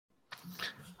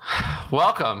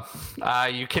welcome.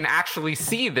 You can actually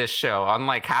see this show,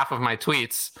 unlike half of my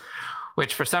tweets,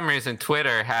 which for some reason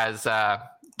Twitter has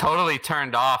totally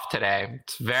turned off today.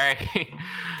 It's very,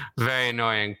 very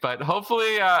annoying. But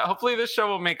hopefully this show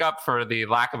will make up for the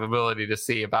lack of ability to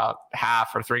see about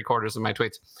half or 3/4 of my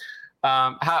tweets.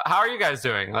 How are you guys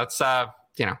doing? Let's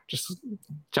just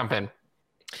jump in.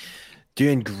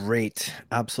 Doing great.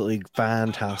 Absolutely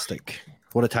fantastic.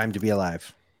 What a time to be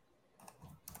alive.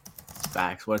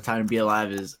 Facts. What a time to be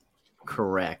alive is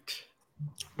correct.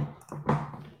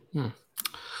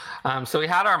 So we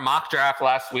had our mock draft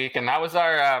last week, and that was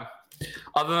our,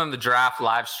 other than the draft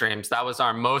live streams, that was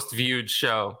our most viewed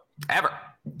show ever.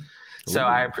 So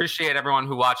I appreciate everyone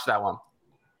who watched that one.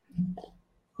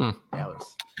 Yeah, it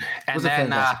was And a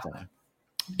fantastic time.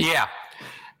 Yeah.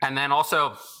 And then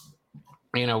also,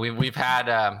 we've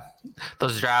had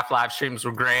those draft live streams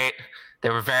were great. They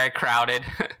were very crowded,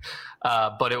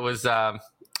 but it was a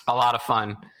lot of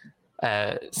fun.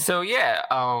 Let's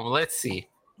see.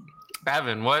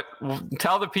 Evan,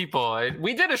 tell the people.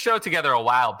 We did a show together a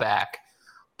while back,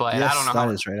 but yes, I don't know.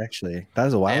 That is right, actually. That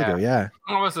was a while ago, yeah.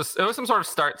 It was some sort of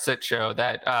start-sit show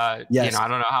that, yes. I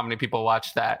don't know how many people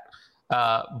watched that.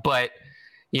 But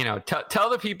tell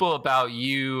the people about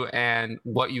you and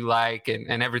what you like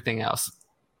and everything else.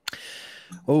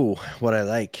 Oh, what I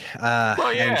like.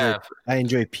 I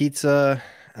enjoy pizza.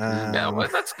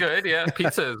 That's good. Yeah,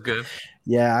 pizza is good.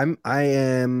 Yeah, I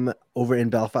am over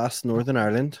in Belfast, Northern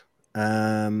Ireland.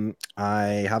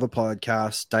 I have a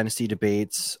podcast, Dynasty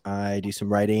Debates. I do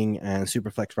some writing and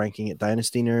Superflex ranking at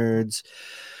Dynasty Nerds.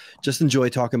 Just enjoy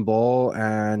talking ball.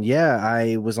 And yeah,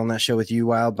 I was on that show with you a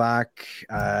while back.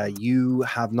 You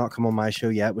have not come on my show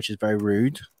yet, which is very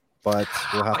rude. But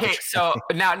we'll have okay, so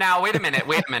now wait a minute.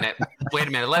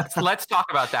 Let's talk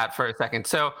about that for a second.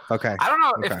 So okay. I don't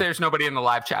know if there's nobody in the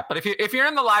live chat, but if you're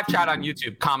in the live chat on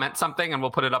YouTube, comment something and we'll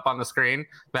put it up on the screen.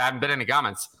 There haven't been any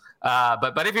comments.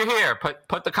 But if you're here,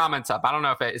 put the comments up. I don't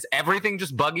know if is everything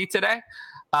just buggy today.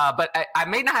 But I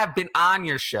may not have been on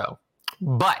your show,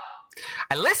 but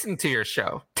I listened to your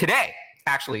show today.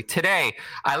 Actually, today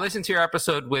I listened to your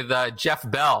episode with Jeff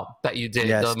Bell that you did,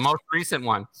 the most recent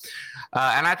one.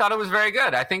 And I thought it was very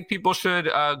good. I think people should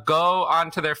go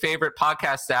onto their favorite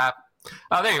podcast app.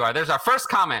 Oh, there you are. There's our first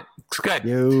comment. It's good.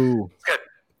 It's good.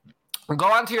 Go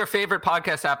onto your favorite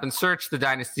podcast app and search the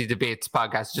Dynasty Debates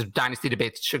podcast. Just Dynasty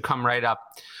Debates should come right up.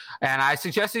 And I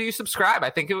suggest that you subscribe. I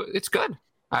think it's good.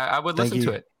 I would listen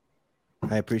to it.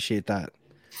 I appreciate that.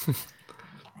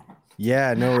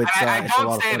 Yeah, no, it's I it's a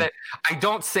lot of fun. I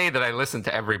don't say that I listen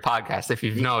to every podcast. If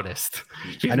you've noticed,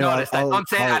 I don't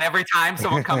say that every time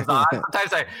someone comes on.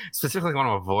 Sometimes I specifically want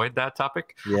to avoid that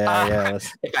topic. Yeah.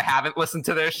 If I haven't listened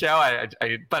to their show,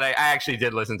 but I actually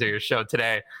did listen to your show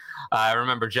today. I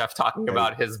remember Jeff talking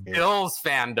about his Bills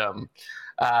fandom.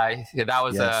 That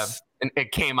was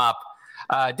it came up.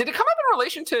 Did it come up in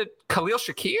relation to Khalil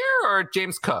Shakir or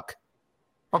James Cook,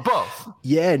 or both?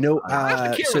 Yeah, no.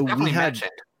 So we had.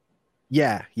 Mentioned.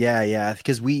 Yeah.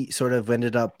 Because me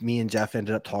and Jeff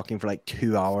ended up talking for like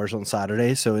 2 hours on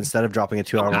Saturday. So instead of dropping a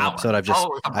 2-hour episode, I've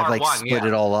split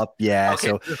it all up. Yeah.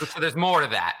 Okay, so there's more to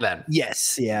that then.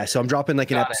 Yes. Yeah. So I'm dropping like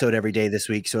an episode every day this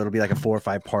week. So it'll be like a 4 or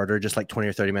 5 parter, just like 20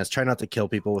 or 30 minutes. Try not to kill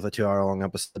people with a 2-hour long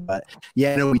episode. But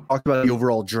yeah, no, we talked about the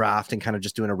overall draft and kind of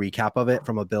just doing a recap of it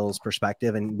from a Bills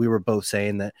perspective. And we were both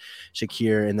saying that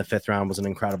Shakir in the 5th round was an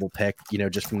incredible pick,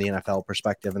 just from the NFL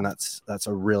perspective. And that's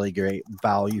a really great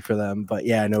value for them. But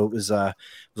yeah, no, it was a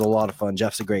lot of fun.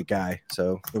 Jeff's a great guy,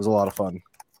 so it was a lot of fun.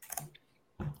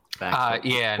 What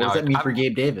does that mean for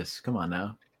Gabe Davis? Come on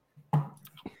now.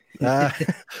 Well,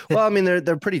 I mean,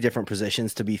 they're pretty different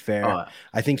positions, to be fair.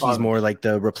 I think he's more like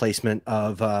the replacement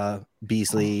of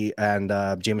Beasley and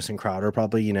Jamison Crowder.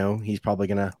 Probably, he's probably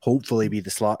gonna hopefully be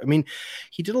the slot. I mean,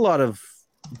 he did a lot of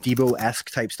Debo-esque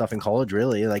type stuff in college,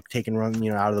 really, like taking run,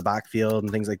 out of the backfield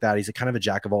and things like that. He's a kind of a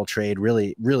jack of all trade,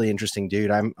 really, really interesting dude.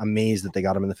 I'm amazed that they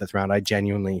got him in the 5th round. I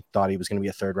genuinely thought he was going to be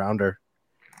a 3rd rounder.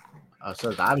 Oh,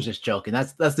 so I was just joking.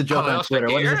 That's the joke on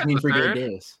Twitter. What does this mean for Gabe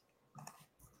Davis?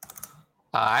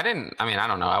 I don't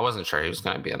know. I wasn't sure he was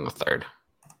going to be in the 3rd.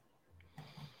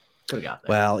 Could have got that.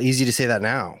 Well, easy to say that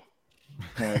now.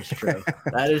 That is true.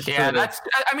 That is true. Yeah, that's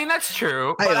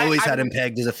true. I always had him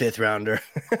pegged as a 5th rounder.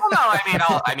 Well, no,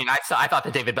 I thought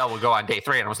that David Bell would go on day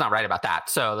 3, and I was not right about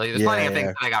that. So there's plenty of things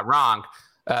that I got wrong.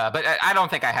 But I don't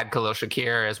think I had Khalil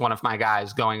Shakir as one of my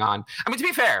guys going on. I mean, to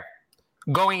be fair,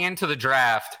 going into the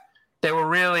draft, they were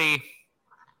really,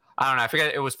 I don't know, I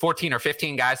forget, it was 14 or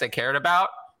 15 guys I cared about,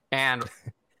 and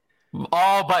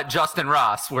all but Justin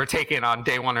Ross were taken on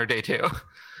day 1 or day 2.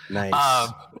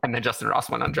 Nice. And then Justin Ross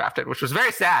went undrafted, which was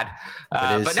very sad.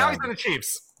 But now he's in the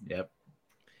Chiefs. Yep.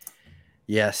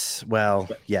 Yes. Well,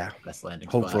 yeah. Best landing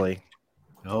Hopefully.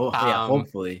 spot. Oh, yeah,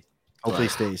 hopefully. Hopefully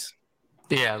stays.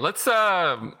 Yeah, let's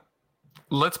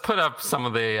put up some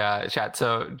of the chat.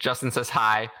 So Justin says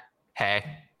hi. Hey.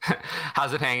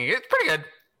 How's it hanging? It's pretty good.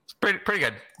 It's pretty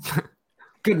good.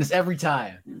 Goodness, every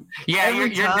time. Yeah, you're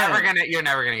never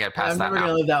gonna get past that. I'm never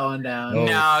gonna live that one down.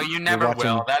 No, you never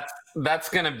will. That's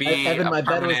gonna be Evan, my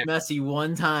bed was messy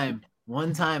one time,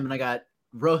 and I got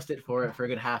roasted for it for a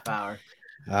good half hour.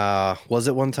 Was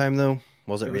it one time though?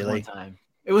 Was it really? One time.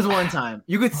 It was one time.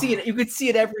 You could see it. You could see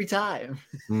it every time.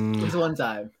 It was one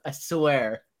time. I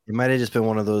swear. It might have just been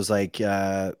one of those what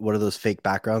are those fake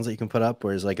backgrounds that you can put up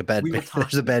where there's like a bed?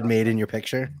 There's a bed made in your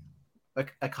picture.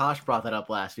 Akash brought that up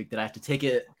last week that I have to take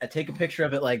a picture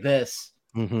of it like this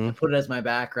and put it as my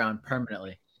background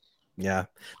permanently. Yeah,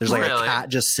 there's like a cat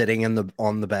just sitting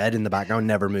on the bed in the background,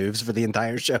 never moves for the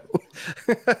entire show.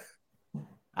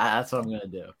 That's what I'm gonna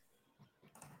do.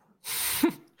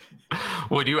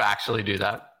 Would you actually do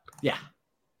that? Yeah.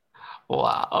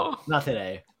 Wow. Not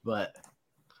today, but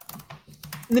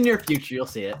in the near future, you'll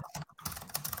see it.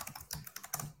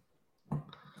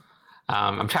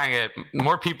 I'm trying to get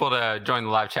more people to join the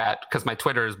live chat because my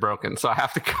Twitter is broken, so I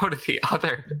have to go to the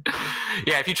other.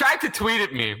 Yeah, if you tried to tweet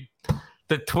at me,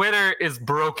 the Twitter is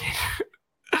broken.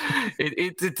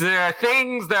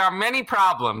 There are many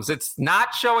problems. It's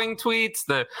not showing tweets.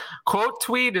 The quote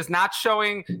tweet is not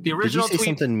showing the original tweet. Did you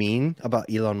say something mean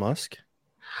about Elon Musk?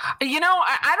 You know,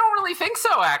 I don't really think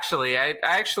so, actually. I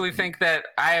actually think that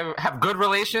I have good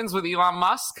relations with Elon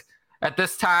Musk at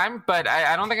this time, but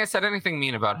I don't think I said anything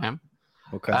mean about him.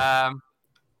 Okay.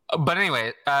 But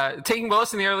anyway, taking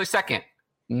Willis in the early second.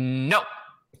 No.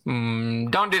 Don't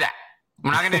do that.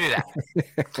 We're not going to do that.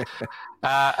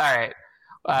 All right.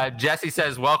 Jesse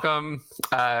says, welcome.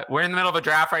 We're in the middle of a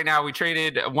draft right now. We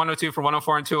traded 102 for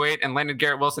 104 and 208 and landed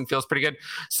Garrett Wilson. Feels pretty good.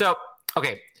 So,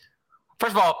 okay.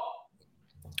 First of all,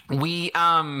 we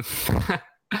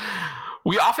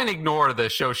we often ignore the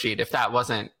show sheet if that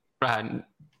wasn't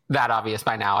that obvious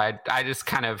by now. I just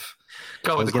kind of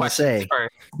go with the questions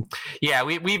first. Yeah,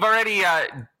 we've already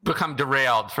become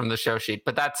derailed from the show sheet,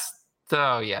 but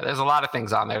there's a lot of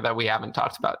things on there that we haven't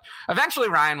talked about. Eventually,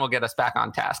 Ryan will get us back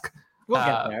on task. We'll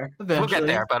get there. Eventually. We'll get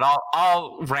there, but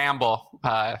I'll ramble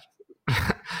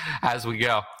as we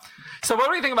go. So what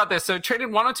do we think about this? So traded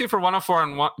 102 for 104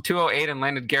 and 208 and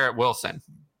landed Garrett Wilson.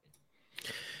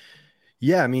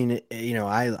 Yeah, I mean,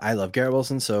 I love Garrett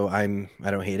Wilson, so I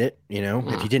don't hate it.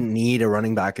 If you didn't need a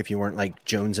running back, if you weren't like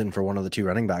jonesing for one of the two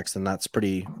running backs, then that's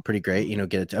pretty great.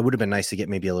 Get it. It would have been nice to get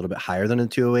maybe a little bit higher than a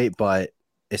 208, but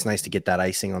it's nice to get that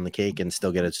icing on the cake and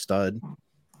still get a stud.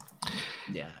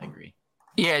 Yeah, I agree.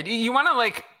 Yeah, you want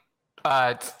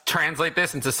to translate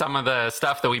this into some of the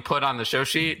stuff that we put on the show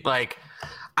sheet? Like,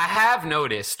 I have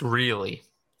noticed, really,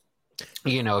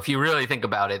 if you really think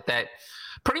about it, that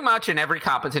pretty much in every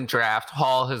competent draft,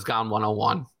 Hall has gone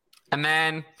 101. And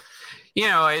then,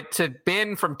 it's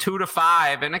been from 2 to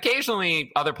 5, and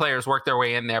occasionally other players work their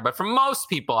way in there. But for most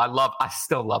people, I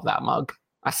still love that mug.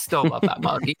 I still love that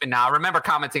mug. Even now, I remember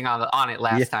commenting on it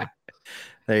last time.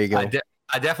 There you go.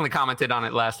 I definitely commented on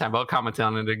it last time, but I'll comment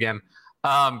on it again.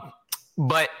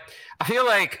 But I feel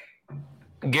like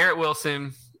Garrett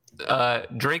Wilson,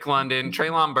 Drake London,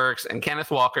 Treylon Burks, and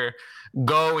Kenneth Walker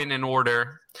go in an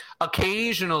order.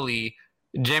 Occasionally,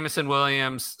 Jameson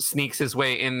Williams sneaks his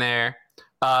way in there.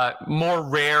 More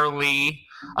rarely,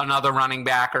 another running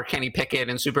back or Kenny Pickett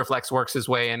in Superflex works his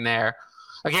way in there.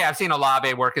 Okay, I've seen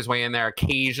Olave work his way in there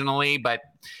occasionally, but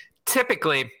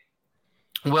typically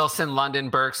Wilson, London,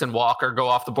 Burks, and Walker go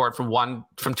off the board from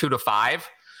 2 to 5.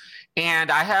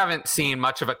 And I haven't seen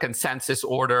much of a consensus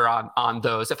order on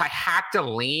those. If I had to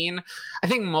lean, I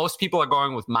think most people are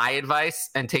going with my advice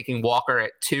and taking Walker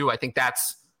at 2. I think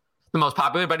that's the most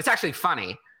popular, but it's actually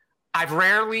funny. I've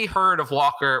rarely heard of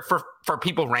Walker for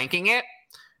people ranking it.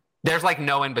 There's like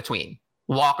no in between.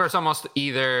 Walker's almost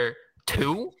either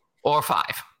 2 or 5.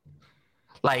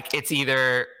 Like it's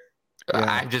either,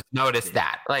 I've just noticed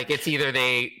that. Like it's either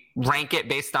they rank it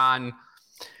based on,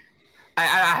 I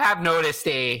have noticed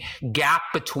a gap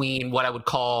between what I would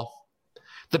call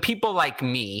the people like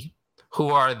me who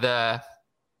are the,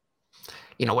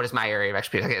 what is my area of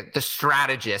expertise? The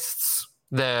strategists,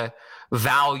 the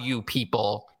value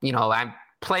people, I'm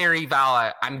player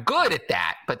eval. I'm good at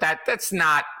that, but that's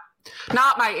not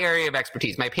my area of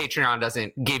expertise. My Patreon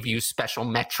doesn't give you special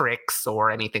metrics or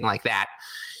anything like that.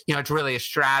 It's really a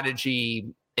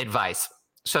strategy advice.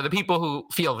 So the people who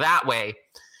feel that way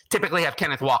typically have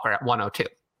Kenneth Walker at 102.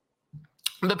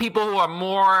 The people who are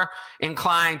more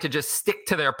inclined to just stick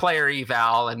to their player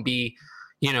eval and be,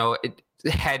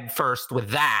 head first with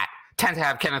that tend to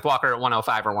have Kenneth Walker at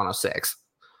 105 or 106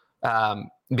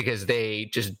 because they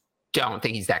just don't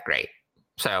think he's that great.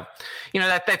 So,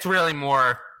 that's really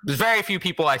more. There's very few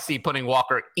people I see putting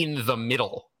Walker in the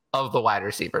middle of the wide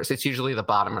receivers. It's usually the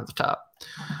bottom or the top.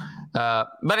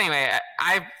 But anyway,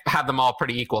 I have them all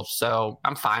pretty equal, so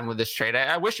I'm fine with this trade.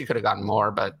 I wish you could have gotten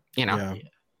more, but Yeah. I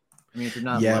mean, if you're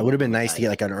not Yeah, it would have been nice to get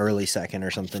like an early second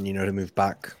or something, to move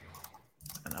back.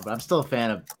 I know, but I'm still a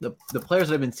fan of the players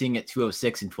that I've been seeing at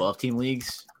 206 and 12 team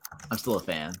leagues. I'm still a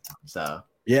fan. So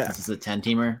Yeah. this is a 10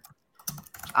 teamer.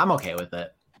 I'm okay with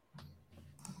it.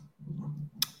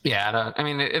 Yeah, I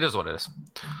mean, it is what it is.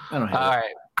 I don't have All it.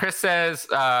 right. Chris says,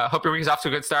 hope your week is off to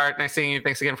a good start. Nice seeing you.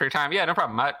 Thanks again for your time. Yeah, no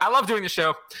problem. I love doing the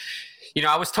show.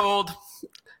 I was told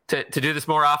to do this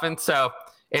more often. So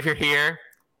if you're here,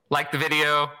 like the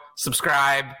video,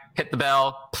 subscribe, hit the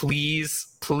bell, please.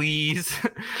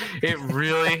 It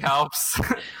really helps.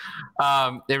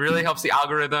 It really helps the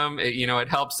algorithm. It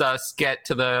helps us get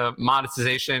to the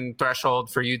monetization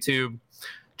threshold for YouTube.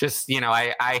 Just,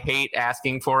 I hate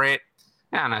asking for it.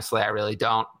 Honestly, I really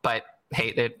don't, but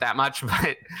hate it that much.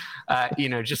 But,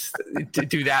 just to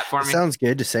do that for me. Sounds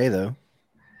good to say, though.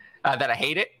 That I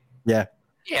hate it? Yeah.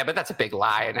 Yeah, but that's a big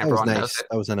lie, and That was everyone nice. knows it.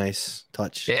 That was a nice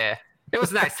touch. Yeah, it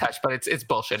was a nice touch, but it's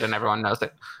bullshit, and everyone knows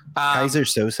it. Kaiser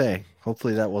Sose.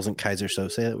 Hopefully that wasn't Kaiser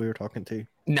Sose that we were talking to.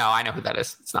 No, I know who that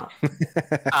is. It's not.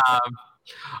 All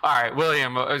right,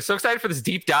 William. I'm so excited for this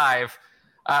deep dive.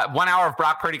 1 hour of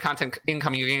Brock Purdy content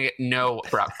incoming. You're going to get no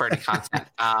Brock Purdy content.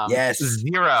 Yes.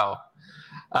 0.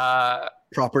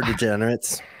 Proper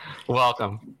degenerates.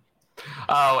 Welcome.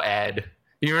 Oh, Ed.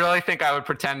 You really think I would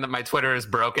pretend that my Twitter is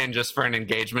broken just for an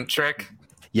engagement trick?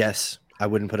 Yes, I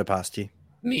wouldn't put it past you.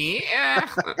 Me?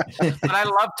 But I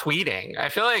love tweeting. I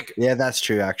feel like Yeah, that's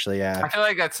true, actually. Yeah. I feel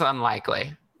like that's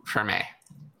unlikely for me.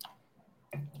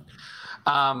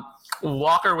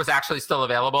 Walker was actually still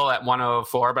available at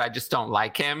 104, but I just don't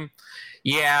like him.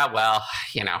 Yeah, well,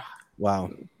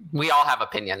 Wow. we all have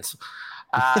opinions.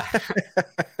 Well,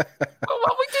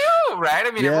 we do, right?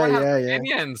 I mean, everyone has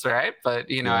opinions, right? But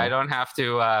I don't have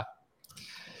to. I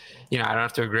don't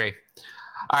have to agree.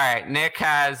 All right, Nick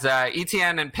has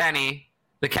ETN and Penny.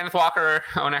 The Kenneth Walker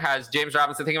owner has James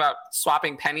Robinson thinking about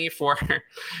swapping Penny for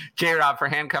J-Rob for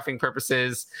handcuffing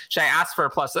purposes. Should I ask for a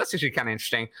plus? So that's actually kind of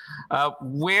interesting.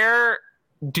 Where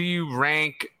do you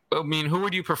rank? I mean, who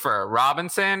would you prefer,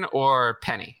 Robinson or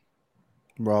Penny?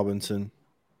 Robinson.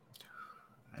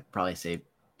 I'd probably say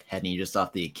Penny just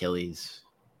off the Achilles.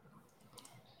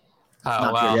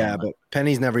 Oh, well. Yeah, but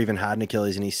Penny's never even had an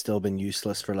Achilles, and he's still been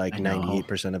useless for like I know.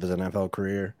 98% of his NFL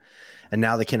career. And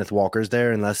now that Kenneth Walker's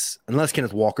there, unless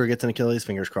Kenneth Walker gets an Achilles,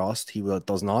 fingers crossed, he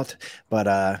does not. But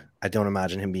I don't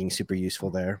imagine him being super useful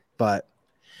there. But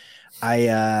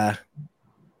I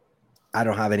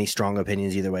don't have any strong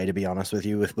opinions either way, to be honest with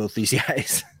you, with both these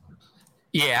guys.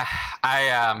 Yeah,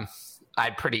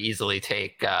 I'd pretty easily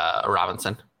take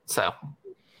Robinson. So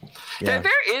Yeah.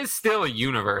 there is still a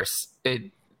universe.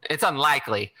 It's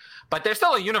unlikely, but there's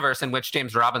still a universe in which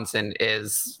James Robinson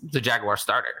is the Jaguar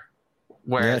starter.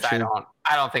 Whereas Yeah,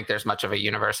 I don't think there's much of a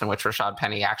universe in which Rashad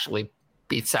Penny actually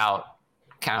beats out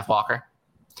Kenneth Walker.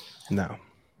 No.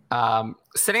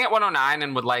 Sitting at 109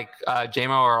 and would like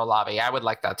JMO or Olave. I would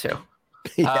like that too.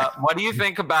 Yeah. What do you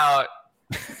think about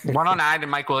 109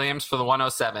 and Mike Williams for the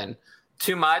 107?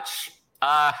 Too much?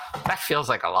 That feels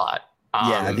like a lot.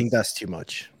 Yeah, I think that's too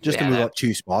much. Just to move up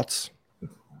 2 spots.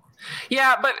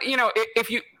 Yeah, but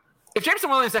if Jameson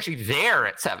Williams is actually there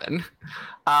at 7,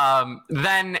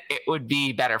 then it would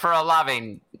be better. For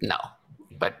Olave, no.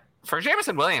 But for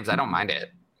Jameson Williams, I don't mind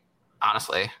it.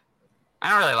 Honestly. I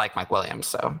don't really like Mike Williams,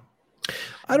 so.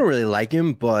 I don't really like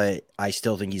him, but I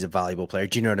still think he's a valuable player.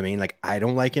 Do you know what I mean? Like, I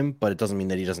don't like him, but it doesn't mean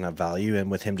that he doesn't have value. And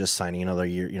with him just signing another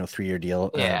year, 3-year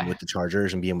deal with the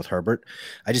Chargers and being with Herbert,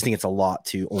 I just think it's a lot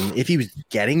to only. If he was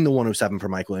getting the 107 for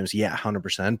Mike Williams, yeah,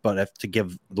 100%. But if to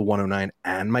give the 109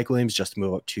 and Mike Williams just to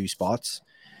move up 2 spots,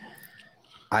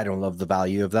 I don't love the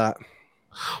value of that.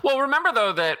 Well, remember,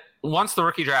 though, that once the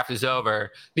rookie draft is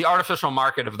over, the artificial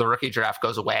market of the rookie draft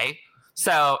goes away.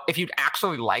 So if you'd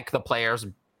actually like the players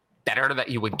better that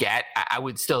you would get, I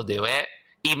would still do it,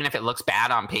 even if it looks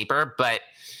bad on paper. But,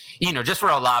 just for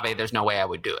Olave, there's no way I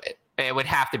would do it. It would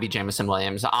have to be Jameson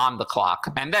Williams on the clock,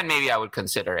 and then maybe I would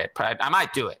consider it. But I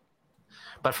might do it.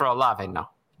 But for Olave, no.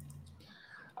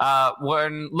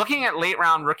 When looking at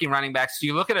late-round rookie running backs, do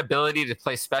you look at ability to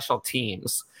play special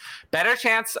teams? Better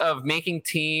chance of making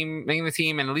the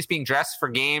team and at least being dressed for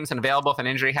games and available if an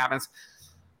injury happens?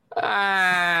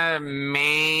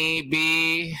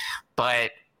 Maybe,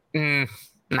 but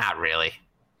not really.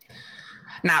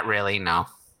 No.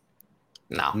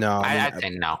 No, I'd say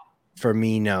no. For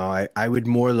me, no. I would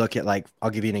more look at, like,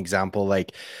 I'll give you an example.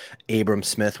 Like Abram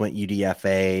Smith went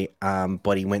UDFA,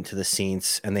 but he went to the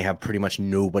Saints, and they have pretty much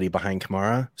nobody behind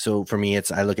Kamara. So for me,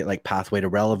 I look at like pathway to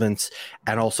relevance,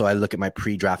 and also I look at my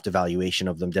pre-draft evaluation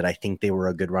of them. Did I think they were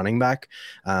a good running back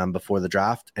before the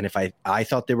draft? And if I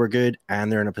thought they were good,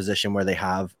 and they're in a position where they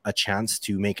have a chance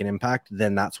to make an impact,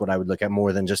 then that's what I would look at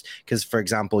more than just because, for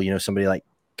example, somebody like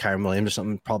Kyren Williams or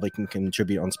something probably can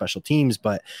contribute on special teams,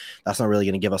 but that's not really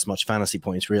going to give us much fantasy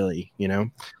points, really.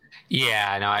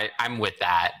 Yeah, no, I'm with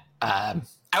that.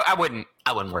 I wouldn't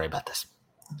worry about this.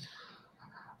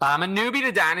 I'm a newbie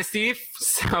to Dynasty,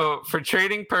 so for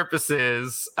trading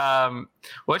purposes,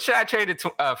 what should I trade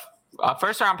a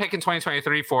first round pick in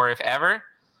 2023 for, if ever?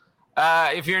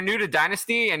 If you're new to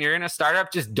Dynasty and you're in a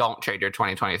startup, just don't trade your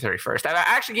 2023 first. I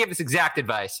actually gave this exact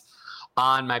advice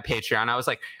on my Patreon. I was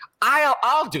like,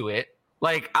 I'll do it.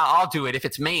 Like, I'll do it if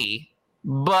it's me.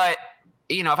 But,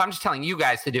 if I'm just telling you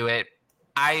guys to do it,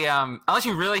 unless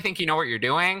you really think you know what you're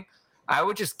doing, I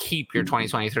would just keep your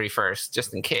 2023 first,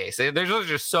 just in case. They're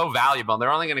just so valuable.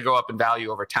 They're only going to go up in value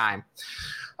over time.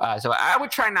 So I would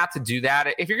try not to do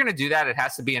that. If you're going to do that, it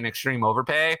has to be an extreme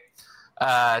overpay.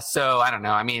 So I don't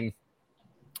know. I mean,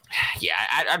 yeah,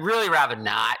 I'd really rather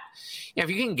not. If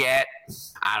you can get,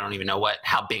 I don't even know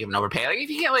how big of an overpay. Like, if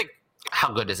you get, like,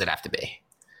 how good does it have to be?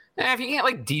 If you can get,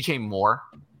 like, DJ Moore,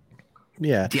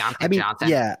 Deontay Johnson,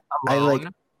 yeah,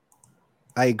 alone,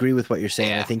 I agree with what you're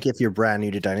saying. Yeah. I think if you're brand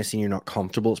new to Dynasty and you're not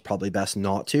comfortable, it's probably best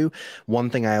not to. One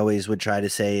thing I always would try to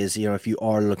say is, if you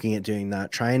are looking at doing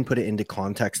that, try and put it into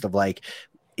context of, like,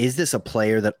 is this a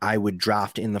player that I would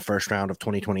draft in the first round of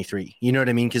 2023? You know what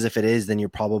I mean? Because if it is, then you're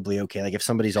probably okay. Like, if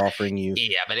somebody's offering you,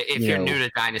 yeah, but if you're new to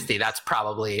Dynasty, that's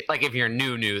probably, like, if you're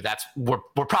new, that's we're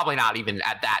probably not even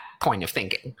at that point of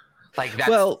thinking. Like, that's,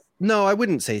 well, no, I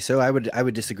wouldn't say so. I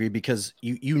would disagree, because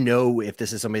if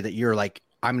this is somebody that you're like,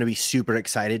 I'm going to be super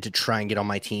excited to try and get on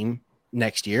my team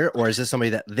next year, or is this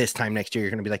somebody that this time next year you're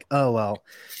going to be like, oh well,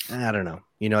 I don't know,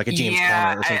 like a James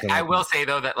Conner or something. I will say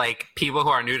though that, like, people who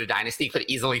are new to Dynasty could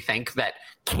easily think that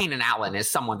Keenan Allen is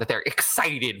someone that they're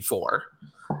excited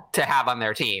to have on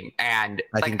their team, and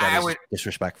I think that is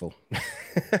disrespectful.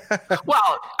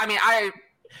 Well, I mean, I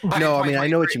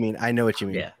know what you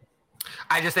mean. Yeah,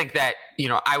 I just think that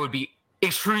I would be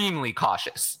extremely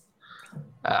cautious.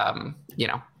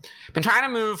 Been trying to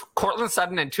move Cortland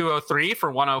Sutton in 203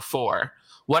 for 104.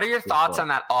 What are your thoughts on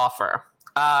that offer?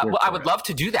 Well, I would love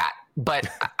to do that, but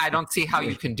I don't see how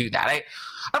you can do that.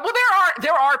 Well,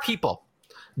 there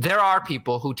are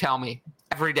people who tell me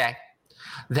every day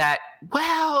that,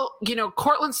 well,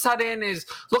 Cortland Sutton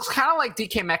looks kind of like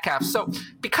DK Metcalf. So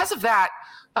because of that,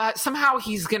 somehow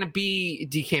he's going to be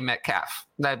DK Metcalf.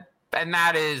 And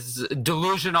that is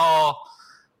delusional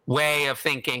way of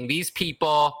thinking. These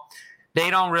people, they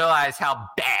don't realize how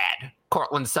bad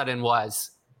Cortland Sutton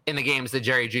was in the games that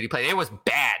Jerry Jeudy played. It was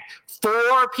bad. 4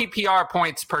 PPR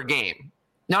points per game.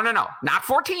 No, not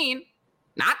 14,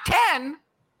 not 10,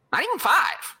 not even 5.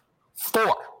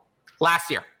 4 last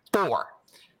year. 4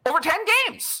 over 10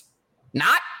 games,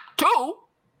 not 2,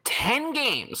 10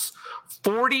 games,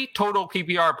 40 total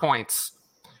PPR points.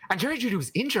 And Jerry Jeudy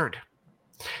was injured.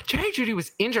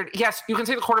 Yes, you can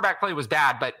say the quarterback play was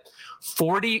bad, but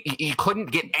 40, he couldn't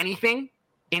get anything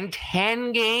in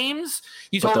 10 games.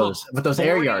 But those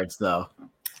air yards, though.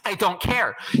 I don't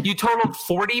care. You totaled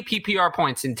 40 PPR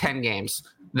points in 10 games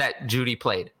that Jeudy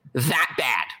played. That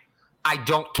bad. I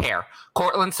don't care.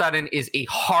 Cortland Sutton is a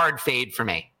hard fade for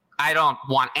me. I don't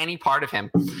want any part of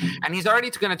him. And he's already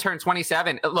going to turn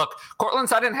 27. Look, Cortland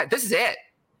Sutton, this is it.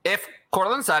 If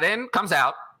Cortland Sutton comes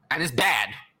out and is bad,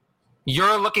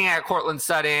 you're looking at Cortland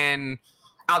Sutton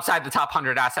outside the top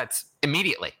 100 assets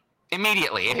immediately.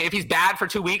 If he's bad for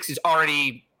 2 weeks, he's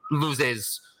already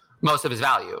loses most of his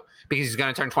value because he's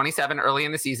going to turn 27 early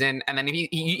in the season. And then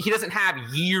he doesn't have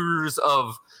years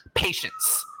of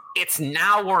patience. It's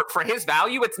now or for his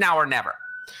value, it's now or never.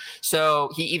 So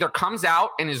he either comes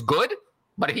out and is good,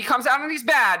 but if he comes out and he's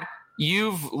bad,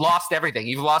 you've lost everything.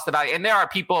 You've lost the value. And there are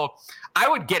people, I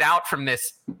would get out from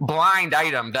this blind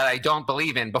item that I don't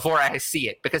believe in before I see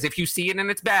it, because if you see it and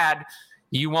it's bad,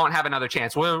 you won't have another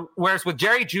chance. Whereas with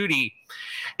Jerry Jeudy,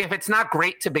 if it's not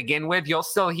great to begin with, you'll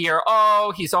still hear,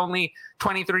 oh, he's only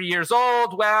 23 years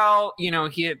old. Well,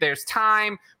 there's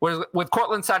time. Whereas with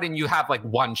Cortland Sutton, you have like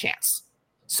one chance.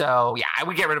 So yeah, I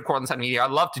would get rid of Cortland Sutton.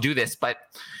 I'd love to do this, but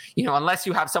unless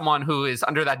you have someone who is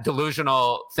under that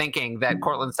delusional thinking that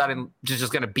Cortland Sutton is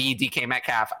just going to be DK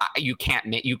Metcalf, you can't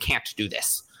do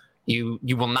this. You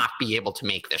will not be able to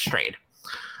make this trade.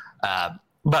 But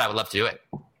I would love to do it.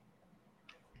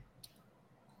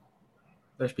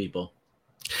 There's people.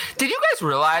 Did you guys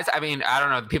realize? I mean, I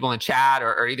don't know, the people in the chat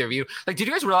or either of you, like, did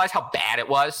you guys realize how bad it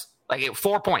was? Like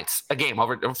 4 points a game,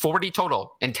 over 40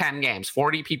 total in 10 games,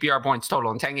 40 PPR points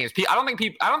total in 10 games. I don't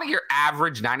think your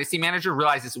average dynasty manager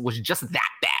realizes it was just that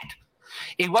bad.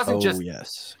 It wasn't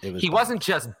he wasn't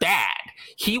just bad.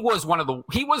 He was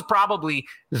probably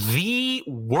the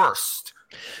worst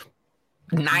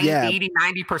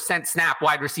 90% snap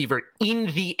wide receiver in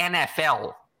the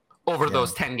NFL over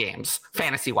those 10 games,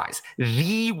 fantasy wise.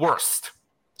 The worst.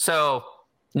 So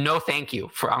no thank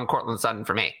you on Courtland Sutton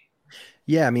for me.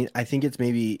 Yeah, I mean, I think it's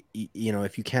maybe,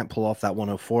 if you can't pull off that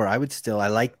 104, I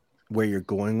like where you're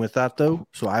going with that though.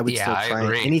 So I would still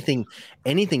try anything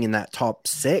in that top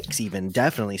 6, even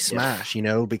definitely smash,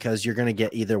 because you're going to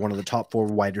get either one of the top 4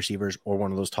 wide receivers or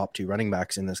one of those top 2 running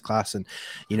backs in this class. And,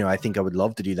 I think I would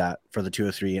love to do that for the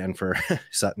 203 and for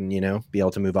Sutton, be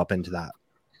able to move up into that.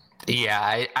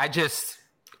 Yeah, I just,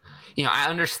 I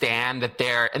understand that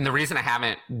and the reason I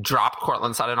haven't dropped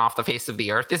Courtland Sutton off the face of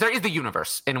the earth is there is the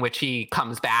universe in which he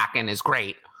comes back and is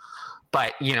great.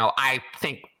 But, I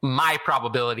think my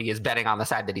probability is betting on the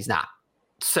side that he's not.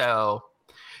 So,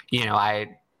 I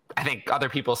think other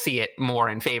people see it more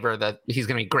in favor that he's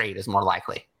going to be great is more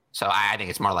likely. So I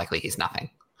think it's more likely he's nothing.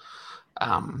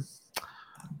 But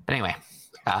anyway,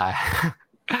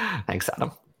 thanks,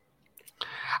 Adam.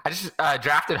 I just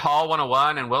drafted Hall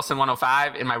 101 and Wilson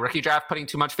 105 in my rookie draft, putting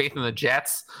too much faith in the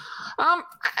Jets. I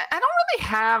don't really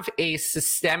have a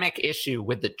systemic issue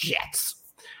with the Jets.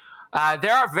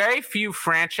 There are very few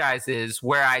franchises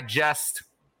where I just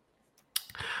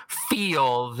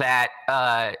feel that,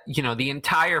 the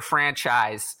entire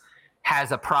franchise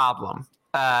has a problem.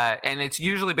 And it's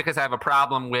usually because I have a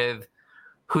problem with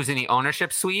who's in the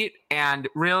ownership suite. And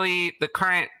really in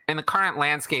the current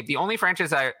landscape, the only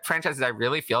franchises I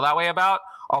really feel that way about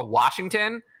are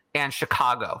Washington and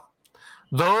Chicago.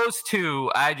 Those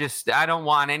two, I don't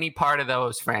want any part of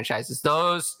those franchises.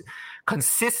 Those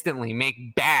consistently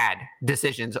make bad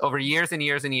decisions over years and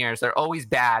years and years. They're always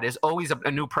bad. There's always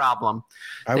a new problem.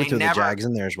 I would throw the Jags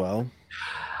in there as well.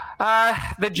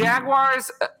 The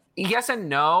Jaguars, yes and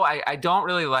no. I don't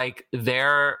really like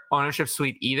their ownership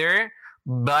suite either,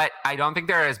 but I don't think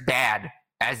they're as bad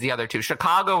as the other two.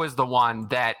 Chicago is the one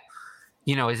that,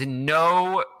 is in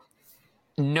no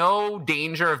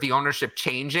danger of the ownership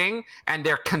changing, and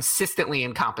they're consistently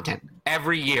incompetent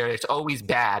every year. It's always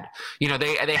bad.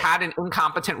 They had an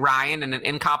incompetent Ryan and an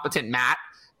incompetent Matt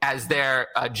as their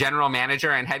general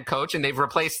manager and head coach, and they've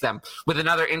replaced them with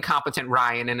another incompetent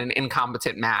Ryan and an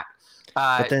incompetent Matt.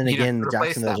 But then again,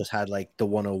 Jacksonville just had like the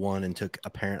 101 and took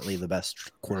apparently the best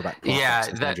quarterback.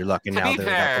 Andrew Luck, and now they're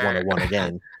at the 101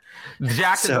 again.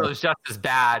 Jacksonville is just as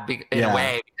bad in a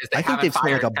way because I think they've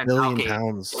spent like $1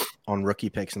 billion on rookie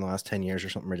picks in the last 10 years or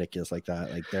something ridiculous like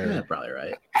that. Like they're probably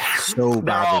right. So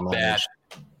badly managed.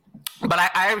 But I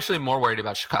actually am more worried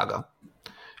about Chicago.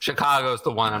 Chicago is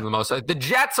the one I'm the most. The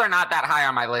Jets are not that high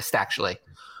on my list actually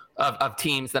of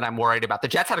teams that I'm worried about. The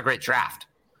Jets had a great draft.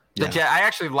 I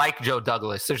actually like Joe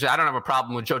Douglas. I don't have a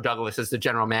problem with Joe Douglas as the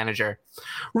general manager.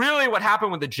 Really, what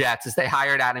happened with the Jets is they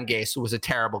hired Adam Gase, who was a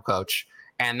terrible coach.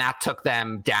 And that took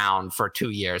them down for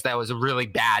 2 years. That was a really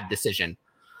bad decision.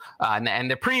 And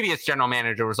the previous general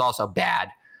manager was also bad.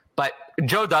 But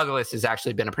Joe Douglas has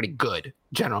actually been a pretty good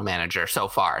general manager so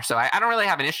far. So I don't really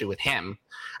have an issue with him.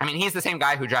 I mean, he's the same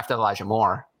guy who drafted Elijah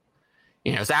Moore.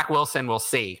 Zach Wilson, we'll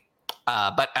see.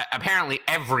 But apparently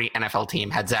every NFL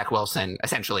team had Zach Wilson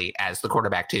essentially as the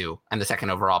quarterback too and the second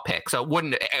overall pick. So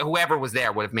whoever was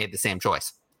there would have made the same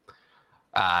choice.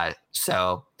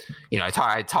 So it's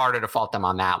harder to fault them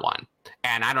on that one.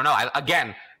 And I don't know.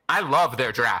 I love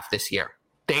their draft this year.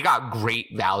 They got great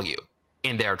value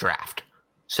in their draft.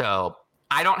 So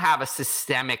I don't have a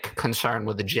systemic concern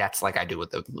with the Jets like I do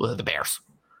with the Bears.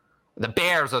 The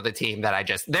Bears are the team that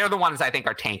they're the ones I think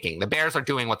are tanking. The Bears are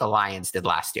doing what the Lions did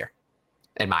last year,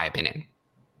 in my opinion,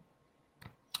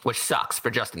 which sucks for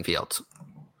Justin Fields.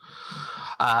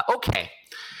 Okay.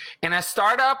 In a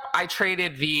startup, I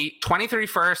traded the 23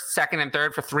 first, second, and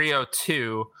third for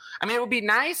 302. I mean, it would be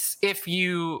nice if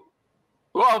it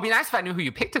would be nice if I knew who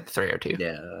you picked at the 302.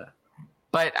 Yeah.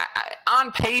 But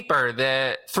on paper,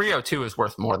 the 302 is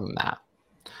worth more than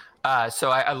that.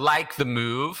 So I like the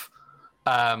move,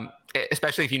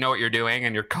 especially if you know what you're doing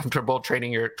and you're comfortable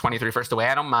trading your 23 first away.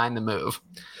 I don't mind the move.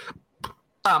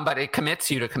 But it commits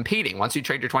you to competing. Once you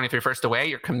trade your 23 first away,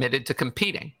 you're committed to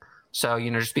competing. So,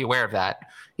 just be aware of that.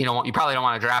 You probably don't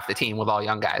want to draft a team with all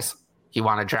young guys. You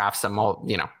want to draft some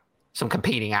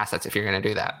competing assets if you're going to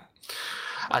do that.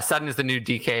 Sutton is the new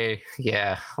DK.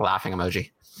 Yeah, laughing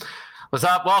emoji. What's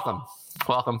up? Welcome.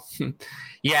 Welcome.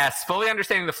 Yes, fully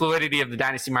understanding the fluidity of the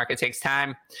dynasty market takes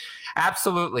time.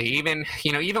 Absolutely. Even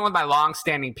with my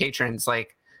long-standing patrons,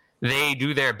 like they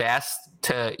do their best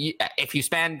to. If you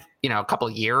spend a couple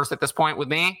of years at this point with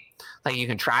me, like you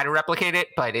can try to replicate it,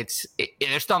 but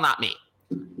they're still not me.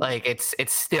 Like it's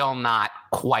still not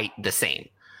quite the same.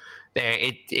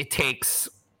 It takes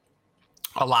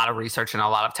a lot of research and a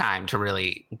lot of time to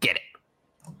really get it.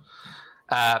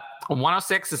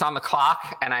 106 is on the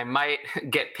clock, and I might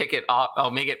get Pickett.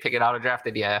 May get Pickett auto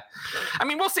drafted. Yeah, I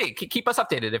mean we'll see. Keep us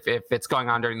updated if it's going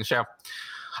on during the show.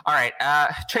 All right,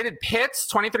 traded Pitts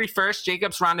 23 first,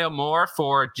 Jacobs, Rondale Moore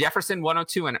for Jefferson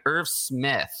 102 and Irv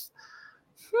Smith.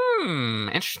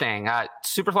 Interesting.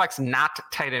 Superflex not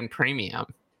tight end premium.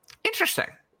 Interesting.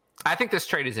 I think this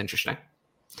trade is interesting,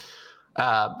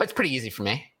 but it's pretty easy for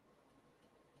me.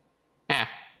 Yeah,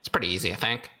 it's pretty easy. I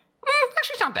think.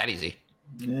 Actually, it's not that easy.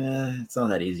 Yeah, it's not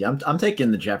that easy. I'm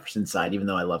taking the Jefferson side, even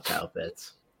though I love Kyle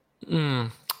Pitts. Would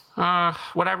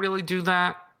I really do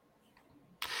that?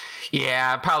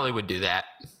 Yeah, I probably would do that.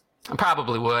 I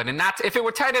probably would, and that's if it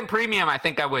were tight end premium. I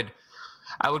think I would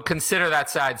consider that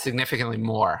side significantly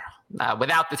more.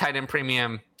 Without the tight end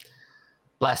premium,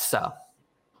 less so.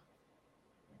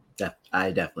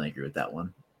 I definitely agree with that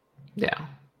one. Yeah,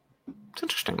 it's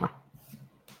interesting though.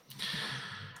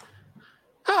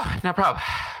 Oh, no problem.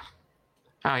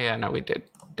 Oh, yeah, no, we did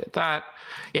that.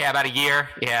 Yeah, about a year.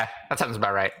 Yeah, that sounds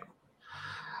about right.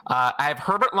 I have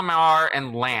Herbert, Lamar,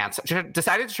 and Lance.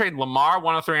 Decided to trade Lamar,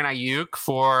 103, and Ayuk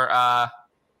for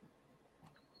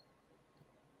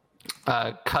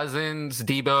Cousins,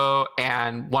 Debo,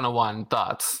 and 101.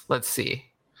 Thoughts? Let's see.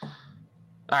 All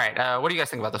right, what do you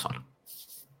guys think about this one?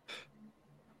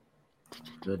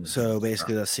 Goodness. So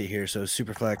basically, let's see here. So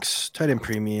Superflex, tight end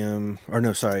premium,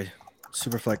 Superflex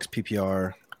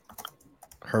PPR.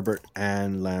 Herbert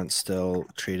and Lance still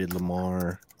traded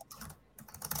Lamar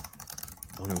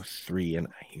 103 and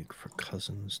Ayuk for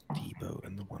Cousins, Debo,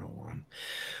 and the 101.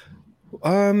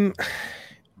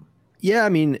 Yeah, I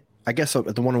mean, I guess at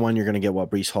the 101 you're going to get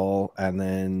Breece Hall, and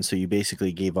then so you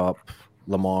basically gave up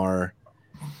Lamar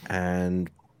and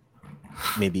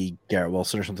maybe Garrett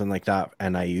Wilson or something like that,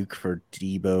 and Ayuk for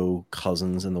Debo,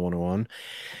 Cousins, and the 101.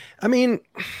 I mean,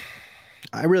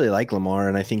 I really like Lamar,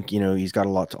 and I think, he's got a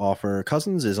lot to offer.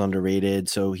 Cousins is underrated,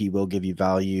 so he will give you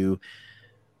value.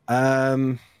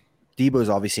 Debo is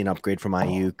obviously an upgrade from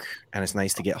Ayuk, and it's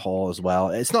nice to get Hall as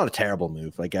well. It's not a terrible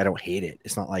move. Like, I don't hate it.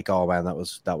 It's not like, oh, man, that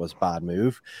was a bad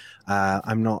move.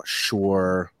 I'm not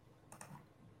sure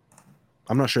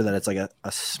that it's like a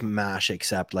smash,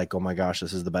 except like, oh my gosh,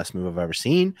 this is the best move I've ever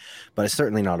seen. But it's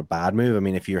certainly not a bad move. I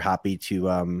mean, if you're happy to,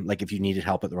 like if you needed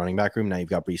help at the running back room, now you've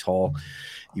got Breece Hall,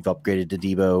 you've upgraded to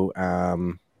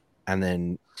Debo, and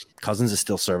then Cousins is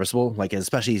still serviceable. Like,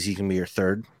 especially as he can be your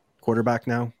third quarterback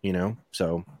now,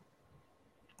 so.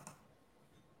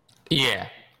 Yeah.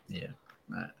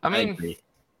 I mean, agree.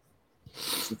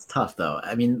 It's tough though.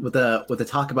 I mean, with the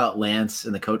talk about Lance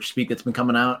and the coach speak that's been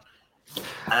coming out,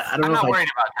 I'm not worried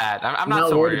about that. I'm not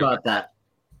so worried about that.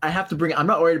 I'm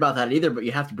not worried about that either, but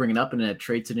you have to bring it up in a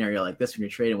trade scenario like this when you're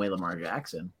trading away Lamar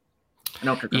Jackson. I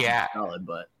know Kirk Cousins is solid,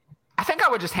 but I think I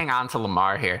would just hang on to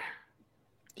Lamar here.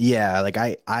 Yeah, like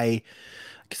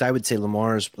because I would say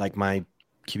Lamar's like my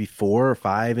QB 4 or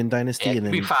 5 in Dynasty, and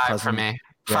then QB 5 for me.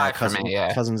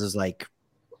 Cousins is like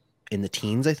in the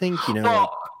teens, I think.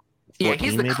 Well,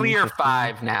 he's the clear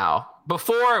 5 now.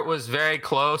 Before it was very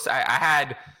close. I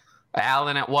had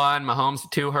Allen at 1, Mahomes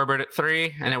at 2, Herbert at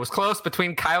 3, and it was close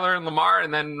between Kyler and Lamar,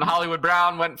 and then Hollywood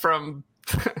Brown went from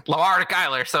Lamar to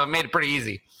Kyler, so it made it pretty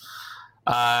easy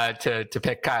to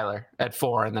pick Kyler at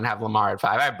 4 and then have Lamar at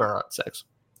 5. I have Burrow at 6.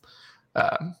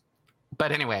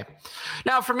 But anyway,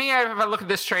 now for me, if I look at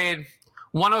this trade,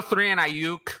 103 and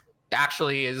Ayuk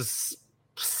actually is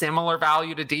similar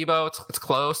value to Debo. It's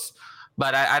close,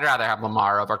 but I'd rather have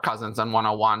Lamar over Cousins on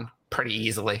 101 pretty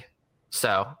easily.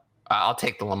 So I'll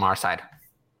take the Lamar side.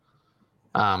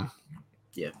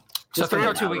 Yeah. So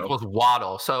 302 equals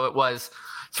Waddle. So it was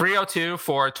 302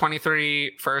 for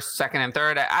 23 first, second, and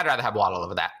third. I'd rather have Waddle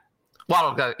over that.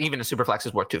 Waddle, even a super flex,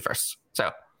 is worth 2 firsts.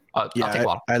 So I'll take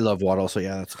Waddle. I love Waddle, so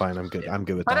yeah, that's fine. I'm good. I'm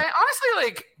good with that. But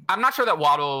honestly, I'm not sure that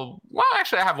Waddle. Well,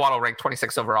 actually, I have Waddle ranked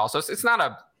 26 overall, so it's not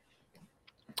a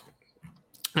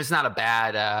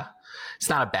bad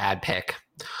pick.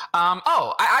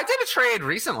 I did a trade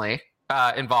recently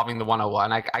involving the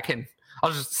 101.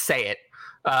 I'll just say it.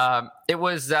 It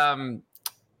was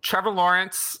Trevor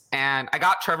Lawrence, and I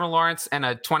got Trevor Lawrence and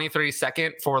a 23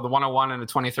 second for the 101 and a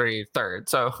 23 third.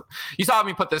 So you saw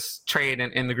me put this trade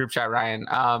in the group chat, Ryan.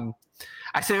 I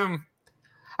assume,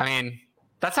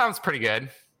 that sounds pretty good.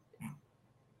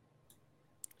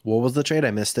 What was the trade?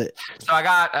 I missed it. So I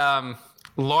got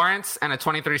Lawrence and a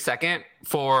 23 second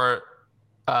for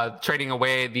trading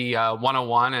away the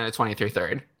 101 and a 23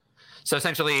 third. So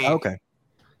essentially, okay.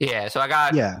 Yeah. So I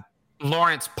got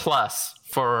Lawrence plus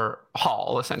for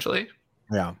Hall, essentially.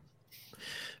 Yeah.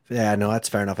 Yeah, no, that's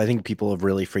fair enough. I think people have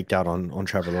really freaked out on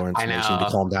Trevor Lawrence. I know. They need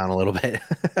to calm down a little bit.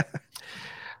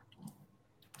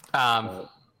 I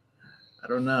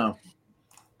don't know.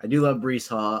 I do love Breece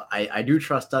Hall. I do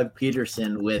trust Doug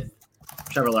Peterson with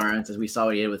Trevor Lawrence, as we saw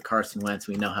what he did with Carson Wentz.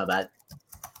 We know how that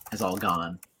has all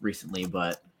gone recently,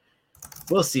 but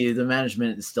we'll see. The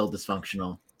management is still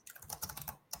dysfunctional.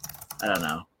 I don't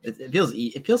know.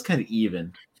 It feels kind of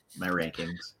even, my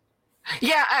rankings.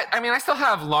 Yeah, I mean, I still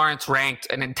have Lawrence ranked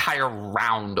an entire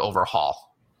round over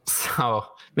Hall. So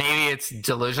maybe it's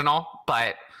delusional,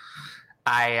 but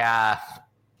I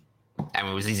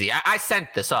mean, it was easy. I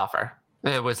sent this offer.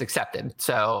 It was accepted.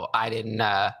 So I didn't,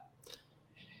 I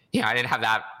didn't have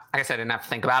that. Like I said, I didn't have to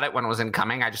think about it when it was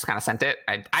incoming. I just kind of sent it.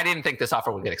 I didn't think this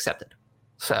offer would get accepted.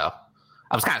 So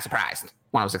I was kind of surprised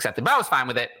when it was accepted, but I was fine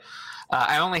with it.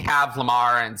 I only have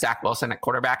Lamar and Zach Wilson at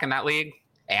quarterback in that league.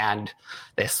 And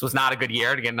this was not a good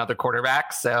year to get another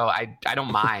quarterback. So I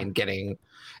don't mind getting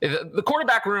the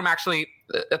quarterback room. Actually,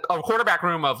 a quarterback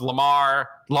room of Lamar,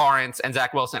 Lawrence, and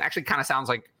Zach Wilson actually kind of sounds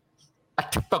like a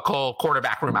typical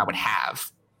quarterback room I would have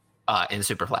in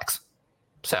Superflex.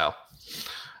 So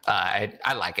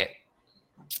I like it.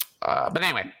 But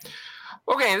anyway,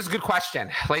 okay, this is a good question.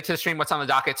 Late to the stream, what's on the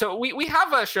docket? So we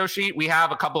have a show sheet. We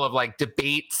have a couple of like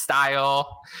debate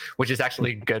style, which is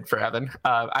actually good for Evan.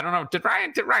 I don't know. Did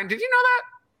Ryan, did you know that?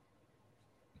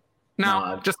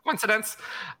 No, just coincidence.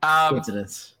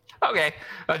 Coincidence. Okay,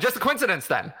 just a coincidence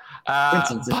then.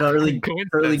 Coincidence. It felt really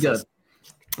good.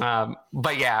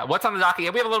 But yeah, what's on the docket?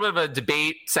 Yeah, we have a little bit of a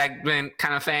debate segment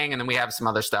kind of thing, and then we have some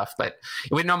other stuff. But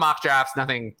we had no mock drafts,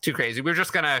 nothing too crazy. We're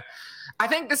just gonna. I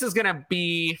think this is gonna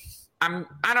be. I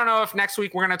don't know if next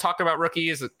week we're gonna talk about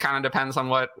rookies. It kind of depends on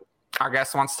what our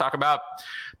guest wants to talk about.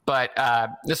 But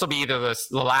this will be either the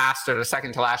last or the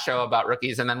second to last show about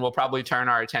rookies, and then we'll probably turn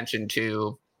our attention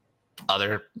to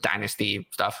other dynasty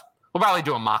stuff. We'll probably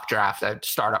do a mock draft, a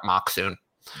startup mock soon,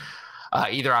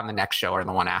 either on the next show or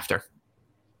the one after.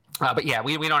 But yeah,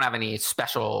 we don't have any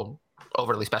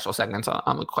overly special segments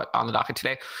on the docket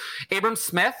today. Abram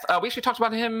Smith, we actually talked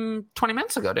about him 20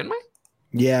 minutes ago, didn't we?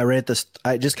 Yeah, right at this.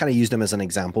 I just kind of used him as an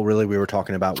example. Really, we were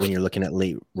talking about when you're looking at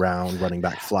late round running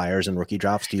back flyers and rookie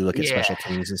drafts. Do you look at special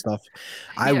teams and stuff?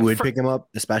 I would pick him up,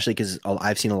 especially because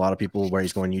I've seen a lot of people where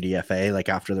he's going UDFA like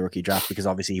after the rookie draft, because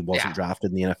obviously he wasn't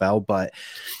drafted in the NFL. But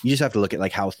you just have to look at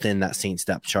like how thin that Saints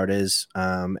depth chart is,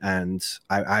 and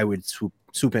I would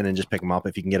swoop in and just pick him up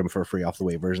if you can get him for free off the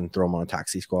waivers and throw him on a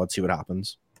taxi squad. See what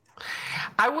happens.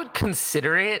 I would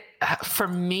consider it. For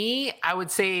me, I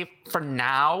would say for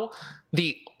now,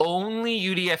 the only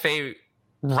UDFA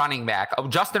running back,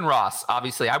 Justin Ross,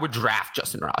 obviously, I would draft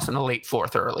Justin Ross in the late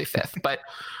 4th or early 5th. But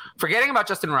forgetting about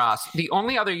Justin Ross, the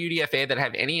only other UDFA that I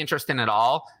have any interest in at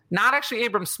all, not actually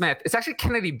Abram Smith, it's actually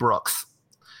Kennedy Brooks.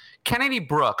 Kennedy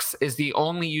Brooks is the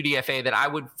only UDFA that I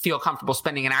would feel comfortable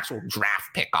spending an actual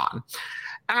draft pick on.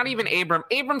 Not even Abram.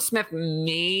 Abram Smith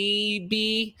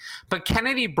maybe, but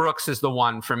Kennedy Brooks is the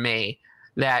one for me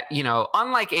that,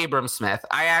 unlike Abram Smith,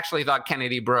 I actually thought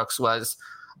Kennedy Brooks was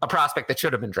a prospect that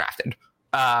should have been drafted.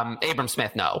 Abram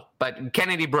Smith, no. But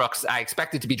Kennedy Brooks, I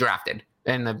expected to be drafted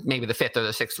in maybe the 5th or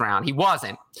the 6th round. He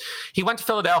wasn't. He went to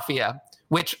Philadelphia,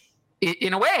 which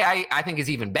in a way I think is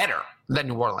even better than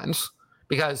New Orleans,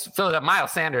 because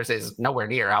Miles Sanders is nowhere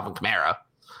near Alvin Kamara.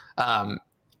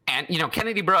 And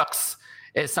Kennedy Brooks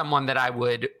is someone that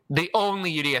the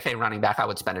only UDFA running back I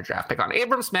would spend a draft pick on.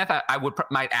 Abram Smith, I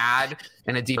might add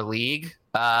in a deeper league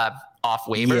off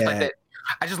waivers. Yeah. But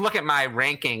I just look at my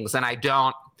rankings and I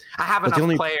have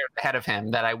enough players ahead of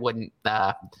him that I wouldn't.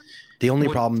 The only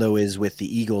problem though is with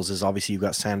the Eagles is obviously you've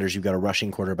got Sanders, you've got a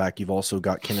rushing quarterback, you've also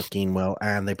got Kenneth Gainwell,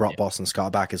 and they brought Boston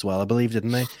Scott back as well, I believe,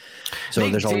 didn't they? So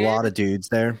there's a lot of dudes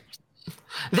there.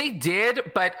 They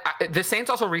did, but the Saints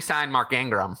also re-signed Mark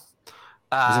Ingram.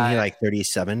 Isn't he like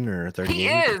 37 or 38? He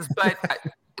is, but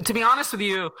to be honest with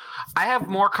you, I have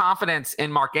more confidence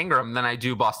in Mark Ingram than I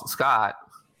do Boston Scott.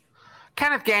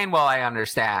 Kenneth Gainwell, I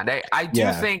understand. I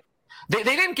do think they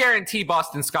didn't guarantee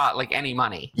Boston Scott like any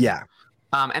money. Yeah.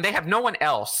 And they have no one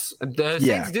else. The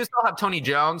Saints do still have Tony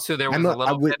Jones, who there was a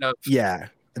little bit of. Yeah.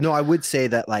 No, I would say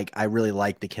that like I really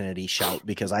like the Kennedy shout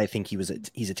because I think he's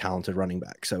a talented running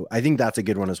back. So I think that's a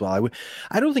good one as well.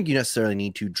 I don't think you necessarily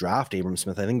need to draft Abram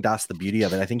Smith. I think that's the beauty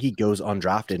of it. I think he goes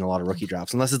undrafted in a lot of rookie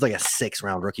drafts, unless it's like a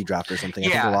 6-round rookie draft or something. I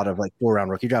think a lot of like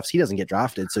 4-round rookie drafts, he doesn't get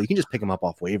drafted. So you can just pick him up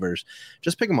off waivers,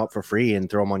 just pick him up for free and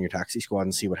throw him on your taxi squad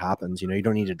and see what happens. You know, you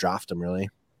don't need to draft him really.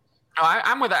 No,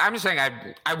 I'm with that. I'm just saying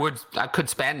I could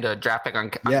spend a draft pick on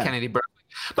Kennedy Brooks.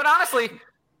 But honestly,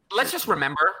 let's just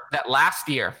remember that last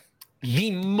year,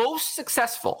 the most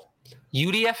successful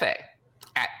UDFA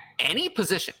at any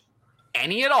position,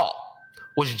 any at all,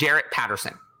 was Jarrett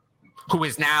Patterson, who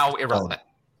is now irrelevant,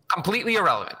 completely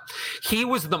irrelevant. He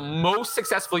was the most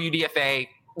successful UDFA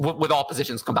with all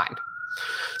positions combined.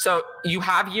 So you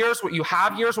have years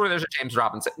where there's a James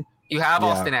Robinson, you have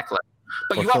Austin Eckler,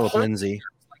 but you have Philip Lindsay.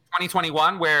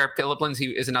 2021 where Philip Lindsay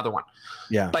is another one.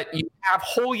 Yeah. But you have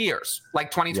whole years like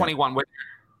 2021 where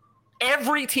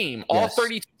every team, all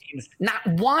 32 teams, not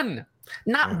one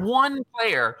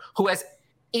player who's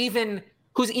even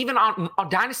on a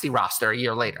dynasty roster a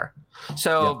year later.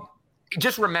 So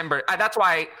just remember, that's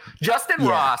why Justin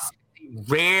Ross,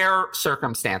 rare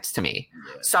circumstance to me,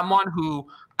 someone who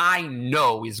I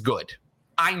know is good.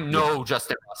 I know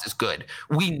Justin Ross is good.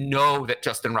 We know that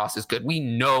Justin Ross is good. We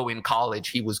know in college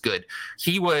he was good.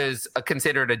 He was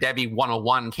considered a Debbie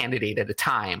 101 candidate at a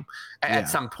time at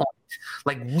some point.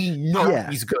 Like, we know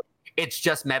he's good. It's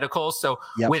just medical. So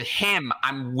with him,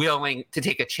 I'm willing to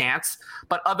take a chance.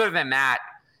 But other than that,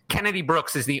 Kennedy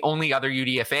Brooks is the only other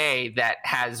UDFA that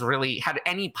has really had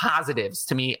any positives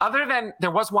to me, other than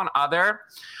there was one other,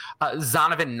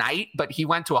 Zonovan Knight, but he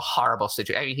went to a horrible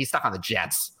situation. I mean, he's stuck on the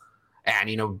Jets.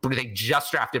 And, you know, they just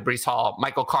drafted Breece Hall.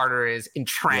 Michael Carter is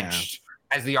entrenched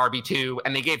as the RB2,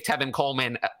 and they gave Tevin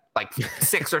Coleman like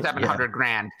 $600 or $700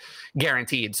 grand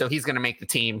guaranteed. So he's going to make the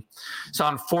team. So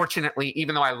unfortunately,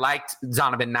 even though I liked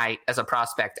Zonovan Knight as a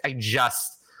prospect, I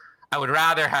would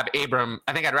rather have Abram.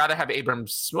 I think I'd rather have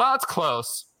Abrams. Well, it's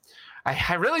close.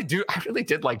 I really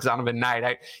did like Zonovan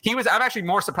Knight. I'm actually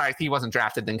more surprised he wasn't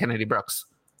drafted than Kennedy Brooks.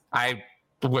 I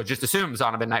would just assume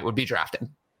Zonovan Knight would be drafted.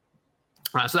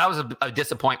 So that was a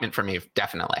disappointment for me,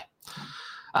 definitely.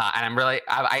 And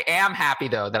I am happy,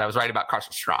 though, that I was right about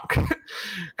Carson Strong.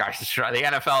 Carson Strong, the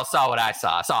NFL saw what I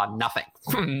saw. I saw nothing.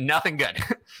 Nothing good.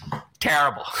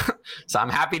 Terrible. So I'm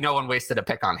happy no one wasted a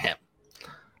pick on him.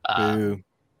 Boo.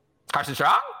 Carson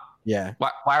Strong? Yeah.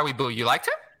 Why are we boo? You liked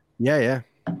him? Yeah.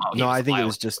 No, I think it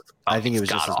was just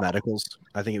his medicals.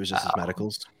 I think it was just his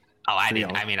medicals. Oh, I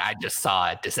didn't. I mean, I just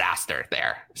saw a disaster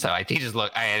there. So I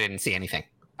didn't see anything.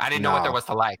 I didn't know what there was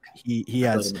to like. He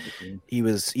has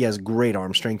great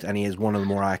arm strength, and he is one of the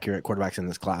more accurate quarterbacks in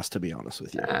this class, to be honest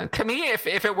with you. To me, if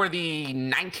it were the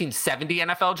 1970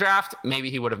 NFL draft,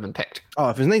 maybe he would have been picked. Oh,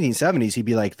 if it was 1970s, he'd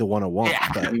be like the 101. Yeah,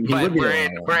 but we're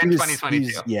in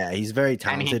 2022. He's very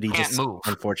talented. He can't move.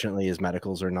 Unfortunately, his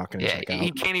medicals are not going to check out. He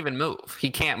can't even move.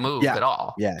 He can't move at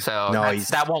all. Yeah. So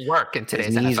that won't work in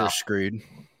today's NFL. His knees are screwed.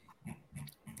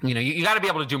 You know, you got to be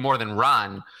able to do more than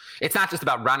run. It's not just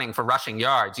about running for rushing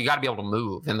yards. You got to be able to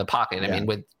move in the pocket. I mean,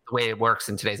 with the way it works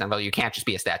in today's NFL, you can't just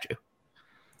be a statue.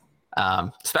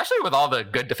 Especially with all the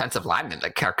good defensive linemen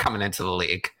that are coming into the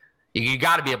league. You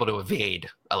got to be able to evade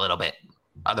a little bit.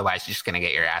 Otherwise, you're just going to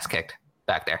get your ass kicked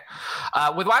back there.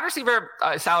 With wide receiver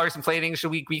salaries inflating, should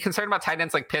we be concerned about tight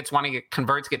ends like Pitts wanting to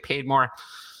convert to get paid more?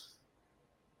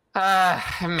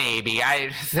 Maybe.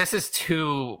 This is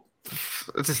too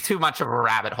much of a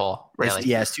rabbit hole, really.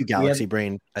 It's too galaxy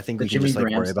brain. I think we can just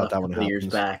worry about that one. Years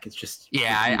back, it's just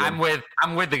I'm with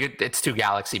the it's too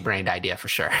galaxy brained idea for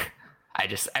sure.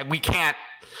 We can't.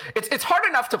 It's hard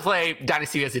enough to play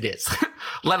Dynasty as it is,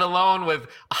 let alone with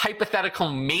a hypothetical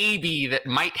maybe that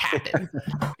might happen.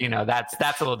 You know, that's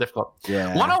a little difficult.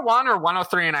 101 or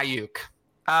 103 in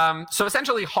Ayuk. So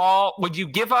essentially, Hall. Would you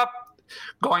give up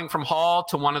going from Hall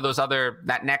to one of those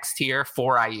that next tier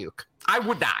for Ayuk? I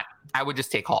would not. I would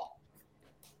just take Hall.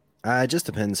 It just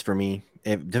depends for me.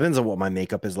 It depends on what my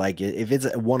makeup is like. If it's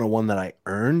a 101 that I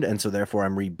earned, and so therefore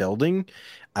I'm rebuilding,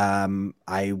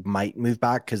 I might move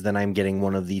back because then I'm getting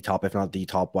one of the top, if not the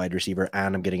top wide receiver,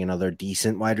 and I'm getting another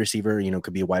decent wide receiver. You know,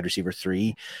 could be a wide receiver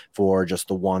 3 for just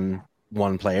the one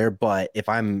player. But if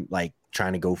I'm like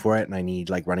trying to go for it and I need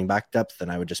like running back depth, then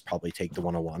I would just probably take the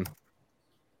 101.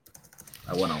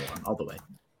 A 101 all the way.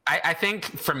 I think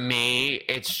for me,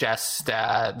 it's just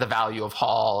the value of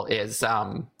Hall is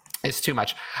too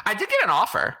much. I did get an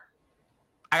offer.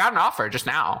 I got an offer just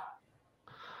now,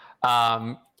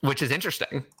 which is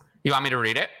interesting. You want me to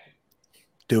read it?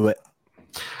 Do it.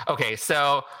 Okay,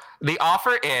 so the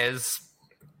offer is,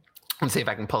 let's see if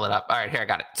I can pull it up. All right, here, I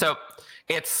got it. So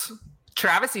it's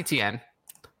Travis Etienne,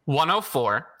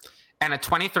 104, and a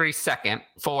 23 second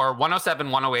for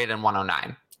 107, 108, and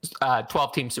 109.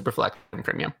 12-team Superflex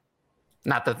premium.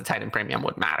 Not that the tight end premium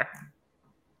would matter.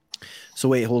 So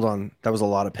wait, hold on. That was a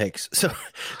lot of picks. So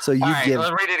you All right, give.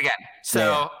 let's read it again.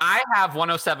 So I have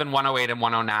 107, 108, and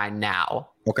 109 now.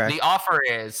 Okay. The offer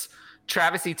is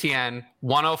Travis Etienne,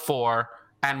 104,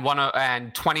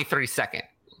 and 23 second.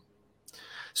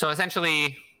 So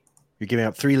essentially, you're giving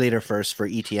up 3 later first for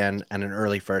ETN and an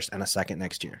early first and a second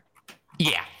next year.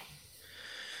 Yeah.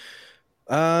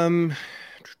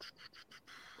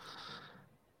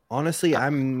 Honestly,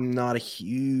 I'm not a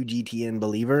huge ETN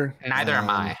believer. Neither am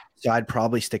I. So I'd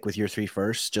probably stick with your 3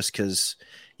 first, just because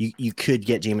you could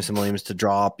get Jameson Williams to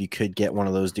drop. You could get one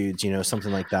of those dudes,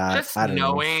 something like that. Just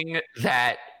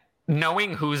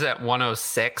knowing who's at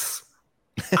 106,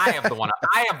 I have the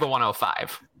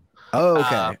 105. Oh,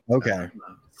 okay. Okay.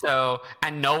 So,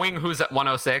 and knowing who's at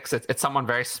 106, it's someone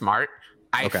very smart.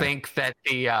 I think that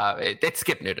it's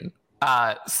Skip Newton.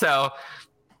 So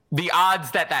the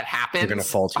odds that happens are going to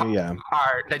fall to you,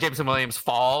 are that Jameson Williams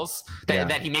falls,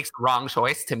 that he makes the wrong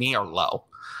choice, to me, are low.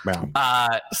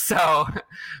 Yeah. So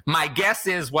my guess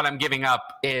is what I'm giving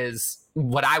up is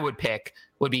what I would pick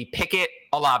would be Pickett,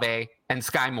 Olave, and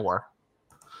Sky Moore.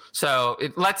 So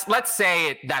let's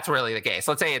say that's really the case.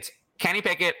 Let's say it's Kenny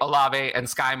Pickett, Olave, and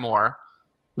Sky Moore,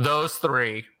 those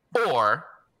 3, or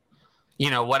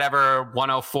whatever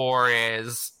 104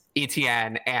 is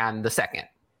ETN and the second.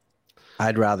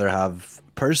 I'd rather have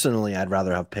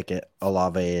Pickett,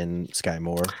 Olave, and Sky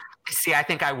Moore. See, I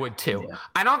think I would too. Yeah.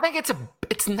 I don't think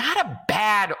it's not a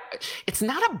bad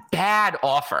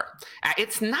offer.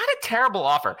 It's not a terrible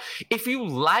offer. If you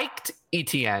liked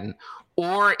ETN,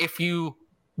 or if you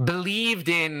believed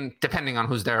in, depending on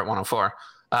who's there at 104,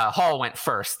 Hall went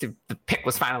first. The pick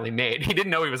was finally made. He didn't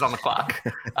know he was on the clock.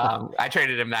 I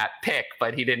traded him that pick,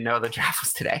 but he didn't know the draft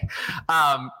was today.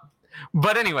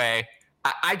 But anyway,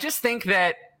 I just think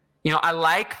that, I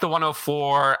like the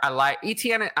 104. I like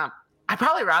ETN. I'd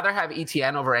probably rather have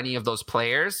ETN over any of those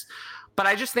players, but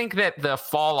I just think that the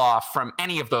fall off from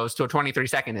any of those to a 23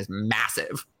 second is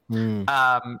massive. And,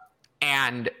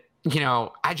 and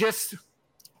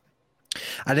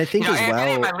I think as well,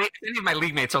 any of my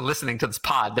league mates are listening to this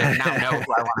pod, they now know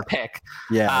who I want to pick.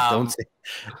 Yeah, don't say.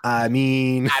 I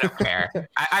mean, I don't care.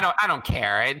 I don't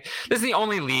care. This is the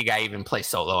only league I even play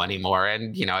solo anymore,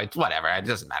 and it's whatever. It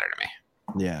doesn't matter to me.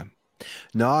 Yeah.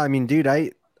 No, I mean, dude,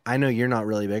 I know you're not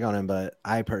really big on him, but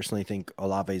I personally think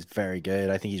Olave is very good.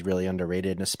 I think he's really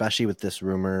underrated, and especially with this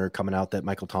rumor coming out that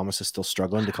Michael Thomas is still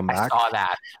struggling to come back. I saw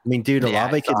that. I mean, dude,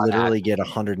 Olave could literally get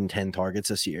 110 targets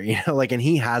this year, and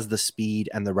he has the speed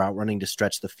and the route running to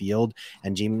stretch the field.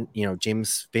 And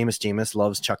famous Jameis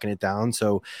loves chucking it down.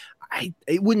 So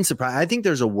it wouldn't surprise. I think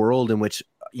there's a world in which,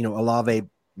 Olave,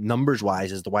 numbers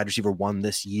wise, is the wide receiver 1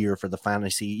 this year for the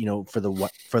fantasy, for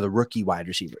the rookie wide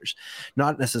receivers.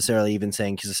 Not necessarily even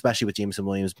saying, because especially with Jameson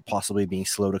Williams possibly being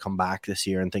slow to come back this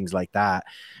year and things like that.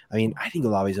 I mean, I think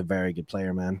Olave is a very good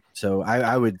player, man. So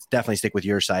I would definitely stick with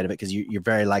your side of it, because you're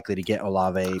very likely to get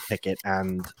Olave, Pickett,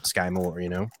 and Sky Moore.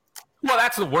 Well,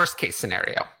 that's the worst case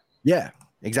scenario. Yeah.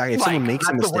 Exactly. If someone makes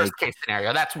a mistake, the worst case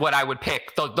scenario. That's what I would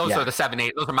pick. Those are the 7,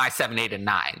 8. Those are my 7, 8, and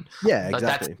 9. Yeah,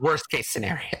 exactly. That's worst case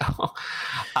scenario.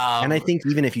 And I think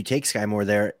even if you take Sky Moore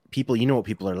there, people, what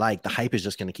people are like. The hype is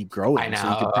just going to keep growing. I know. So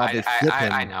you could probably flip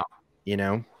him. I know.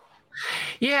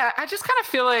 Yeah, I just kind of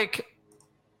feel like,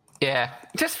 it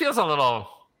just feels a little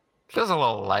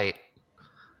light.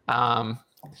 And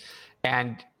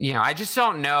I just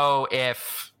don't know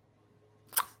if.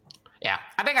 Yeah,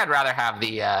 I think I'd rather have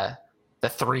the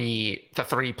three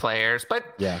players, but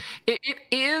it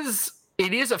is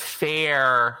a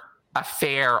fair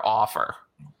offer.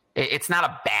 It's not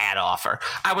a bad offer.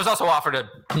 I was also offered a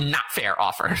not fair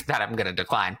offer that I'm going to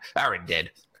decline. I already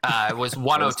did. It was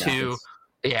 102.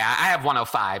 Yeah, I have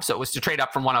 105. So it was to trade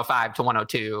up from 105 to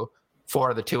 102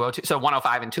 for the 202. So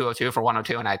 105 and 202 for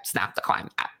 102, and I snapped decline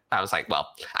that. I was like, well,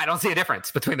 I don't see a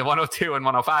difference between the 102 and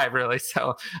 105 really.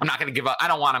 So I'm not going to give up. I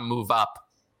don't want to move up,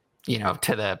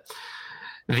 to the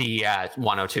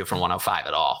 102 from 105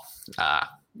 at all.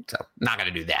 So not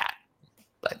going to do that.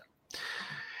 But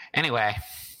anyway,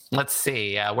 let's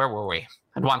see. Where were we?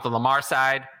 I'd want the Lamar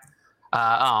side.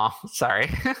 Sorry.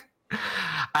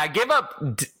 I gave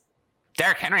up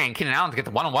Derrick Henry and Keenan Allen to get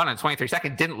the 101 in 23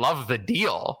 seconds. Didn't love the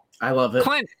deal. I love it.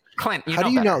 Clint, how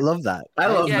do you not love that? I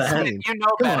love that. Clint, you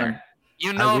know better.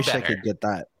 I wish I could get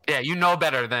that. Yeah, you know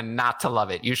better than not to love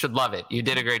it. You should love it. You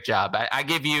did a great job. I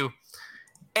give you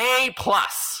A+.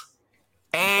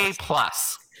 A+.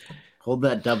 Hold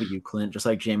that W, Clint, just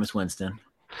like Jameis Winston.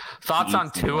 Thoughts on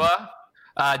Tua?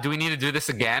 Do we need to do this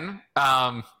again?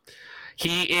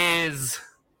 He is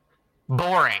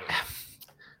boring.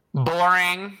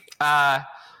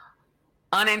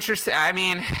 Uninterested. I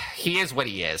mean, he is what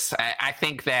he is. I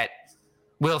think that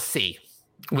we'll see,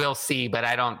 but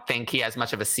I don't think he has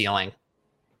much of a ceiling.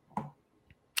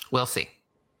 We'll see.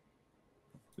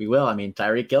 We will. I mean,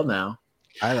 Tyreek Hill now.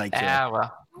 I like to. Yeah,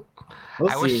 well,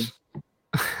 we'll see.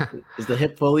 Is the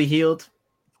hip fully healed?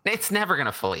 It's never going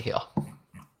to fully heal.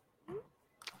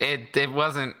 It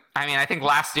wasn't. I mean, I think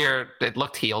last year it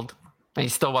looked healed, and he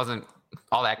still wasn't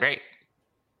all that great.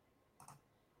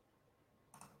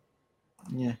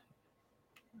 Yeah.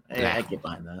 I get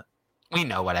behind that. We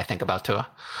know what I think about Tua.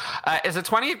 Is a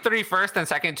 23 first and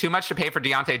second too much to pay for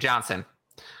Deontay Johnson?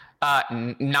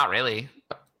 Not really.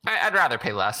 I'd rather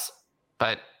pay less,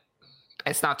 but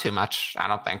it's not too much, I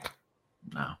don't think.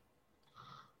 No.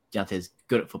 Deontay's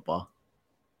good at football.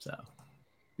 So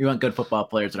we want good football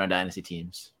players in our dynasty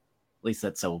teams. At least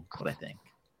that's what I think.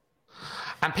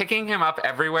 I'm picking him up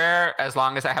everywhere as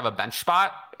long as I have a bench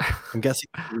spot. I'm guessing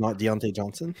not Deontay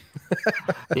Johnson.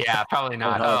 Yeah, probably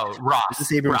not. Ross. Is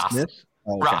this Abram Smith?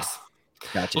 Oh, okay. Ross.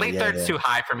 Gotcha. Late third's too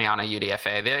high for me on a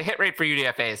UDFA. The hit rate for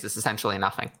UDFAs is essentially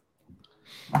nothing.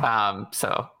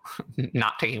 So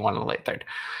not taking one in the late third.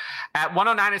 At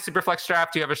 109 in Superflex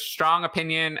draft, do you have a strong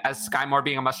opinion as Sky Moore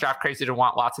being a must draft? Crazy to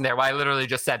want Watson there. Well, I literally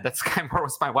just said that Sky Moore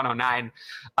was my 109,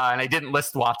 and I didn't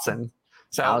list Watson.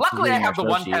 So luckily I have the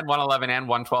 110, 111, and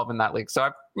 112 in that league. So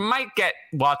I might get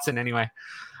Watson anyway.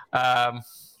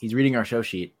 He's reading our show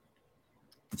sheet.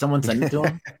 Did someone send it to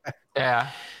him? Yeah.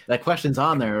 That question's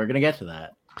on there. We're going to get to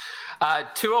that.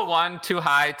 201, too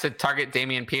high to target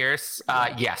Dameon Pierce.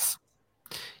 Yes.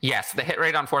 Yes, the hit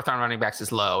rate on fourth round running backs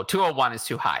is low. 201 is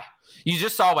too high. You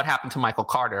just saw what happened to Michael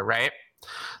Carter, right?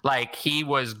 Like, he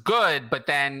was good, but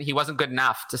then he wasn't good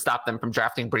enough to stop them from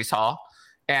drafting Breece Hall.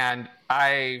 And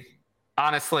I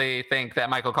honestly think that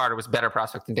Michael Carter was a better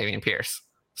prospect than Dameon Pierce.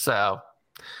 So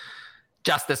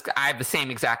I have the same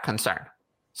exact concern.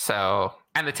 So,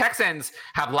 and the Texans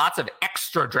have lots of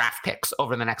extra draft picks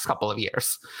over the next couple of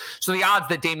years. So the odds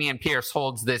that Dameon Pierce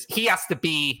holds this, he has to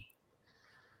be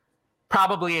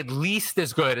probably at least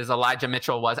as good as Elijah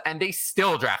Mitchell was, and they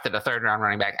still drafted a third-round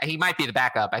running back. He might be the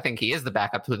backup. I think he is the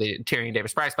backup to the Tyrion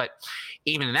Davis-Price, but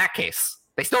even in that case,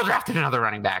 they still drafted another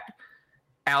running back,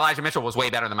 and Elijah Mitchell was way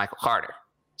better than Michael Carter.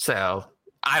 So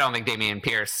I don't think Dameon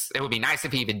Pierce, it would be nice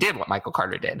if he even did what Michael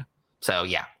Carter did. So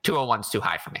yeah, 201's too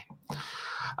high for me.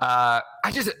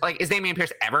 Is Dameon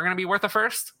Pierce ever going to be worth a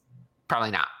first?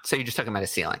 Probably not. So you just took him at a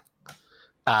ceiling.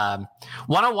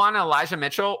 101 Elijah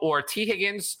Mitchell or T.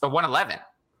 Higgins, or 111.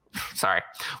 Sorry.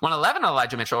 111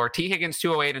 Elijah Mitchell or T. Higgins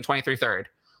 208 and 23 third.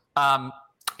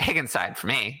 Higgins side for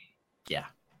me. Yeah.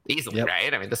 Easily, yep.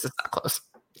 Right? I mean, this is not close.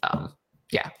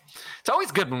 Yeah. It's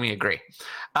always good when we agree.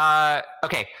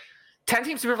 Okay.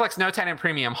 10-team Superflex, no 10 in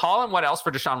premium. Hall and what else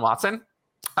for Deshaun Watson?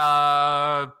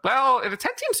 Well, in a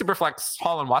 10-team Superflex,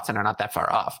 Hall and Watson are not that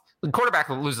far off. The quarterback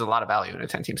loses a lot of value in a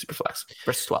 10-team Superflex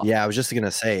versus 12. Yeah, I was just going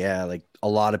to say, yeah, like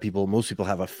most people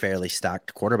have a fairly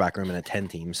stacked quarterback room in a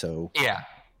 10-team, so. Yeah.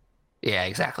 Yeah,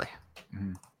 exactly.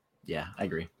 Mm-hmm. Yeah, I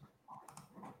agree.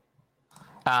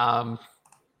 Yeah.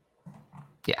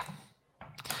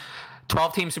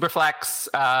 12-team Superflex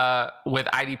with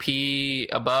IDP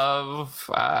above.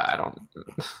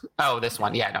 This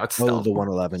one. Yeah, no, it's still the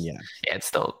 111. Yeah, it's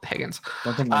still Higgins.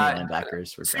 Don't think many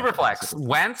linebackers for Superflex.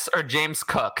 Wentz or James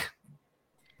Cook?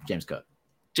 James Cook.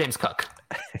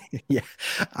 Yeah,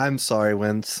 I'm sorry,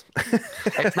 Wentz.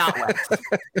 It's not Wentz.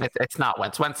 It's not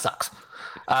Wentz. Wentz sucks.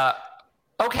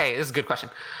 Okay, this is a good question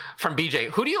from BJ.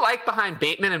 Who do you like behind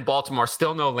Bateman in Baltimore?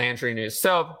 Still no Landry news.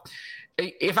 So,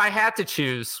 if I had to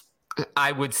choose,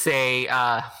 I would say,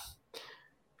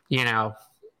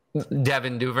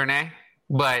 Devin Duvernay,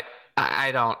 but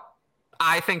I don't.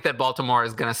 I think that Baltimore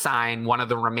is going to sign one of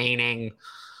the remaining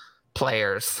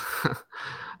players.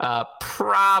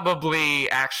 Probably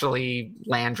actually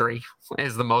Landry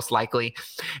is the most likely.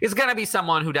 It's going to be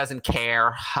someone who doesn't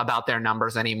care about their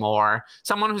numbers anymore.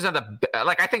 Someone who's at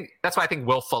I think that's why I think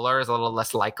Will Fuller is a little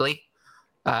less likely.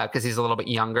 Because he's a little bit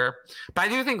younger. But I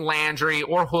do think Landry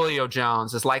or Julio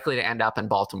Jones is likely to end up in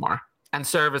Baltimore and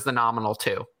serve as the nominal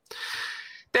two.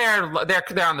 They're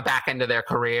on the back end of their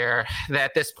career.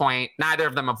 At this point, neither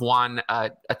of them have won a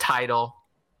title.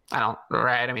 I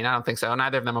don't think so.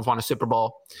 Neither of them have won a Super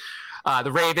Bowl.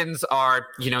 The Ravens are,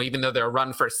 even though they're a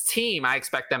run-first team, I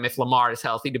expect them, if Lamar is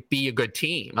healthy, to be a good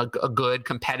team, a good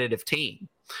competitive team.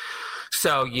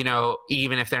 So,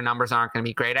 even if their numbers aren't going to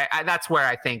be great, that's where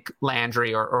I think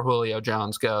Landry or Julio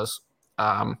Jones goes.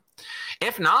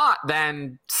 If not,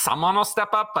 then someone will step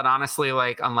up. But honestly,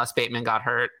 unless Bateman got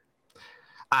hurt,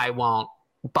 I won't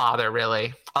bother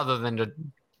really, other than to,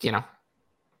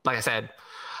 like I said,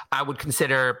 I would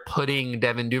consider putting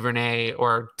Devin Duvernay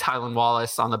or Tylan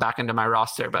Wallace on the back end of my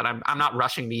roster, but I'm not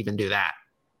rushing to even do that.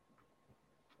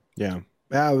 Yeah.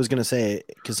 I was going to say,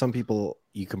 because some people,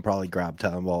 you can probably grab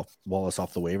Tylan Wallace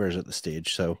off the waivers at the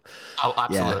stage. So,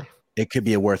 absolutely. Yeah, it could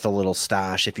be worth a little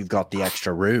stash if you've got the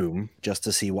extra room just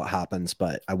to see what happens,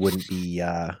 but I wouldn't be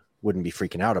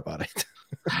freaking out about it.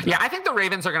 Yeah, I think the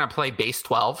Ravens are going to play base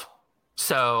 12.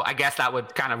 So I guess that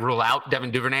would kind of rule out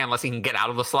Devin Duvernay unless he can get out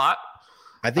of the slot.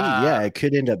 I think, it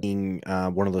could end up being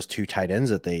one of those 2 tight ends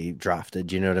that they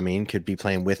drafted. You know what I mean? Could be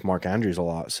playing with Mark Andrews a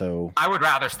lot. So I would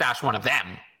rather stash one of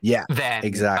them than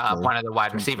exactly. One of the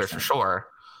wide receivers 100%. For sure,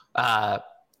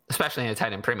 especially in a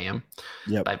tight end premium.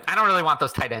 Yep. But I don't really want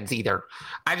those tight ends either.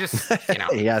 I just,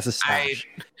 yeah, it's a stash.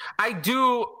 I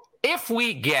do. If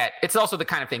we get, it's also the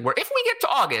kind of thing where if we get to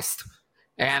August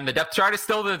and the depth chart is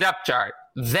still the depth chart,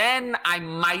 then I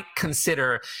might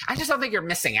consider. I just don't think you're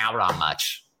missing out on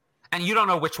much. And you don't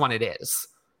know which one it is.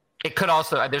 It could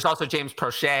also, there's also James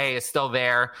Prochet is still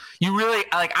there.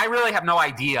 I really have no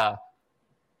idea.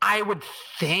 I would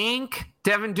think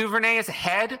Devin Duvernay is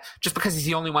ahead just because he's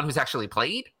the only one who's actually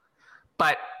played.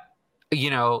 But,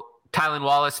 Tylan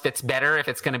Wallace fits better if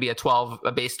it's going to be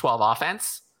a base 12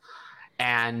 offense.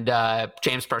 And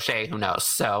James Prochet, who knows?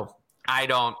 So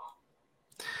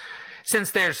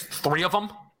since there's 3 of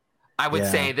them, I would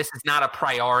say this is not a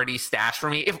priority stash for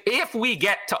me. If we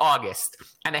get to August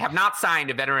and they have not signed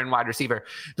a veteran wide receiver,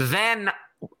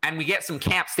 and we get some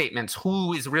camp statements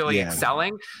who is really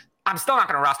excelling, I'm still not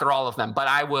going to roster all of them, but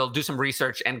I will do some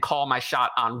research and call my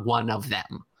shot on one of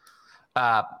them.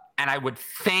 And I would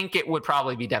think it would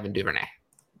probably be Devin Duvernay.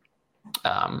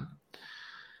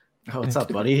 What's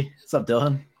up, buddy? What's up,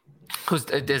 Dylan?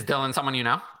 Is Dylan someone you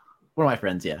know? One of my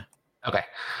friends, yeah. Okay.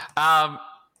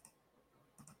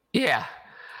 Yeah.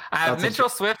 Mitchell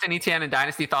Swift and ETN and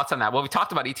Dynasty, thoughts on that? Well, we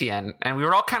talked about ETN, and we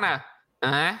were all kind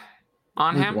of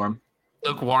on him.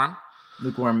 Lukewarm.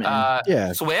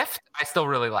 Swift, I still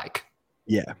really like.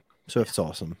 Yeah, Swift's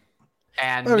awesome.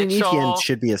 And Mitchell, ETN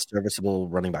should be a serviceable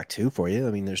running back too for you.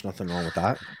 I mean, there's nothing wrong with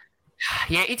that.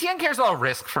 Yeah, ETN carries a lot of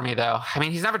risk for me, though. I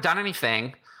mean, he's never done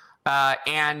anything.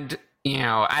 And,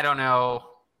 I don't know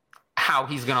how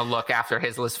he's going to look after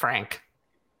his Liz Frank.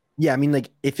 Yeah, I mean, like,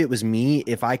 if it was me,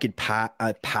 if I could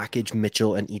package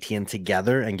Mitchell and ETN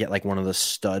together and get, like, one of the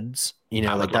studs,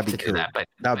 that'd be cool.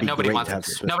 That'd be nobody great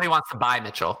wants to buy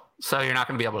Mitchell, so you're not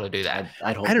going to be able to do that.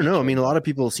 I don't know. I mean, a lot of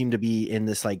people seem to be in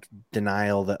this, like,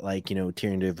 denial that, like,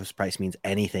 Tyrion Davis Price means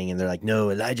anything, and they're like,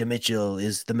 no, Elijah Mitchell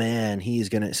is the man. He's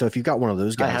going to – so if you've got one of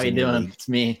those guys – How you doing? It's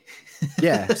me.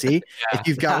 Yeah, see? If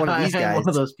you've got one of these guys – one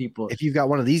of those people. If you've got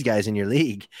one of these guys in your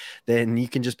league, then you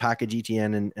can just package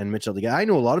ETN and Mitchell together. I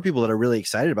know a lot of people that are really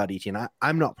excited about ETN.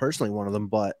 I'm not personally one of them,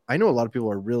 but I know a lot of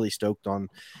people are really stoked on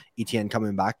ETN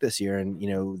coming back this year, and,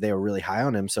 they were really high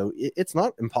on him. So it's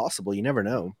not impossible. You never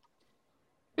know.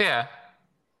 Yeah,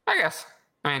 I guess.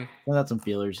 I mean, well, that's some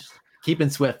feelers. Keeping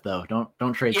Swift though.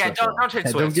 Don't trade. Yeah, Swift don't trade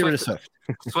Swift. Don't give it to Swift.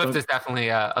 Swift is definitely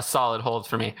a solid hold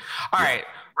for me. All right,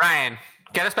 Ryan,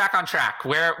 get us back on track.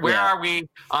 Where are we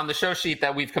on the show sheet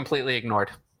that we've completely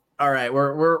ignored? All right,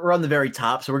 we're on the very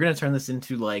top, so we're gonna turn this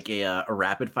into like a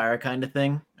rapid fire kind of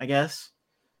thing, I guess.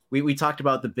 We talked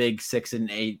about the big 6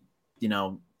 and 8,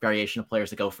 variation of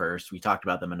players that go first. We talked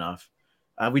about them enough.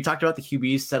 We talked about the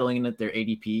QBs settling in at their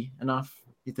ADP enough.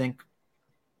 You think?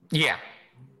 Yeah.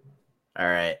 All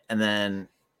right. And then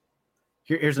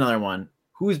here's another one.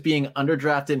 Who's being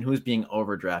underdrafted and who's being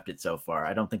overdrafted so far?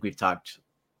 I don't think we've talked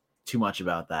too much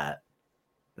about that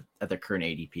at their current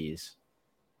ADPs.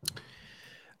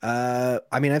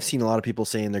 I mean, I've seen a lot of people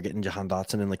saying they're getting Jahan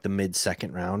Dotson in like the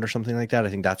mid-second round or something like that. I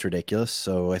think that's ridiculous.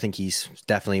 So I think he's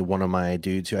definitely one of my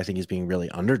dudes who I think is being really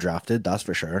underdrafted. That's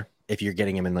for sure. If you're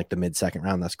getting him in like the mid-second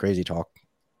round, that's crazy talk.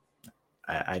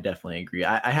 I definitely agree.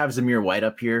 I have Zamir White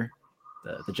up here.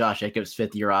 The Josh Jacobs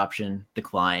 5th-year option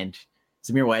declined.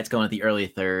 Zamir White's going at the early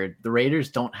 3rd. The Raiders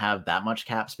don't have that much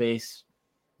cap space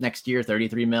next year,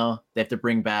 33 mil. They have to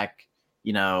bring back,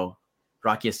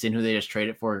 Rocky Sin, who they just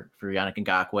traded for Yannick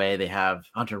Ngakoue. They have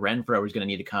Hunter Renfrow, who's going to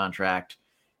need a contract.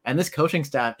 And this coaching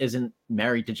staff isn't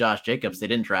married to Josh Jacobs. They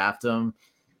didn't draft him.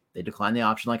 They declined the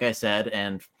option, like I said.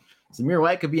 And Zamir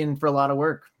White could be in for a lot of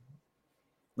work.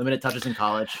 Limited touches in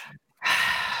college.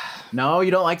 No,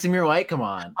 you don't like Zamir White? Come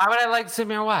on. Why would I like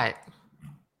Zamir White?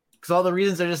 Because all the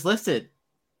reasons are just listed.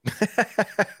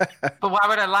 But why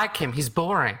would I like him? He's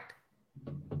boring.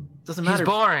 Doesn't matter. He's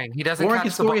boring. He doesn't boring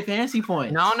can score you fantasy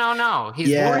points. No.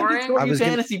 He's boring. Boring can score you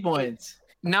fantasy points.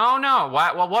 No.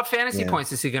 Why? Well, what fantasy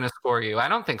points is he going to score you? I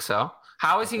don't think so.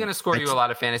 How is he going to score you a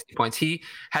lot of fantasy points? He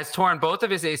has torn both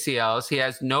of his ACLs. He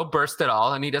has no burst at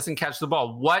all, and he doesn't catch the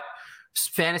ball. What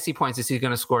fantasy points is he going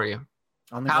to score you?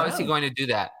 How is he going to do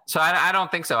that? So I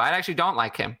don't think so. I actually don't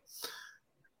like him.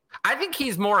 I think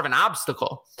he's more of an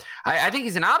obstacle. I think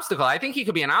he's an obstacle. I think he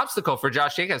could be an obstacle for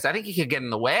Josh Jacobs. I think he could get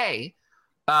in the way.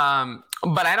 But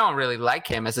I don't really like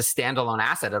him as a standalone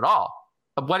asset at all.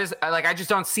 I just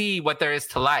don't see what there is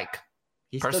to like.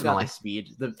 He's personally. Still got the speed.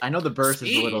 I know the burst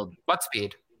is a little. What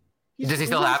speed? Does he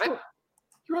still have it?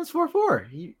 He runs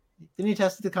 4.4. Didn't he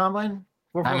test at the combine?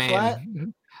 4.4 flat?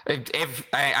 If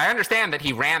I understand that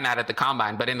he ran that at the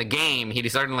combine, but in the game, he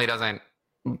certainly doesn't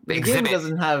exhibit. The game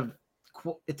doesn't have.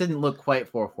 It didn't look quite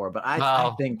 4.4, but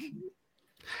I think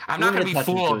I'm not going to be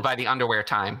fooled by the underwear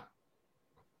time.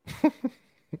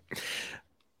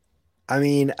 I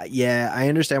mean, yeah, I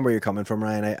understand where you're coming from,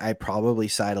 Ryan. I probably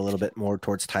side a little bit more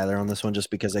towards Tyler on this one, just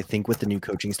because I think with the new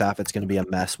coaching staff, it's going to be a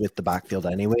mess with the backfield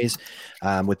anyways.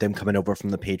 With them coming over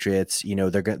from the Patriots,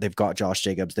 they've got Josh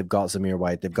Jacobs, they've got Zamir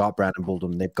White, they've got Brandon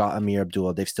Bolden, they've got Amir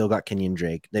Abdullah, they've still got Kenyon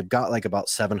Drake, they've got like about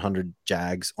 700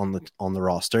 Jags on the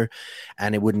roster,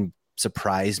 and it wouldn't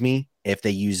surprise me if they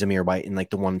use Zamir White in like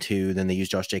the 1-2, then they use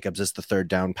Josh Jacobs as the third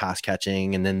down pass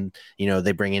catching, and then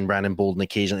they bring in Brandon Bolden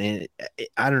occasionally.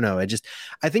 I don't know. I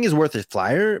think it's worth a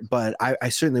flyer, but I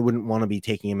certainly wouldn't want to be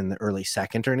taking him in the early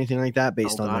second or anything like that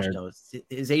based on their... No.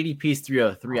 His ADP is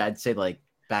 303. I'd say like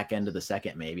back end of the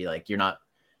second, maybe. Like you're not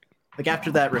like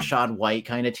after that Rachaad White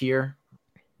kind of tier,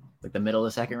 like the middle of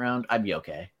the second round, I'd be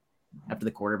okay. After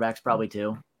the quarterbacks, probably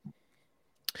too.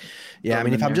 Yeah, I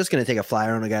mean, if I'm just going to take a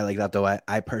flyer on a guy like that, though,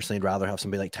 I personally would rather have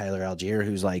somebody like Tyler Algier,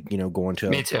 who's like, going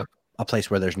to a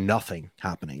place where there's nothing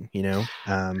happening,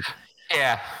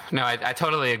 Yeah, no, I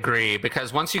totally agree,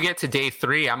 because once you get to day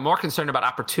 3, I'm more concerned about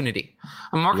opportunity.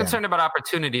 I'm more concerned about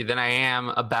opportunity than I am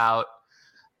about,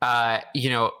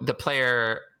 the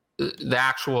player, the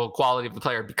actual quality of the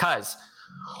player, because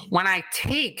when I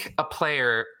take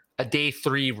a day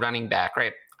 3 running back,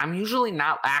 right, I'm usually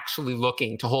not actually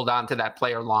looking to hold on to that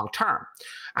player long term.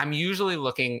 I'm usually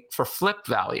looking for flip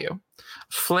value.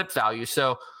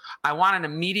 So I want an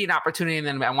immediate opportunity, and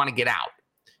then I want to get out.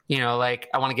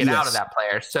 I want to get out of that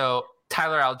player. So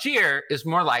Tyler Algier is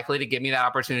more likely to give me that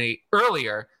opportunity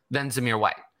earlier than Zamir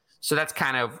White. So that's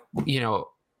kind of,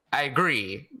 I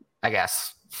agree, I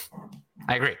guess.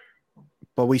 I agree.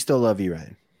 But we still love you,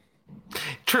 Ryan.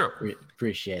 True.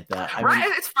 Appreciate that.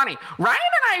 It's funny. Ryan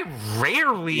and I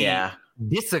rarely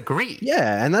disagree.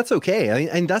 Yeah, and that's okay.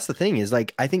 And that's the thing is,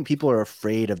 like, I think people are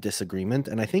afraid of disagreement,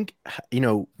 and I think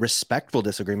respectful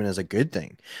disagreement is a good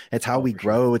thing. It's how we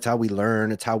grow. It's how we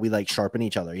learn. It's how we like sharpen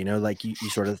each other. Like you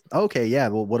sort of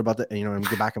well, what about the and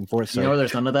go back and forth. So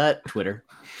there's none of that. Twitter.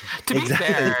 To be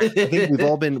fair, I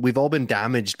think we've all been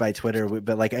damaged by Twitter,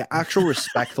 but like actual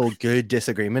respectful, good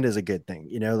disagreement is a good thing.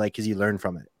 Because you learn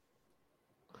from it.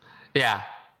 Yeah.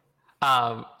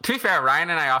 To be fair, Ryan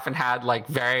and I often had like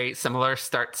very similar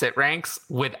start-sit ranks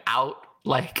without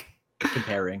like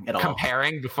comparing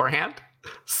beforehand.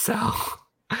 So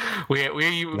we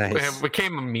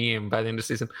became a meme by the end of the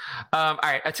season. All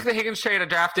right, I took the Higgins trade. I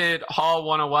drafted Hall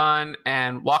 101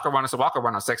 and Walker 106. Walker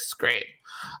 106 is great.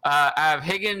 I have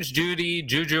Higgins,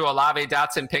 Juju, Olave,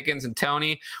 Dotson, Pickens, and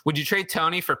Tony. Would you trade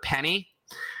Tony for Penny?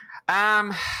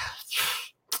 I'd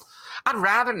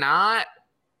rather not.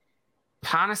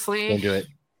 Honestly, Don't do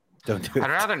it. I'd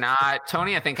rather not.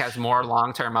 Tony, I think, has more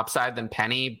long-term upside than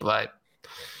Penny, but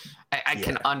I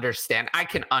can understand. I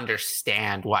can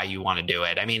understand why you want to do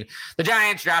it. I mean, the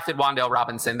Giants drafted Wan'Dale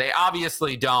Robinson. They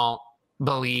obviously don't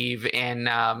believe in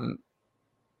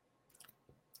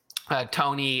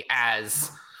Tony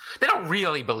as they don't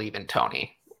really believe in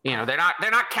Tony. They're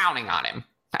not counting on him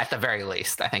at the very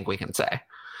least. I think we can say.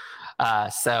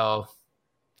 So.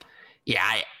 Yeah,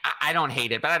 I don't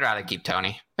hate it, but I'd rather keep Tony.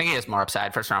 I think he has more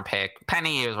upside. First round pick.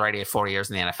 Penny was already at 4 years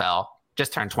in the NFL.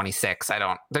 Just turned 26.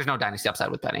 There's no dynasty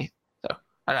upside with Penny. So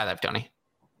I'd rather have Tony.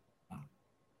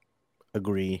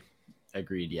 Agreed,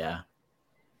 yeah.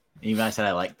 Even I said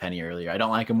I like Penny earlier. I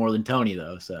don't like him more than Tony,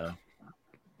 though, so.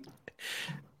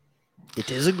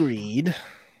 It is agreed.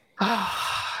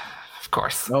 Of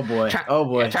course. Oh boy.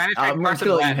 I'm going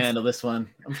to let you handle this one.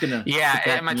 I'm just going to.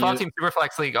 Yeah, in my 12-team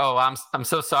Superflex league. Oh, I'm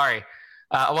so sorry.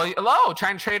 Hello,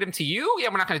 trying to trade him to you? Yeah,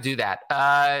 we're not going to do that.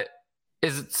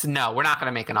 No, we're not going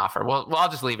to make an offer. Well, I'll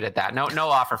just leave it at that. No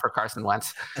offer for Carson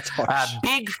Wentz. That's harsh.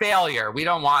 Big failure. We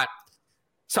don't want.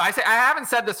 So I haven't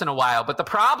said this in a while, but the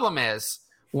problem is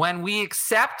when we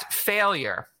accept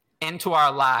failure into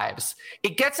our lives,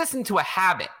 it gets us into a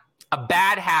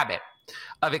bad habit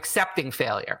of accepting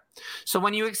failure. So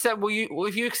when you accept,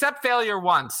 if you accept failure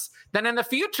once, then in the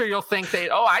future you'll think that,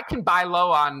 oh, I can buy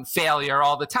low on failure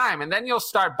all the time. And then you'll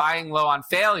start buying low on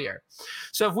failure.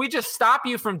 So if we just stop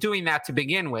you from doing that to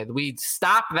begin with, we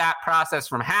stop that process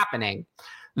from happening,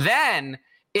 then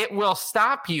it will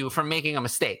stop you from making a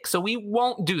mistake. So we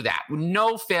won't do that.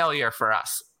 No failure for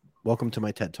us. Welcome to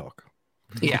my TED Talk.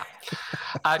 Yeah.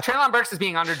 Treylon Burks is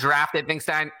being underdrafted.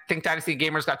 Think Dynasty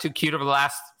Gamers got too cute over the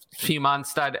last few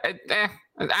months. I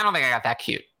don't think I got that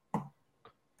cute.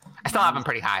 I still have him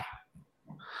pretty high.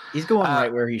 He's going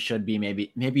right where he should be.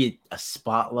 Maybe a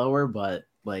spot lower, but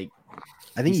like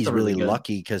I think he's really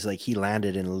lucky because like he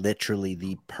landed in literally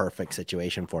the perfect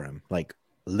situation for him. Like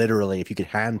literally, if you could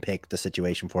handpick the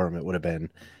situation for him, it would have been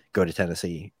go to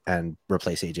Tennessee and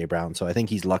replace AJ Brown. So I think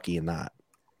he's lucky in that.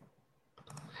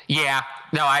 Yeah,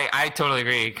 no, I totally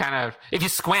agree. Kind of, if you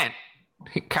squint,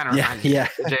 it kind of reminds me of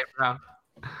AJ Brown.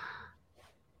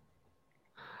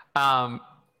 All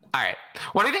right.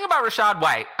 What do you think about Rachaad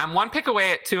White? I'm one pick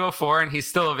away at 204, and he's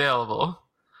still available.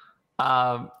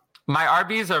 My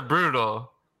RBs are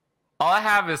brutal. All I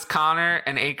have is Connor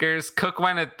and Akers. Cook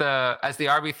went as the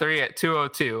RB3 at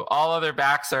 202. All other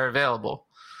backs are available.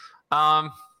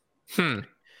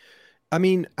 I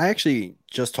mean, I actually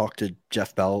just talked to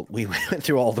Jeff Bell. We went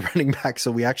through all the running backs,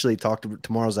 so we actually talked.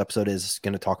 Tomorrow's episode is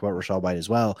going to talk about Rachaad White as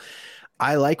well.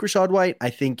 I like Rachaad White. I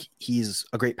think he's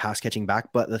a great pass catching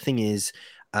back, but the thing is,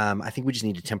 I think we just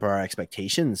need to temper our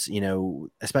expectations,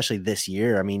 especially this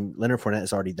year. I mean, Leonard Fournette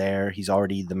is already there. He's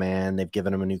already the man. They've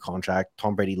given him a new contract.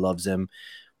 Tom Brady loves him.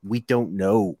 We don't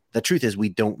know. The truth is we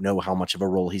don't know how much of a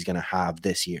role he's going to have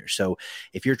this year. So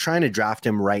if you're trying to draft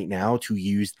him right now to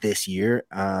use this year,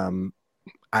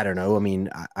 I don't know. I mean,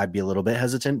 I'd be a little bit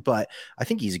hesitant, but I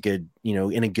think he's a good,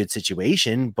 in a good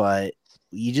situation, but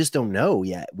you just don't know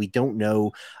yet. We don't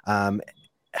know.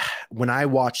 When I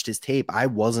watched his tape, I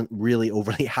wasn't really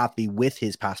overly happy with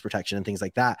his pass protection and things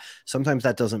like that. Sometimes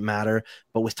that doesn't matter,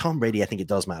 but with Tom Brady, I think it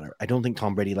does matter. I don't think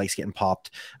Tom Brady likes getting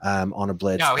popped on a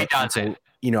blitz. No, he doesn't.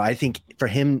 I think for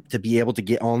him to be able to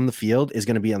get on the field is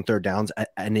going to be on third downs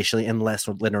initially, unless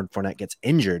Leonard Fournette gets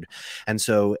injured. And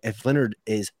so if Leonard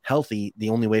is healthy, the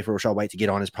only way for Rachaad White to get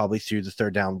on is probably through the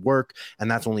third down work.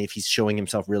 And that's only if he's showing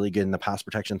himself really good in the pass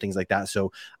protection, things like that.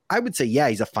 So I would say, yeah,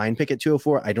 he's a fine pick at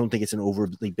 204. I don't think it's an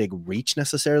overly big reach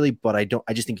necessarily, but I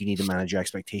just think you need to manage your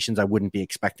expectations. I wouldn't be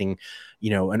expecting,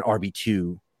 an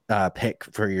RB2 pick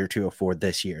for your 204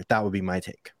 this year. That would be my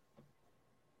take.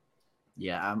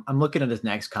 Yeah, I'm looking at his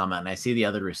next comment, and I see the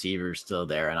other receivers still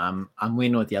there, and I'm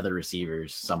leaning with the other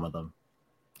receivers, some of them.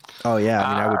 Oh yeah,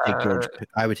 I mean, I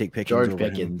would take Pickens. George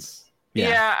Pickens.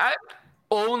 Yeah, I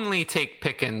only take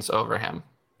Pickens over him,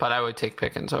 but I would take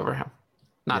Pickens over him,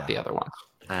 not the other ones.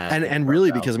 And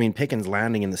really, because I mean, Pickens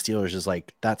landing in the Steelers is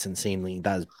that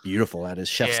is beautiful. That is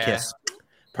chef's kiss,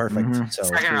 perfect. Mm-hmm. So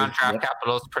second round draft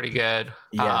capital is pretty good.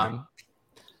 Yeah,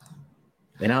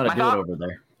 they know how to do it over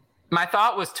there. My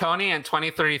thought was Tony and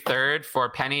 23 third for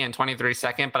Penny and 23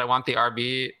 second, but I want the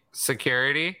RB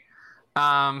security.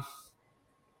 That's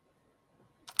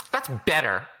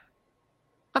better.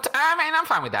 I'm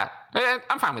fine with that.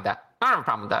 I'm fine with that. I don't have a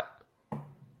problem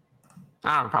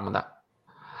with that.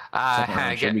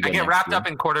 I get wrapped up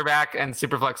in quarterback and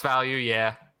superflex value.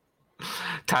 Yeah.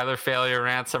 Tyler failure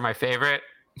rants are my favorite.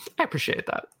 I appreciate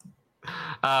that.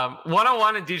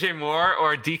 101 and DJ Moore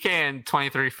or DK and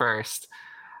 23 first.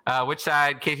 Which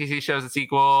side? KTC shows it's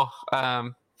equal.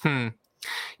 Yeah,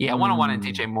 101 and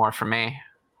DJ Moore for me.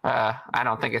 I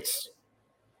don't think it's.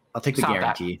 I'll take the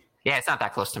guarantee. It's not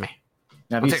that close to me.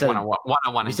 Now, I'll take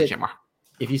 101 and DJ Moore.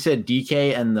 If you said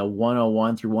DK and the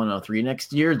 101 through 103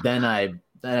 next year, then I'd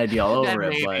be all over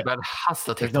it. But I'll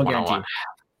still take the 101.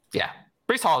 Yeah,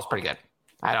 Breece Hall is pretty good.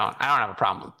 I don't have a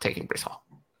problem with taking Breece Hall.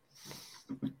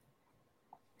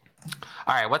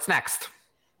 All right, what's next?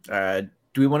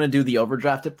 Do we want to do the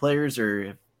overdrafted players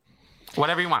or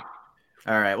whatever you want?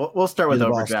 All right, we'll start with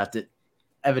overdrafted.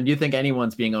 Evan, do you think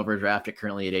anyone's being overdrafted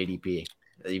currently at ADP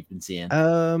that you've been seeing?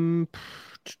 I'm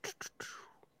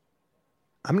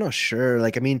not sure.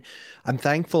 I'm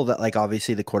thankful that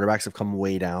obviously the quarterbacks have come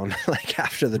way down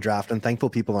after the draft. I'm thankful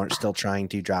people aren't still trying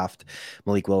to draft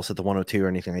Malik Willis at the 102 or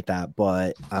anything like that.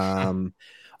 But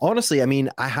honestly, I mean,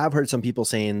 I have heard some people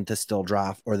saying to still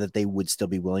draft or that they would still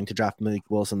be willing to draft Malik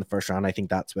Willis in the first round. I think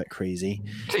that's a bit crazy.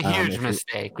 It's a huge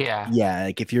mistake. Yeah.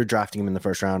 Yeah. If you're drafting him in the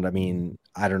first round, I mean,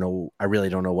 I don't know. I really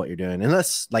don't know what you're doing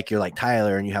unless you're like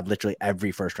Tyler and you have literally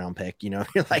every first round pick, you're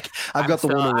like, I've got the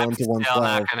 101 to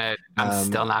 112. I'm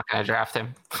still not going to draft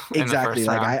him. Exactly.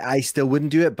 Like I still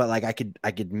wouldn't do it, but like I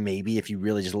could maybe, if you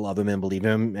really just love him and believe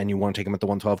him and you want to take him at the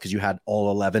 112 because you had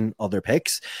all 11 other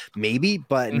picks, maybe.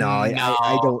 But no. I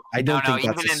don't think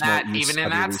that's even a smart use even in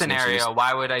that scenario.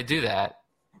 Why would I do that?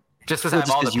 Just because I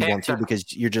have all the picks. You want to,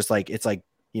 because you're just like, it's like,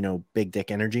 you know, big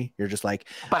dick energy. You're just like,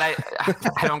 but I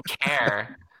don't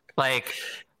care. Like,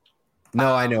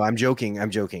 no, I know. I'm joking.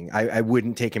 I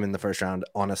wouldn't take him in the first round,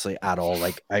 honestly, at all.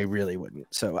 Like, I really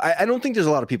wouldn't. So I don't think there's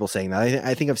a lot of people saying that.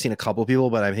 I think I've seen a couple people,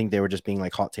 but I think they were just being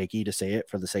like hot takey to say it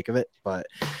for the sake of it. But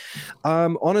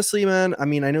honestly, man, I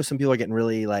mean, I know some people are getting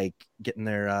really like getting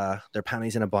their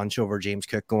panties in a bunch over James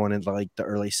Cook going into like the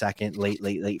early second,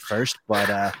 late first.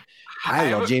 But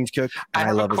I love James Cook. And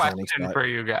I love his landing spot. I have a question for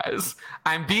you guys.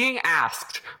 I'm being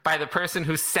asked by the person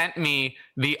who sent me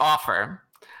the offer,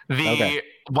 the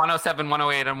 107,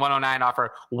 108, and 109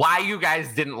 offer, why you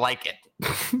guys didn't like it.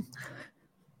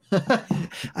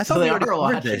 I thought we already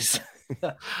covered this.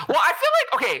 Well, I feel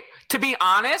like, okay, to be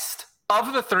honest,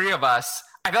 of the three of us,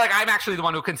 I feel like I'm actually the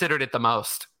one who considered it the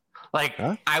most. Like,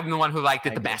 I'm the one who liked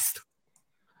it the best.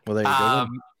 Well, there you go.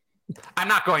 I'm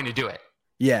not going to do it.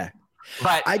 Yeah.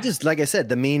 But I just, like I said,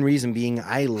 the main reason being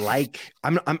I like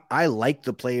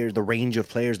the range of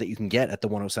players that you can get at the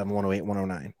 107, 108,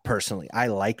 109. Personally, I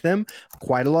like them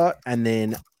quite a lot. And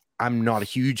then I'm not a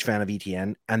huge fan of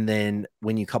ETN. And then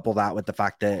when you couple that with the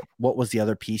fact that, what was the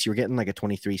other piece? You were getting like a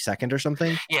 23 second or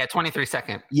something? Yeah, 23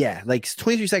 second. Yeah, like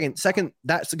 23 second,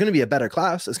 that's going to be a better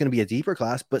class. It's going to be a deeper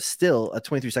class, but still a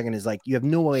 23 second is like, you have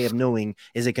no way of knowing,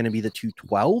 is it going to be the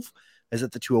 212? Is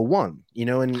it the 201? You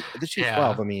know, and the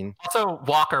 212, I mean. Also,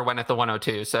 Walker went at the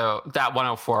 102, so that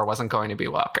 104 wasn't going to be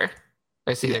Walker.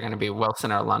 It's either going to be Wilson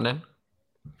or London.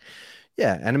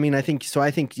 Yeah, and I mean, I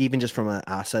think even just from an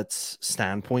assets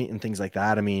standpoint and things like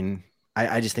that, I mean,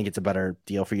 I just think it's a better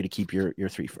deal for you to keep your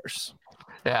 3 firsts.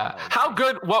 Yeah. How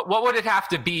good? What would it have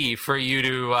to be for you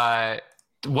to?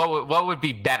 What would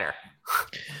be better?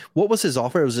 What was his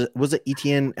offer? Was it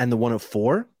ETN and the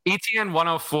 104? ETN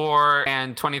 104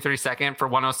 and 23 second for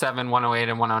 107, 108,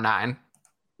 and 109.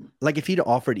 Like if he'd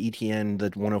offered ETN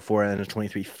the 104 and a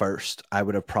 23 first, I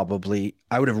would have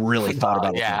really thought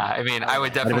about it. Yeah, I mean, I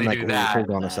would definitely do that.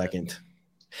 Hold on a second.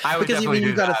 I would because definitely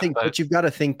you've got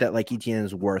to think that like ETN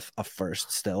is worth a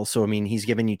first still. So I mean, he's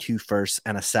giving you 2 firsts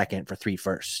and a second for 3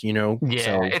 firsts. You know?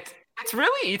 Yeah, so, it's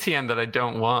really ETN that I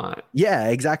don't want. Yeah,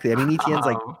 exactly. I mean, ETN's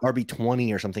like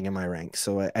RB20 or something in my ranks,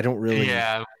 so I don't really.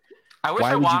 Yeah, I wish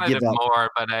I wanted it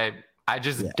more, but I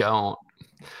just don't.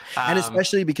 And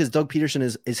especially because Doug Peterson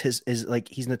is like,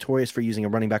 he's notorious for using a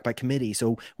running back by committee,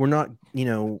 so we're not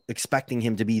expecting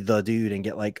him to be the dude and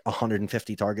get like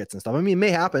 150 targets and stuff. I mean, it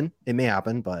may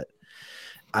happen, but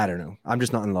I don't know. I'm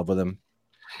just not in love with him.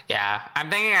 Yeah, I'm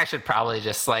thinking I should probably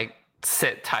just like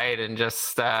sit tight and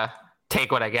just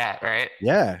take what I get, right?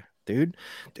 Yeah, dude,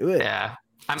 do it. Yeah.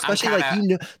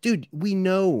 Especially dude, we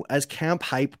know as camp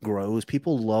hype grows,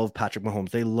 people love Patrick Mahomes.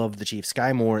 They love the Chiefs.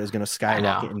 Sky Moore is going to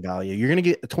skyrocket in value. You're going to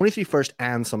get a 23 first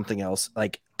and something else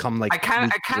like come like. I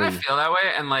kind of feel that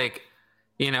way, and like,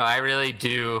 I really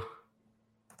do.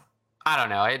 I don't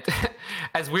know.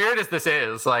 As weird as this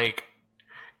is, like,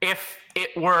 if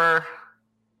it were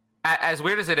as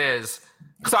weird as it is,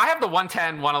 so I have the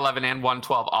 110, 111, and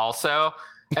 112 also.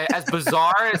 As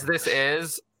bizarre as this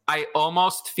is, I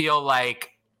almost feel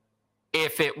like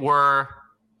if it were,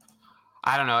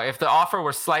 I don't know, if the offer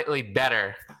were slightly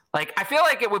better, like I feel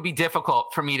like it would be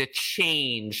difficult for me to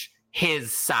change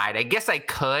his side. I guess I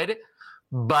could,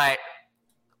 but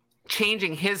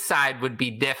changing his side would be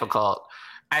difficult.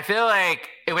 I feel like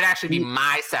it would actually be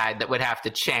my side that would have to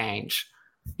change,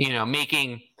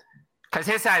 because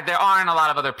his side, there aren't a lot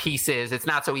of other pieces. It's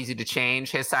not so easy to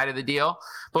change his side of the deal,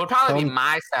 but it would probably be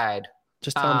my side.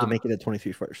 Just tell him to make it a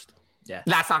 23 first. Yeah,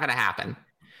 that's not going to happen.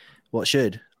 Well, it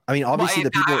should. I mean, obviously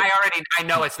the people. I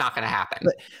know it's not going to happen.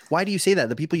 But why do you say that?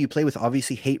 The people you play with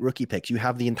obviously hate rookie picks. You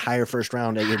have the entire first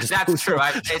round at your disposal.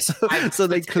 That's true. So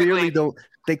they clearly don't.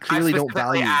 They clearly don't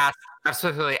value. I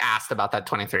specifically asked about that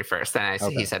 23 first, and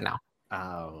he said no.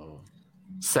 Oh.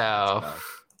 So.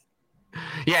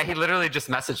 Yeah, he literally just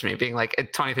messaged me being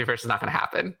like, 23 first is not going to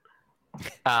happen.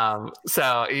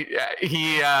 So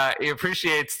he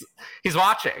appreciates. He's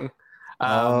watching.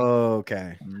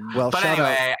 Okay. Well, but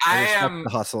anyway, I am the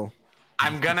hustle.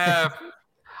 I'm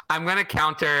gonna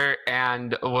counter,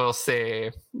 and we'll see.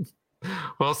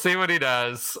 We'll see what he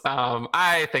does.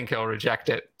 I think he'll reject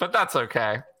it, but that's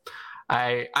okay.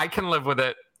 I can live with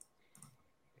it.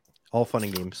 All fun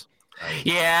and games.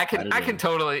 Yeah, I can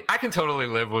totally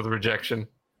live with rejection.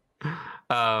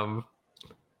 But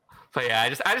yeah, I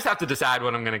just have to decide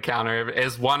what I'm going to counter.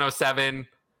 Is 107,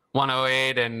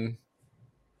 108, and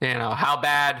how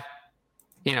bad,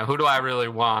 who do I really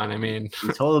want? I mean,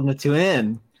 you told him to tune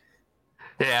in.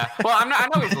 Yeah. Well, I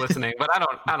know he's listening, but I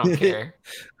don't care.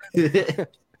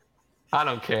 I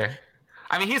don't care.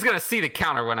 I mean, he's going to see the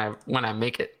counter when I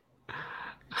make it.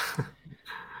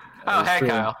 Oh, hey, true.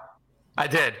 Kyle. I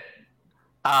did.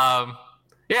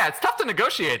 Yeah, it's tough to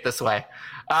negotiate this way.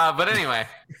 But anyway,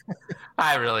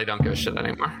 I really don't give a shit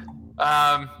anymore.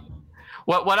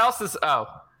 What else is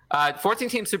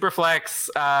 14-team Superflex,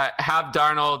 have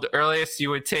Darnold. Earliest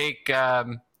you would take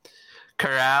Corral.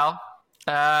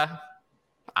 I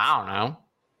don't know.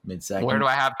 Mid-second. Where do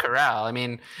I have Corral? I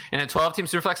mean, in a 12-team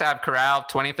Superflex, I have Corral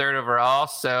 23rd overall.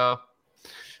 So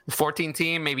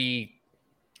 14-team, maybe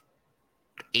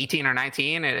 18 or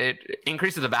 19. It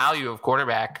increases the value of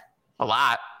quarterback a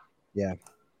lot. Yeah.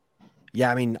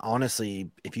 Yeah, I mean,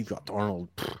 honestly, if you've got Darnold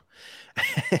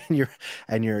and you're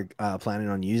planning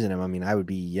on using him, I mean, I would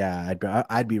be,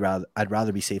 I'd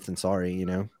rather be safe than sorry,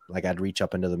 Like I'd reach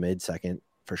up into the mid-second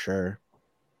for sure.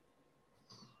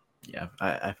 Yeah,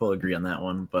 I fully agree on that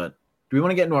one. But do we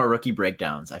want to get into our rookie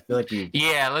breakdowns? I feel like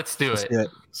let's do it.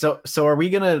 So are we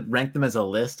gonna rank them as a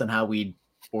list on how we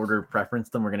order preference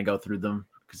them? We're gonna go through them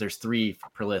because there's 3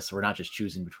 per list. So we're not just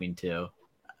choosing between 2.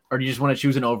 Or do you just want to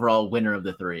choose an overall winner of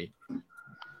the 3?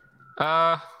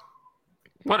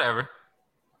 Whatever.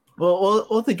 Well,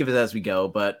 we'll think of it as we go.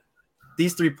 But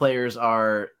these 3 players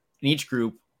are in each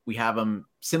group. We have them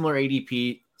similar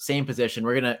ADP, same position.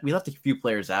 We left a few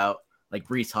players out. Like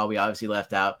Breece Hall, we obviously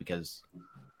left out because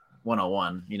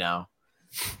 101,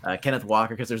 Kenneth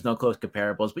Walker, because there's no close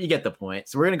comparables, but you get the point.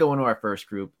 So we're going to go into our first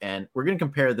group, and we're going to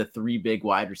compare the 3 big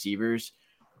wide receivers.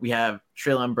 We have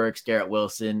Treylon Burks, Garrett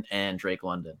Wilson, and Drake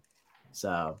London.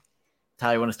 So,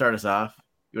 Tyler, you want to start us off?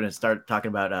 You want to start talking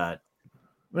about I'm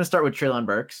going to start with Treylon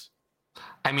Burks.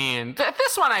 I mean,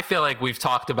 this one I feel like we've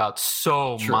talked about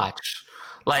so much.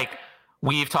 Like,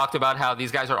 we've talked about how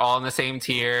these guys are all in the same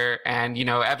tier. And,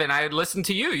 Evan, I had listened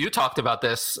to you. You talked about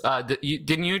this.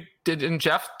 Didn't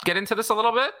Jeff get into this a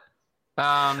little bit?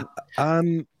 Well,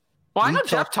 I know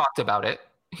Jeff talked about it.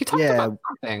 He talked about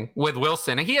something with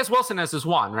Wilson. And he has Wilson as his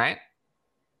 1, right?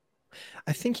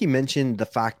 I think he mentioned the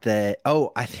fact that,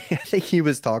 I think he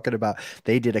was talking about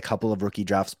they did a couple of rookie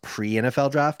drafts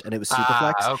pre-NFL draft, and it was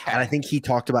Superflex. Okay. And I think he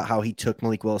talked about how he took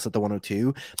Malik Willis at the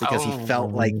 102 because he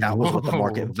felt like that was what the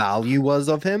market value was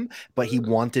of him, but he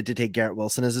wanted to take Garrett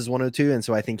Wilson as his 102. And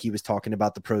so I think he was talking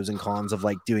about the pros and cons of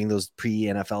like doing those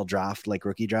pre-NFL draft, like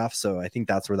rookie drafts. So I think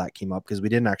that's where that came up because we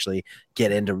didn't actually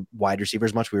get into wide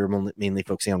receivers much. We were mainly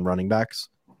focusing on running backs.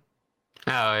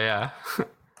 Oh, yeah.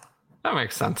 That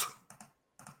makes sense.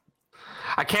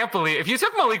 I can't believe if you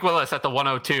took Malik Willis at the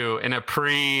 102 in a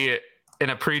pre-draft,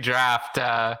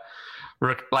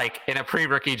 like in a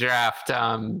pre-rookie draft,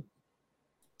 a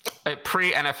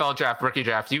pre-NFL draft rookie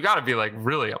draft, you got to be like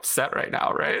really upset right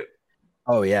now, right?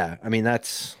 Oh yeah, I mean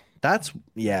that's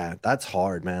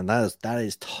hard, man. That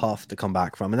is tough to come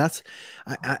back from, and that's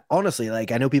I honestly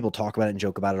like I know people talk about it and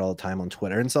joke about it all the time on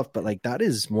Twitter and stuff, but like that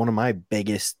is one of my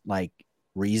biggest like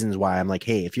reasons why I'm like,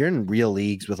 hey, if you're in real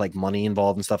leagues with like money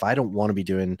involved and stuff, I don't want to be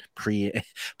doing pre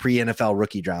NFL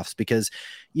rookie drafts because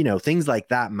things like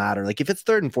that matter. Like if it's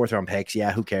 3rd and 4th round picks,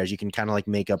 yeah, who cares? You can kind of like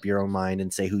make up your own mind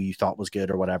and say who you thought was good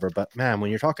or whatever. But man, when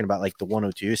you're talking about like the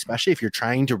 102, especially if you're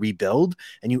trying to rebuild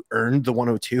and you earned the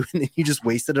 102 and then you just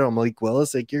wasted it on Malik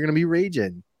Willis, like you're gonna be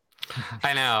raging.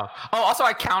 I know. Oh, also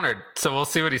I countered, so we'll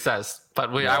see what he says. But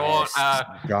I won't.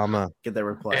 Drama. Get their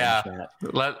reply. Yeah.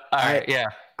 All right. Yeah.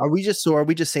 Are we just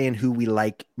saying who we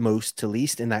like most to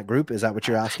least in that group? Is that what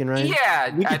you're asking, Ryan?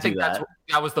 Yeah, I think that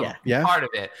was the part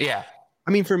of it. Yeah.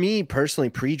 I mean, for me personally,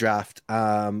 pre-draft,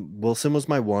 Wilson was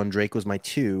my 1, Drake was my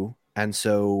 2, and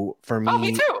so for me,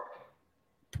 me too.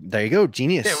 There you go,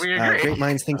 genius. Yeah, we agree. Great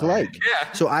minds think alike.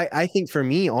 Yeah. So I think for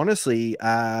me, honestly,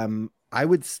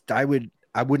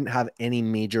 I wouldn't have any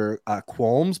major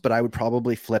qualms, but I would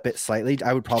probably flip it slightly.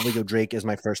 I would probably go Drake as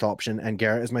my first option and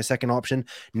Garrett as my second option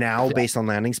now based on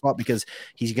landing spot because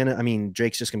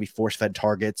Drake's just going to be force-fed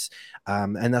targets.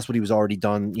 And that's what he was already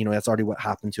done. That's already what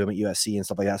happened to him at USC and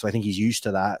stuff like that. So I think he's used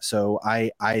to that. So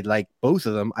I like both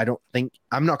of them.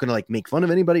 I'm not going to like make fun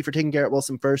of anybody for taking Garrett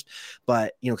Wilson first,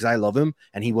 but because I love him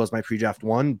and he was my pre-draft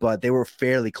 1, but they were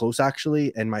fairly close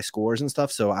actually in my scores and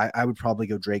stuff. So I would probably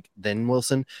go Drake, then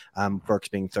Wilson, Burks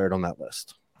being 3rd on that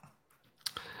list.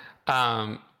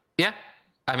 Yeah.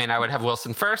 I mean, I would have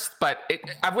Wilson first, but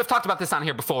we've talked about this on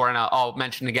here before, and I'll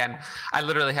mention again. I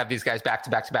literally have these guys back to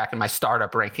back to back in my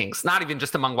startup rankings, not even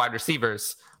just among wide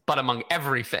receivers, but among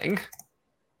everything.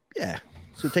 Yeah.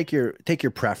 So take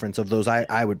your preference of those.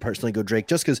 I would personally go Drake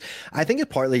just because I think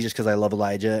it's partly just because I love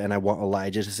Elijah and I want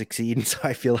Elijah to succeed. And so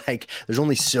I feel like there's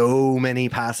only so many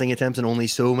passing attempts and only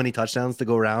so many touchdowns to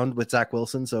go around with Zach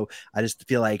Wilson. So I just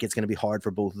feel like it's going to be hard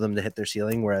for both of them to hit their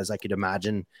ceiling. Whereas I can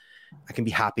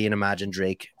be happy and imagine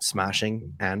Drake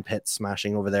smashing and Pitts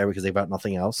smashing over there because they've got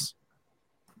nothing else.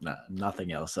 No,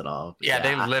 nothing else at all. Yeah,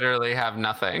 they literally have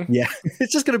nothing. Yeah,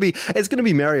 it's going to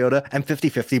be Mariota and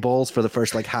 50-50 balls for the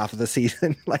first like half of the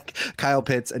season. Like Kyle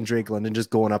Pitts and Drake London just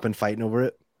going up and fighting over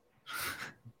it.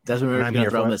 Desmond Ridder going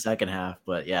to throw in the second half,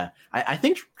 but yeah, I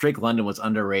think Drake London was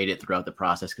underrated throughout the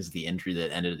process because of the injury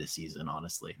that ended the season.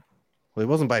 Honestly, well, it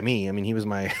wasn't by me. I mean, he was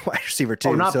my wide receiver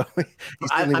too. So he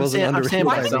certainly wasn't underrated.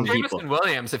 I think Jameson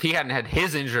Williams, if he hadn't had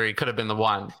his injury, could have been the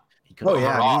one. Oh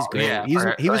yeah, he's great. Yeah,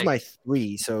 he was my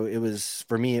 3, so it was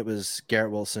for me. It was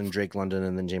Garrett Wilson, Drake London,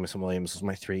 and then Jameson Williams was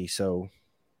my 3. So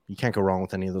you can't go wrong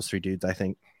with any of those 3 dudes. I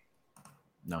think.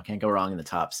 No, can't go wrong in the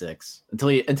top 6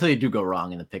 until you do go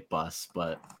wrong in the pick bus,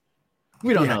 but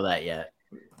we don't know that yet.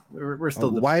 We're still.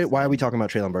 Why are we talking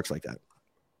about Treylon Burks like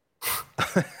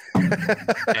that?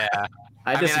 Yeah,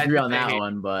 I disagree on that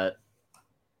one, but.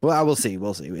 Well, I will see.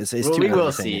 We'll see. It's we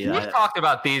will see. We've talked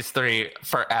about these 3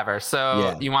 forever.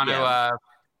 So you want to?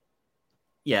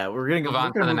 Yeah, we're gonna move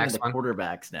on to the next one.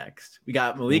 Quarterbacks next. We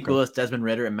got Malik Willis, Desmond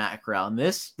Ridder, and Matt Corral. And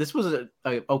this was a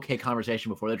okay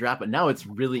conversation before the draft, but now it's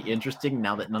really interesting.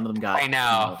 Now that none of them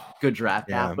got good draft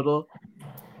capital,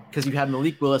 because you have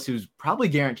Malik Willis, who's probably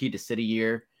guaranteed to sit a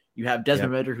year. You have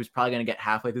Desmond Ridder, who's probably going to get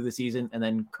halfway through the season, and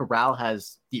then Corral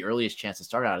has the earliest chance to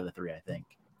start out of the 3, I think.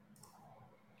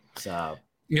 So.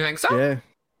 You think so? Yeah,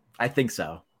 I think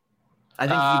so. I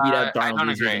think he beat out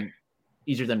Darnold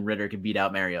easier than Ridder could beat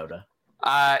out Mariota.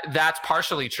 That's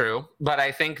partially true, but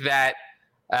I think that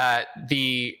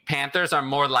the Panthers are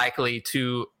more likely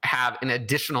to have an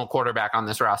additional quarterback on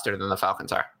this roster than the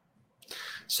Falcons are.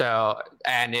 So,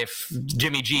 and if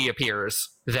Jimmy G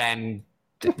appears, then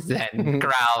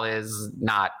Corral is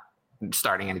not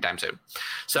starting anytime soon.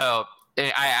 So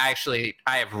I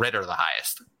have Ridder the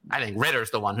highest. I think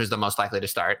Ritter's the one who's the most likely to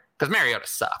start because Mariota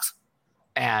sucks.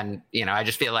 And, I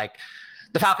just feel like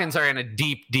the Falcons are in a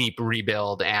deep, deep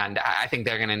rebuild, and I think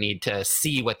they're going to need to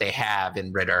see what they have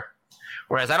in Ridder.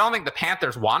 Whereas I don't think the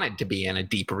Panthers wanted to be in a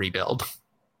deep rebuild.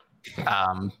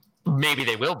 Maybe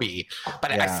they will be.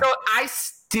 But I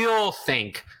still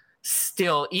think,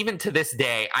 even to this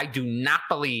day, I do not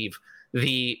believe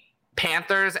the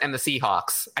Panthers and the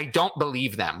Seahawks, I don't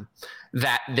believe them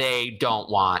that they don't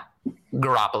want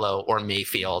Garoppolo or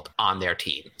Mayfield on their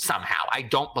team somehow. I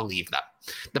don't believe them.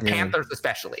 The Panthers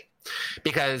especially.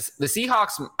 Because the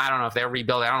Seahawks, I don't know if they're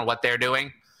rebuilding. I don't know what they're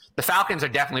doing. The Falcons are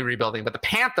definitely rebuilding. But the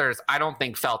Panthers, I don't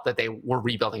think felt that they were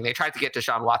rebuilding. They tried to get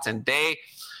Deshaun Watson. They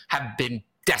have been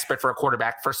desperate for a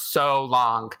quarterback for so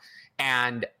long.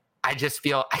 And I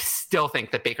still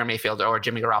think that Baker Mayfield or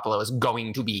Jimmy Garoppolo is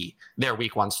going to be their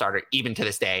week 1 starter, even to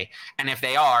this day. And if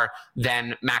they are,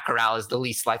 then Matt Corral is the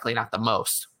least likely, not the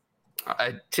most.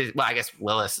 I guess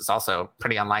Willis is also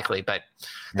pretty unlikely, but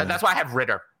that's why I have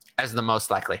Ridder as the most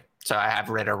likely. So I have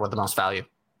Ridder with the most value.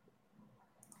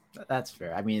 That's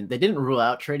fair. I mean, they didn't rule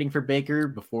out trading for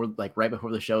Baker right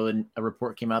before the show, and a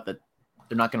report came out that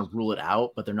they're not going to rule it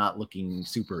out, but they're not looking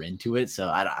super into it. So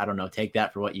I don't know. Take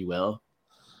that for what you will.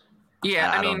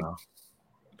 Yeah, I mean, don't know.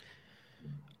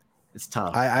 It's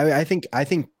tough. I think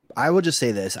I will just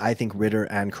say this. I think Ridder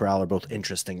and Corral are both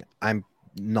interesting. I'm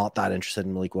not that interested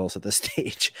in Malik Willis at this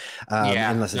stage.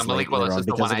 Unless it's Malik Willis is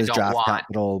because the one of his I draft don't want.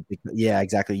 capital. Yeah,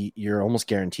 exactly. You're almost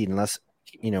guaranteed unless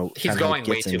he's going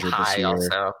way too high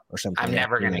also or something. I'm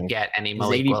never going to get any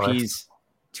Malik Willis. ADP's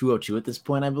 202 at this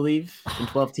point, I believe, in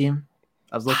 12 team.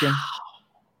 I was looking.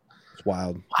 It's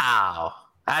wild. Wow.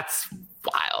 That's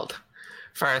wild.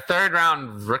 For a 3rd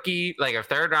round rookie, like a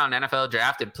 3rd round NFL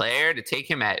drafted player, to take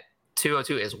him at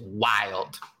 202 is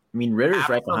wild. I mean, Ritter's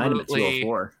right behind him at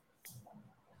 204.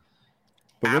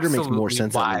 But Ridder makes more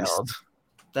sense at least.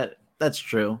 That's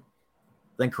true.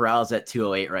 Then Corral's at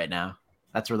 208 right now.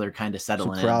 That's where they're kind of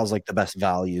settling in. Corral's like the best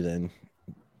value then.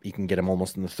 You can get him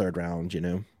almost in the 3rd round,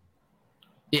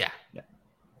 Yeah.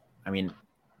 I mean,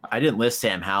 I didn't list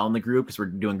Sam Howell in the group because we're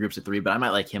doing groups of 3, but I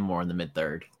might like him more in the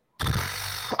mid-3rd.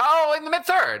 Oh, in the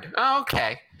mid-3rd. Oh,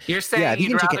 okay. You're saying if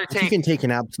you can take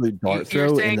an absolute dart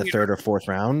throw in the 3rd or 4th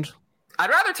round. I'd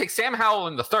rather take Sam Howell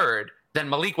in the 3rd than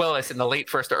Malik Willis in the late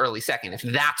 1st or early 2nd, if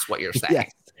that's what you're saying.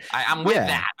 Yes. I'm with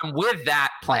that. I'm with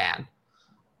that plan.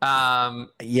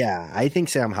 I think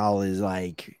Sam Howell is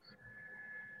like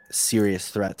a serious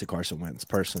threat to Carson Wentz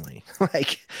personally.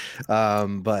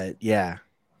 But yeah,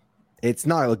 it's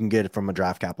not looking good from a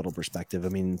draft capital perspective. I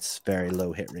mean, it's very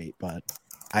low hit rate, but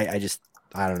I just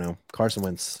I don't know. Carson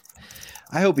Wentz.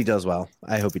 I hope he does well.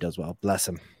 Bless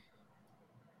him.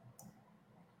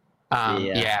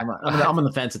 I'm on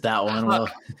the fence at that one. Look,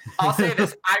 I'll say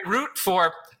this. I root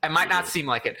for, it might not seem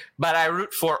like it, but I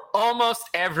root for almost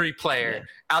every player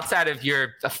outside of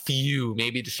a few,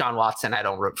 maybe Deshaun Watson, I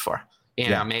don't root for. You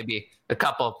know, maybe a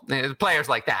couple players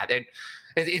like that.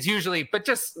 It's usually, but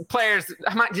just players,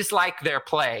 I might just like their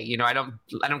play. You know, I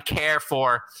don't care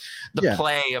for the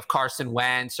play of Carson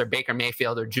Wentz or Baker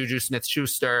Mayfield or Juju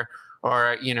Smith-Schuster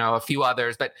or, you know, a few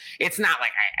others. But it's not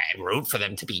like I root for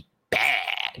them to be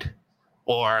bad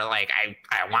or like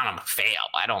I want them to fail.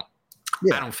 I don't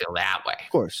feel that way.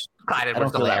 Of course. Clyde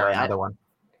Edwards-Helaire, another one.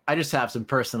 I just have some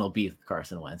personal beef with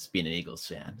Carson Wentz being an Eagles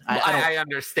fan. I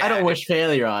understand. I don't wish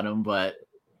failure on him, but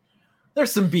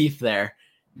there's some beef there.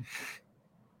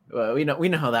 Well, we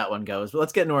know how that one goes. But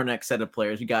let's get into our next set of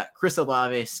players. We got Chris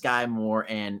Olave, Sky Moore,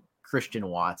 and Christian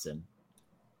Watson.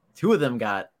 Two of them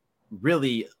got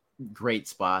really great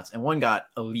spots, and one got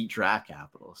elite draft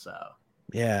capital. So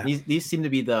yeah, these seem to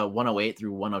be the 108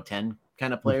 through 110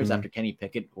 kind of players after Kenny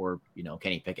Pickett, or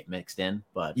Kenny Pickett mixed in.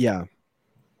 But yeah,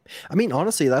 I mean,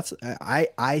 honestly, that's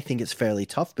I think it's fairly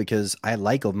tough because I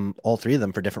like them, all three of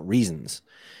them, for different reasons.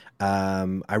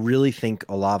 I really think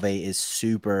Olave is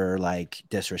super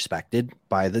disrespected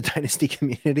by the dynasty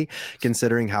community,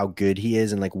 considering how good he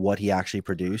is and what he actually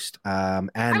produced.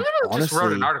 And I honestly, just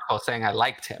wrote an article saying I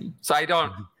liked him, so I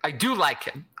do like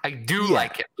him. I do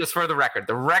like him. Just for the record,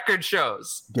 the record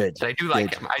shows that I do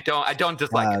like him. I don't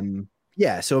dislike him.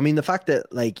 Yeah. So I mean, the fact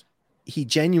that he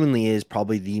genuinely is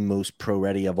probably the most pro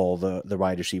ready of all the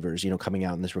wide receivers, coming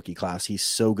out in this rookie class. He's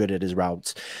so good at his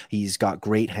routes. He's got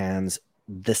great hands.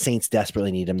 The Saints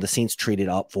desperately need him. The Saints traded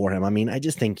up for him. I mean, I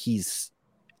just think he's,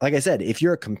 like I said, if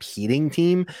you're a competing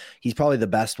team, he's probably the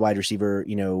best wide receiver,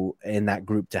 in that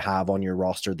group to have on your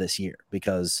roster this year,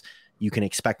 because you can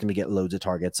expect him to get loads of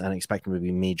targets and expect him to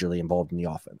be majorly involved in the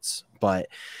offense. But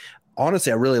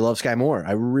honestly, I really love Sky Moore.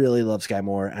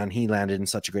 And he landed in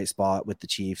such a great spot with the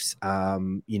Chiefs.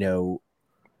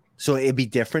 So it'd be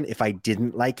different if I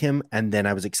didn't like him and then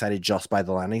I was excited just by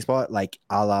the landing spot, like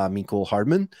a la Mecole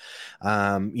Hardman.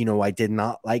 I did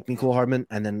not like Mecole Hardman,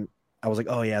 and then I was like,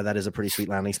 oh yeah, that is a pretty sweet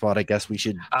landing spot. I guess we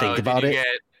should think about it. Get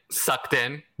sucked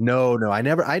in? No, I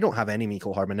don't have any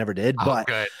Mecole Hardman, never did. But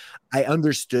good. I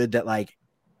understood that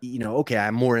okay,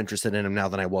 I'm more interested in him now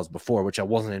than I was before, which I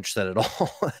wasn't interested at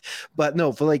all. But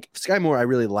no, for Sky Moore, I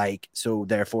really like. So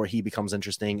therefore he becomes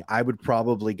interesting. I would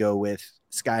probably go with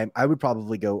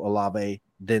Olave,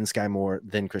 then Sky Moore,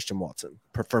 then Christian Watson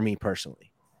for me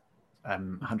personally.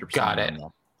 I'm 100% got it.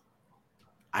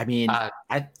 I mean, I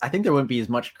think there wouldn't be as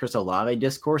much Chris Olave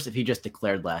discourse if he just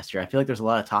declared last year. I feel like there's a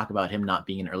lot of talk about him not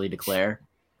being an early declare.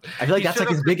 I feel like that's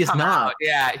his biggest knock.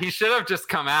 Yeah, he should have just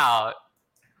come out.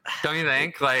 Don't you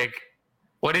think?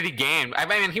 What did he gain? I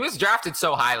mean, he was drafted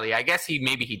so highly. I guess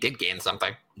maybe he did gain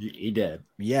something. He did.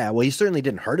 Yeah, well, he certainly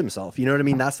didn't hurt himself. You know what I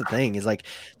mean? That's the thing. Is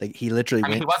he literally.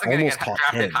 He wasn't going to get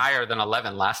drafted higher than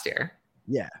 11 last year.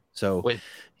 Yeah. So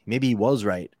maybe he was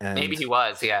right. And maybe he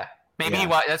was. Yeah. Maybe he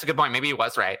was. That's a good point. Maybe he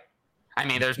was right. I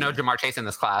mean, there's no Jamar Chase in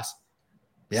this class.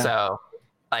 Yeah. So,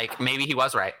 maybe he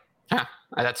was right. Huh,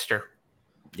 that's true.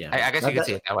 Yeah. I guess you could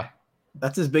see it that way.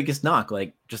 That's his biggest knock,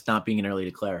 just not being an early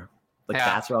declare.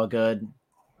 Bats are all good.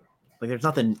 There's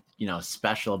nothing,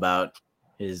 special about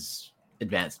his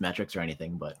advanced metrics or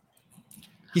anything, but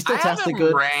he's still tested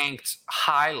good. Ranked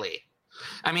highly.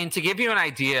 I mean, to give you an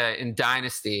idea, in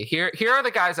Dynasty, here are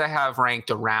the guys I have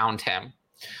ranked around him.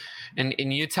 And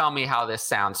you tell me how this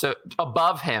sounds. So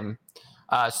above him,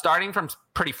 starting from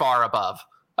pretty far above,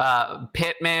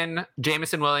 Pittman,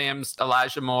 Jameson Williams,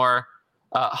 Elijah Moore,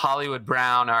 Hollywood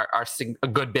Brown are a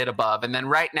good bit above. And then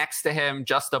right next to him,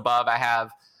 just above, I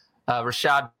have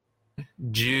Rashad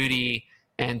Judy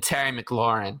and Terry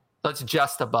McLaurin. That's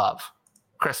just above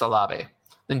Chris Olave.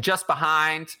 Then just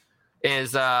behind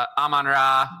is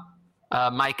Amon-Ra,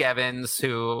 Mike Evans,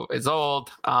 who is old,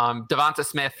 Devonta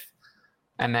Smith,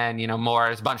 and then, more.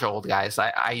 There's a bunch of old guys.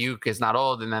 Ayuk is not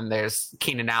old, and then there's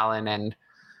Keenan Allen and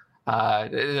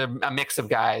a mix of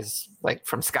guys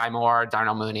from Sky Moore,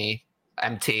 Darnell Mooney,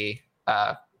 MT,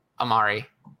 Amari.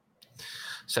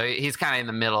 So he's kind of in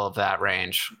the middle of that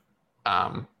range.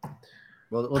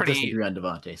 We'll disagree on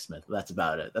Devonta Smith. That's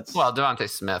about it. Devonta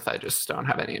Smith, I just don't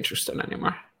have any interest in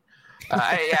anymore.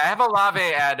 I have Olave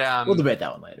at. We'll debate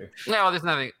that one later. No, there's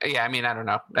nothing. Yeah, I mean, I don't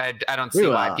know. I don't see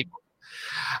why people.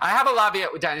 I have Olave at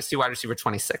Dynasty wide receiver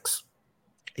 26.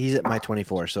 He's at my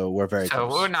 24, so we're very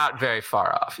close. So we're not very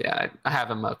far off. Yeah, I have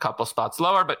him a couple spots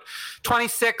lower, but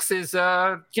 26 is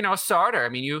a starter. I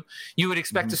mean, you would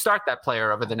expect to start that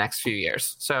player over the next few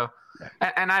years. So,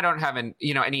 and I don't have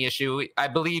any issue. I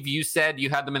believe you said you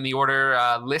had them in the order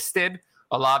listed: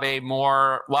 Olave,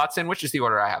 Moore, Watson, which is the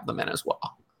order I have them in as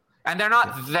well. And they're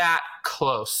not that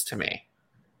close to me.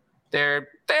 They're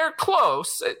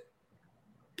close,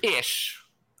 ish.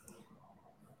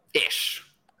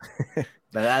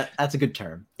 But that's a good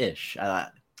term, ish.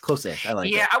 Close-ish. I like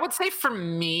it. Yeah, I would say for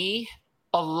me,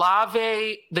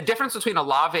 Olave, the difference between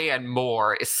Olave and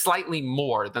Moore is slightly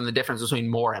more than the difference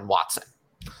between Moore and Watson.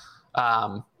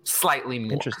 Slightly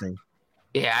more. Interesting.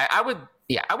 Yeah, I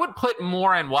would put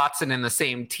Moore and Watson in the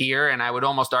same tier, and I would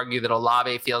almost argue that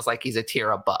Olave feels like he's a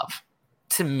tier above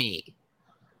to me.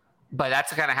 But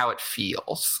that's kind of how it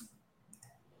feels.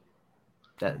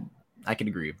 That I can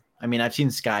agree. I mean, I've seen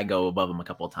Sky go above him a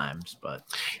couple of times, but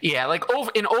yeah, like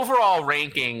in overall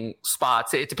ranking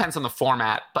spots, it depends on the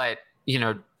format. But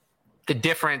the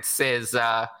difference is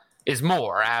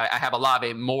Moore. I have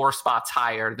Olave more spots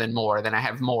higher than Moore than I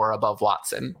have Moore above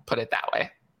Watson. Put it that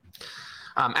way.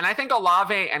 And I think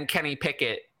Olave and Kenny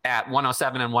Pickett at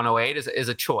 107 and 108 is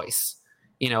a choice.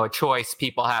 A choice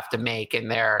people have to make in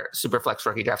their Superflex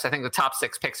rookie drafts. I think the top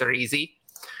 6 picks are easy.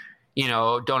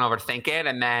 Don't overthink it,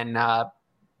 and then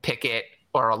Pickett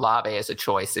or Olave as a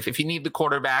choice. If you need the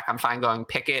quarterback, I'm fine going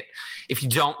Pickett. If you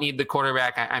don't need the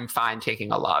quarterback, I'm fine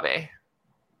taking Olave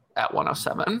at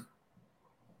 107.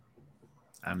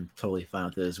 I'm totally fine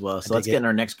with it as well. So let's get in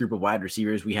our next group of wide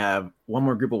receivers. We have one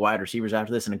more group of wide receivers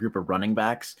after this and a group of running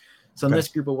backs. So in this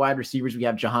group of wide receivers, we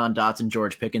have Jahan Dotson,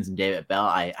 George Pickens, and David Bell.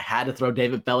 I had to throw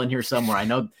David Bell in here somewhere. I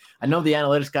know the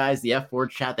analytics guys, the F4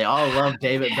 chat, they all love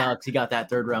David Bell because he got that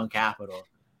 3rd round capital.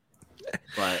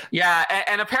 But yeah,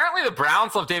 and apparently the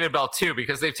Browns love David Bell too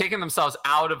because they've taken themselves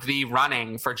out of the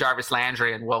running for Jarvis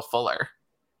Landry and Will Fuller,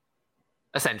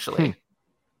 essentially.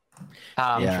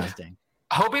 Interesting.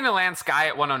 Hoping to land Sky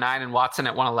at 109 and Watson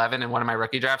at 111 in one of my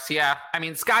rookie drafts. Yeah, I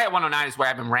mean, Sky at 109 is where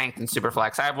I've been ranked in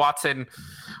Superflex. I have Watson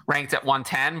ranked at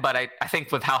 110, but I think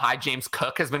with how high James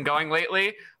Cook has been going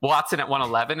lately, Watson at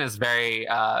 111 is very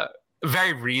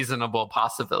reasonable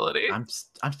possibility. I'm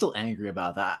still angry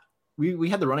about that. We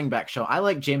had the running back show. I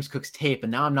like James Cook's tape,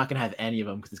 and now I'm not going to have any of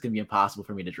them because it's going to be impossible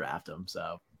for me to draft him.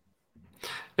 So,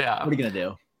 yeah, what are you going to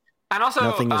do? And also,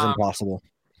 nothing is impossible.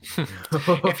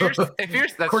 if you're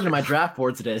according to my draft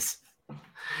boards, it is.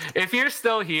 If you're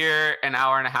still here an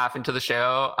hour and a half into the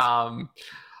show,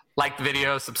 like the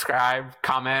video, subscribe,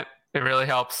 comment. It really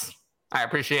helps. I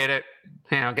appreciate it.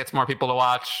 Gets more people to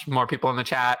watch, more people in the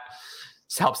chat.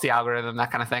 Just helps the algorithm,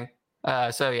 that kind of thing.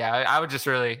 So yeah, I would just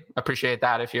really appreciate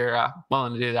that if you're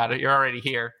willing to do that. If you're already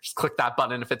here, just click that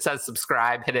button. If it says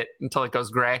subscribe, hit it until it goes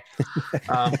gray.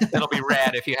 It'll be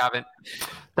red if you haven't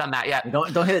done that yet.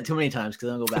 Don't hit it too many times because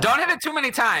then it'll go back. Don't hit it too many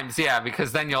times, yeah,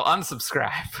 because then you'll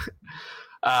unsubscribe.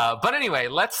 But anyway,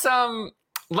 let's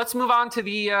move on to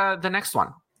the next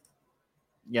one.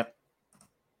 Yep.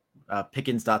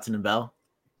 Pickens, Dotson, and Bell.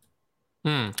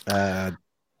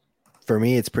 For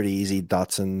me, it's pretty easy.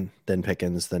 Dotson, then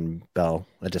Pickens, then Bell,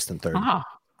 a distant third. Oh.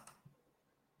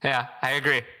 Yeah, I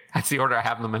agree. That's the order I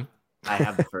have them in. I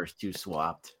have the first 2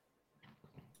 swapped.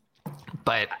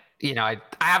 But, I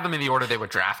have them in the order they were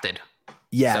drafted.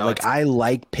 Yeah, so I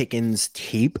like Pickens'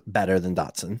 tape better than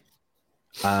Dotson.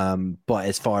 But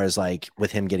as far as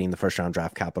with him getting the 1st round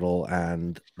draft capital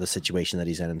and the situation that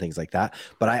he's in and things like that,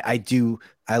 but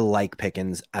I like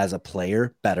Pickens as a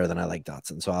player better than I like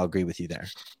Dotson. So I'll agree with you there.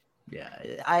 Yeah,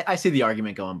 I see the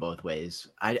argument going both ways.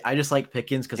 I just like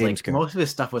Pickens because most of his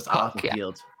stuff was off the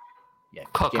field. Yeah,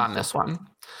 Cook on this one.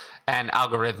 And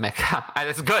algorithmic.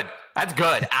 That's good. That's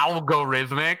good.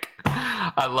 Algorithmic.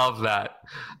 I love that.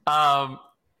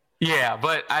 Yeah,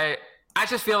 but I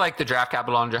just feel like the draft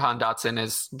capital on Jahan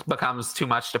Dotson becomes too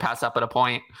much to pass up at a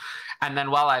point. And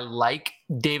then while I like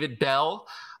David Bell,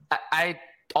 I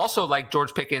also like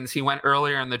George Pickens. He went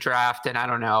earlier in the draft, and I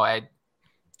don't know.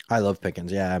 I love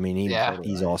Pickens. Yeah, I mean,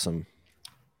 he's awesome.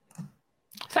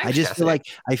 Thanks, I just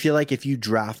Jesse. feel like if you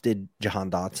drafted Jahan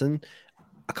Dotson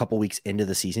a couple weeks into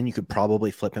the season, you could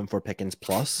probably flip him for Pickens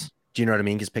plus. Do you know what I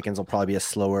mean? Because Pickens will probably be a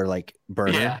slower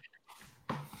burner.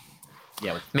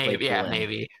 Yeah, maybe. I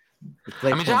mean,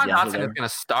 Jahan Dotson is going to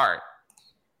start.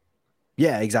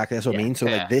 Yeah, exactly. That's what I mean. So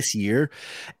this year,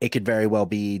 it could very well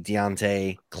be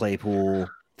Deontay, Claypool,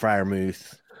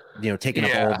 Freiermuth, taking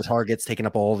up all the targets, taking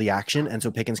up all the action. And so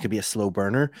Pickens could be a slow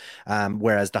burner.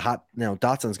 Whereas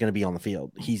Dotson's going to be on the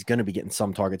field. He's going to be getting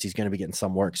some targets. He's going to be getting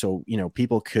some work. So, you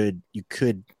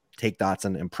could take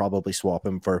Dotson and probably swap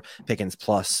him for Pickens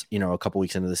plus, a couple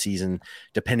weeks into the season,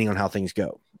 depending on how things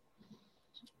go.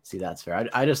 See, that's fair.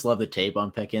 I just love the tape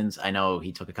on Pickens. I know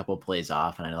he took a couple of plays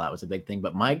off, and I know that was a big thing,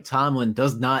 but Mike Tomlin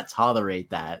does not tolerate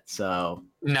that. So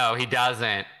no, he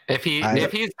doesn't. If he's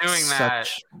doing that,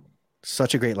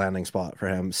 such a great landing spot for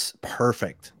him.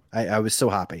 Perfect. I was so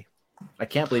happy. I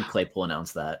can't believe Claypool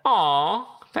announced that. Aw,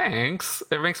 thanks.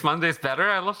 It makes Mondays better.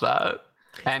 I love that.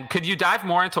 And could you dive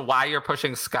more into why you're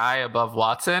pushing Sky above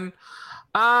Watson?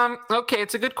 Okay,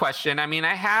 it's a good question. I mean,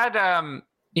 I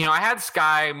had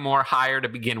Sky more higher to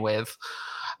begin with.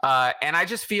 And I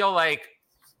just feel like,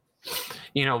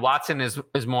 Watson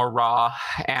is more raw.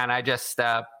 And I just,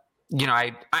 I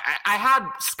had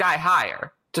Sky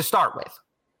higher to start with.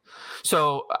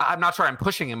 So I'm not sure I'm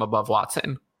pushing him above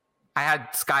Watson. I had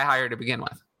Sky higher to begin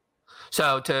with.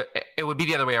 So it would be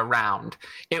the other way around.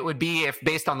 It would be if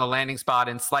based on the landing spot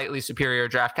and slightly superior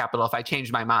draft capital, if I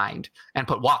changed my mind and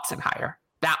put Watson higher,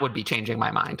 that would be changing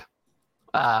my mind.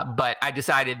 But I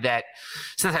decided that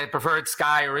since I preferred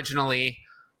Sky originally,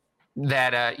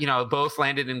 that, both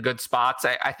landed in good spots.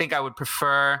 I think I do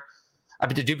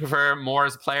prefer more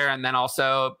as a player. And then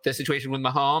also the situation with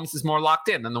Mahomes is more locked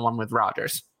in than the one with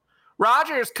Rodgers.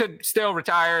 Rodgers could still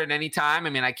retire at any time.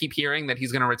 I mean, I keep hearing that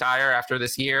he's going to retire after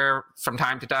this year from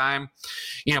time to time,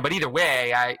 but either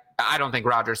way, I don't think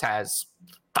Rodgers has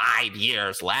 5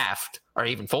 years left or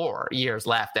even 4 years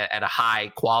left at a high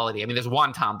quality. I mean, there's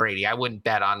one Tom Brady. I wouldn't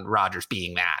bet on Rodgers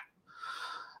being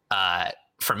that.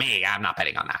 For me, I'm not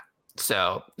betting on that.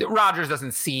 So Rodgers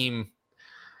doesn't seem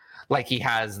like he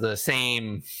has the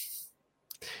same.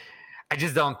 I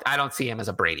don't see him as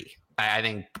a Brady. I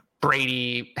think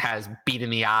Brady has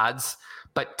beaten the odds,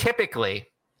 but typically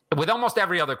with almost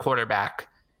every other quarterback,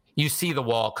 you see the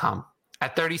wall come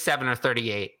at 37 or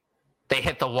 38. They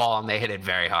hit the wall and they hit it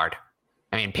very hard.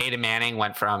 I mean, Peyton Manning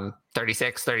went from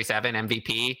 36, 37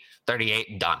 MVP,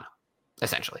 38, done,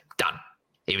 essentially done.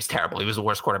 He was terrible. He was the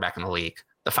worst quarterback in the league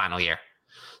the final year.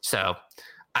 So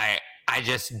I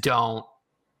just don't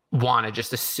want to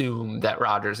just assume that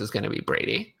Rodgers is going to be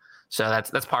Brady. So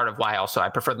that's part of why also I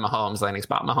prefer the Mahomes landing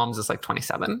spot. Mahomes is like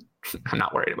 27. I'm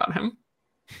not worried about him.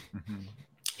 Mm-hmm.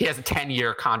 He has a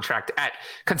 10-year contract.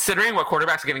 Considering what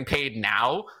quarterbacks are getting paid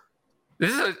now,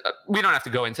 we don't have to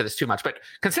go into this too much, but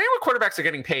considering what quarterbacks are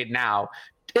getting paid now,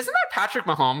 isn't that Patrick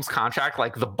Mahomes' contract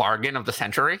like the bargain of the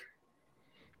century?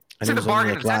 It's the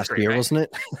bargain of the last century, year, right? Wasn't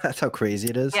it? That's how crazy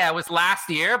it is. Yeah, it was last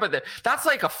year, but that's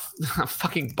like a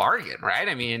fucking bargain, right?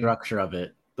 I mean, structure of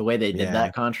it. The way they did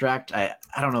that contract, I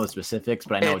don't know the specifics,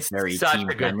 but I know it's very such team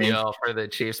a good deal for the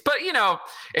Chiefs. But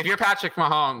if you're Patrick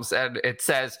Mahomes and it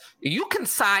says you can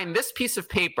sign this piece of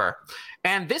paper,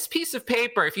 and this piece of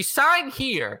paper, if you sign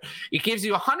here, it gives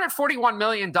you $141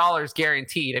 million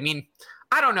guaranteed. I mean,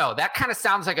 I don't know. That kind of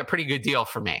sounds like a pretty good deal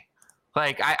for me.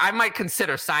 Like I might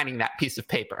consider signing that piece of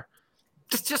paper.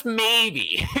 Just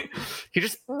maybe. He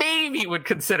just maybe would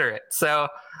consider it. So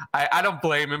I don't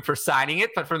blame him for signing it.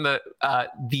 But from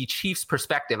the Chiefs'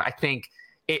 perspective, I think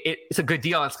it's a good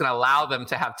deal. And it's going to allow them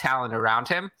to have talent around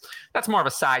him. That's more of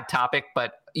a side topic.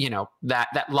 But,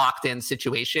 that locked-in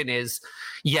situation is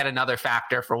yet another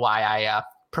factor for why I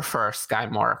prefer Sky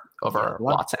more over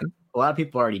Watson. A lot of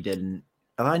people already didn't.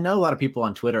 I know a lot of people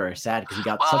on Twitter are sad because he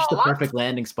got such the perfect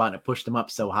landing spot and it pushed him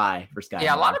up so high for Sky.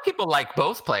 Yeah, a lot of people like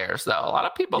both players, though. A lot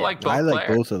of people like both players. I like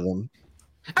both of them.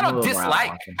 I don't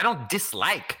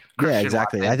dislike. Christian Yeah,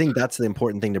 exactly. Watson. I think that's the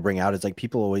important thing to bring out. Is like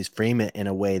people always frame it in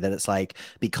a way that it's like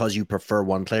because you prefer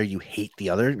one player, you hate the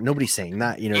other. Nobody's saying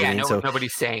that. You know what I mean?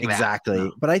 Nobody's saying exactly.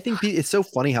 that. But I think it's so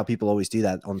funny how people always do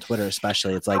that on Twitter,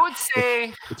 especially. It's like I would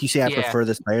say if you say I prefer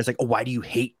this player, it's like, oh, why do you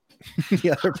hate the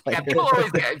other player?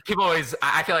 Yeah, people always.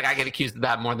 I feel like I get accused of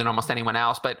that more than almost anyone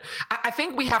else. But I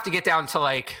think we have to get down to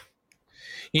like,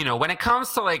 when it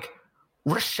comes to like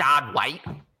Rachaad White.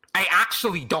 I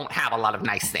actually don't have a lot of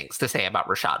nice things to say about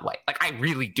Rachaad White. Like, I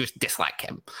really just dislike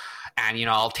him. And,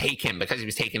 I'll take him because he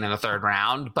was taken in the third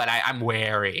round, but I'm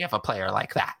wary of a player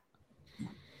like that.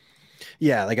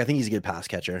 Yeah, like, I think he's a good pass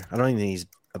catcher. I don't even think he's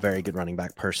a very good running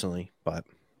back personally, but.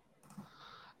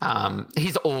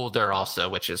 He's older also,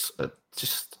 which is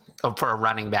just for a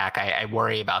running back. I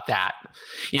worry about that.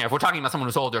 If we're talking about someone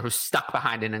who's older, who's stuck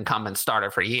behind an incumbent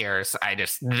starter for years,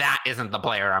 that isn't the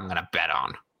player I'm going to bet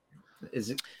on.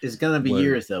 It's going to be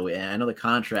years, though. I know the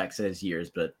contract says years,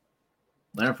 but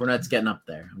Leonard Fournette's getting up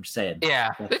there. I'm just saying.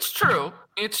 Yeah, it's true.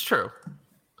 It's true.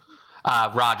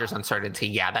 Rodgers' uncertainty.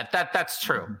 Yeah, that's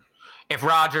true. Mm-hmm. If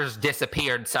Rodgers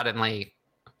disappeared suddenly.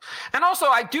 And also,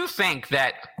 I do think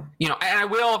that, and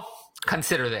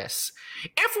consider this.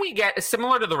 If we get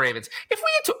similar to the Ravens, if we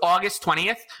get to August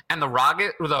 20th and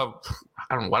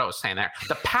I don't know what I was saying there.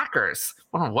 The Packers,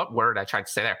 I don't know what word I tried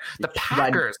to say there. The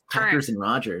Packers and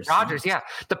Rodgers. Yeah.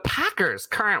 The Packers'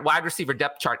 current wide receiver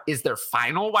depth chart is their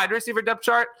final wide receiver depth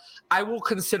chart. I will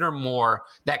consider more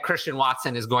that Christian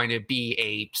Watson is going to be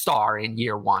a star in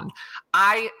year one.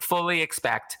 I fully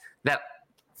expect that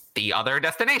the other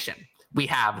destination, we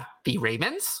have the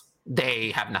Ravens,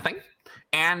 they have nothing,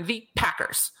 and the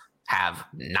Packers have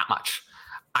not much.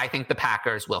 I think the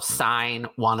Packers will sign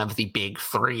one of the big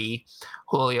three,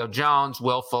 Julio Jones,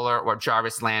 Will Fuller, or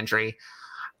Jarvis Landry.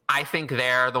 I think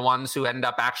they're the ones who end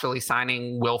up actually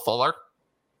signing Will Fuller.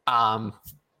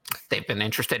 They've been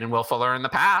interested in Will Fuller in the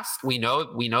past. We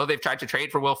know they've tried to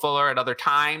trade for Will Fuller at other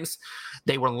times.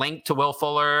 They were linked to Will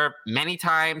Fuller many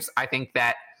times. I think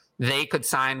that they could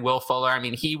sign Will Fuller. I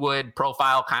mean, he would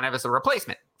profile kind of as a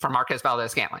replacement for Marquez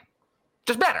Valdes-Scantling.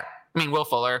 Just better. I mean, Will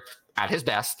Fuller at his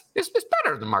best is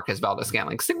better than Marquez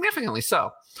Valdes-Scantling, significantly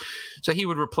so. So he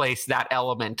would replace that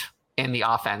element in the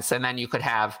offense. And then you could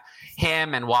have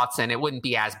him and Watson. It wouldn't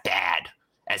be as bad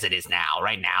as it is now.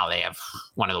 Right now, they have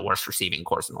one of the worst receiving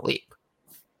corps in the league.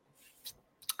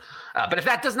 But if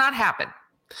that does not happen,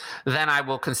 then I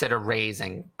will consider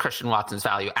raising Christian Watson's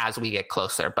value as we get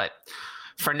closer. But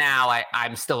for now,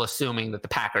 I'm still assuming that the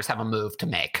Packers have a move to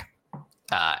make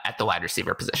at the wide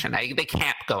receiver position. They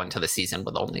can't go into the season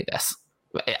with only this,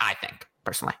 I think,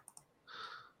 personally.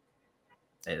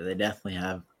 They definitely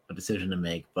have a decision to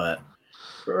make, but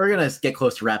we're going to get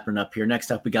close to wrapping up here.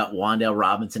 Next up, we got Wan'Dale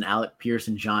Robinson, Alec Pierce,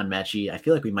 and John Mechie. I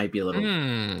feel like we might be a little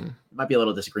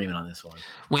disagreement on this one.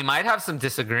 We might have some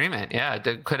disagreement. Yeah,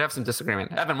 could have some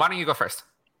disagreement. Evan, why don't you go first?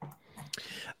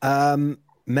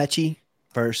 Mechie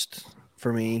first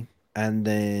for me, and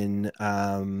then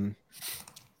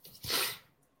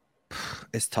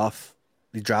it's tough.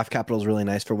 The draft capital is really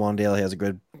nice for Wan'Dale. He has a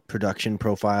good production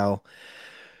profile.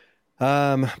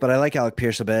 But I like Alec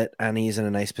Pierce a bit, and he's in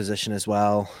a nice position as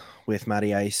well with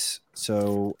Matty Ice.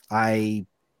 So I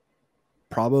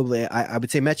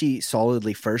would say Mechie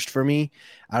solidly first for me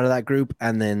out of that group.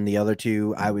 And then the other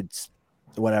two, I would,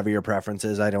 whatever your preference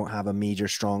is, I don't have a major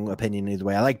strong opinion either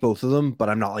way. I like both of them, but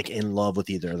I'm not like in love with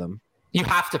either of them. You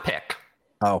have to pick.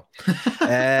 Oh,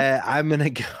 I'm going to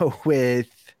go with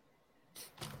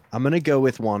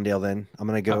Wan'Dale then. I'm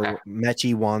going to go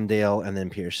Mechie, Wan'Dale, and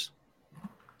then Pierce.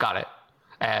 Got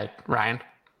it. Ryan?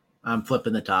 I'm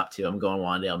flipping the top two. I'm going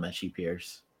Wan'Dale, Mechie,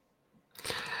 Pierce.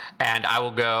 And I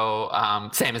will go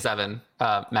same as Evan,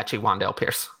 Mechie, Wan'Dale,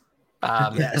 Pierce.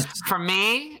 Yes. For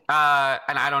me,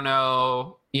 and I don't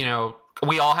know,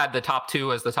 we all had the top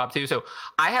two as the top two. So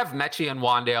I have Mechie and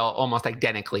Wan'Dale almost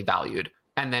identically valued.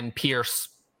 And then Pierce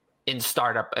in a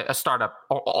startup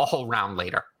a whole round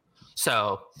later.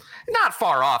 So not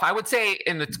far off. I would say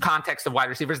in the context of wide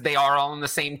receivers, they are all in the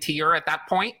same tier at that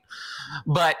point.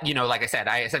 But, like I said,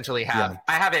 I essentially have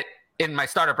I have it in my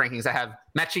startup rankings. I have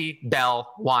Mechie,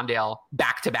 Bell, Wan'Dale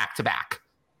back to back to back.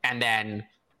 And then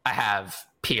I have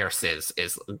Pierce is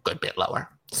a good bit lower.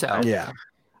 So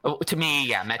to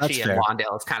me, Mechie and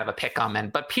Wan'Dale is kind of a pick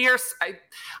 'em. But Pierce, I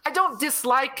don't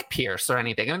dislike Pierce or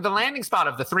anything. I mean, the landing spot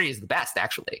of the three is the best,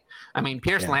 actually. I mean,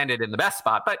 Pierce landed in the best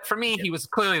spot, but for me, he was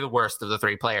clearly the worst of the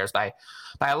three players by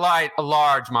a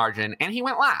large margin, and he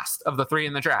went last of the three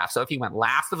in the draft. So if he went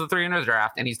last of the three in the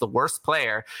draft and he's the worst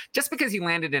player, just because he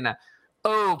landed in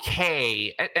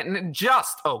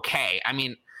just okay. I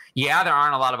mean, there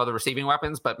aren't a lot of other receiving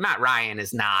weapons, but Matt Ryan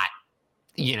is not,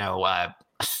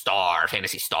 a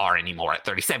fantasy star anymore. At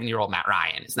 37-year-old Matt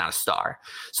Ryan is not a star.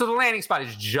 So the landing spot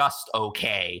is just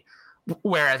okay.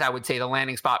 Whereas I would say the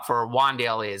landing spot for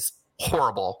Wan'Dale is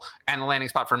horrible. And the landing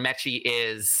spot for Mechie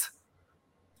is,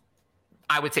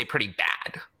 I would say, pretty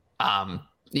bad.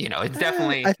 It's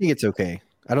definitely... I think it's okay.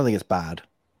 I don't think it's bad.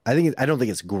 I don't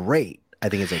think it's great. I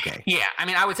think it's okay. Yeah. I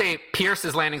mean, I would say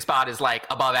Pierce's landing spot is like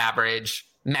above average.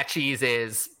 Mechie's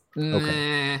is...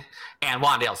 okay. And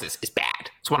Wan'Dale's is bad.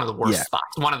 It's one of the worst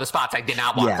spots. One of the spots I did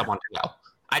not want someone to go.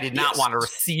 I did not want a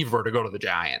receiver to go to the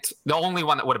Giants. The only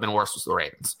one that would have been worse was the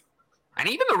Ravens. And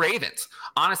even the Ravens.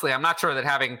 Honestly, I'm not sure that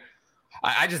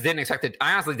I just didn't expect it.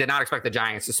 I honestly did not expect the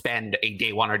Giants to spend a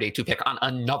day one or day two pick on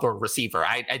another receiver.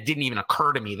 It didn't even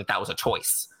occur to me that was a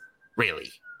choice,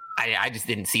 really. I just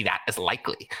didn't see that as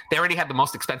likely. They already had the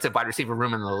most expensive wide receiver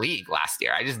room in the league last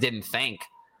year. I just didn't think.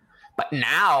 But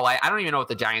now I don't even know what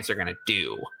the Giants are going to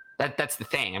do. That's the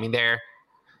thing. I mean,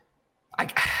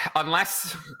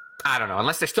 unless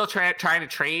they're still trying to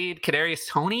trade Kadarius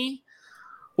Toney,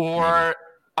 or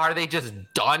are they just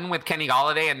done with Kenny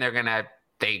Golladay and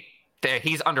they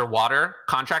he's underwater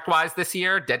contract-wise this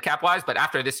year, dead cap-wise, but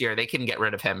after this year, they can get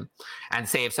rid of him and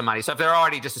save some money. So if they're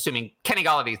already just assuming Kenny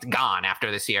Galladay's gone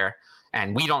after this year,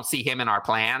 and we don't see him in our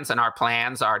plans, and our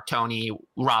plans are Tony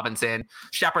Robinson.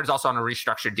 Shepard's also on a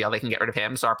restructured deal. They can get rid of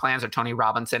him. So our plans are Tony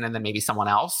Robinson and then maybe someone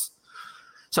else.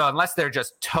 So unless they're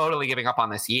just totally giving up on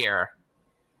this year,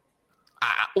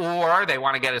 or they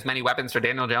want to get as many weapons for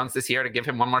Daniel Jones this year to give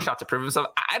him one more shot to prove himself,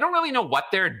 I don't really know what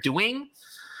they're doing,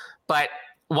 but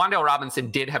Wan'Dale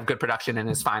Robinson did have good production in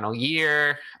his final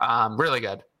year, really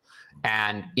good.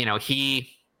 And,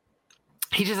 he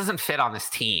just doesn't fit on this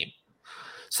team.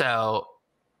 So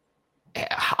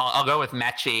I'll go with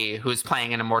Mechie, who's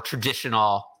playing in a more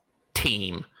traditional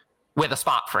team with a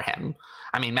spot for him.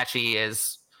 I mean, I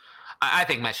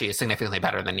think Mechie is significantly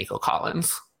better than Nico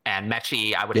Collins. And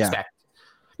Mechie, I would expect,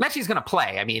 Mechie's going to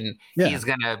play. I mean, he's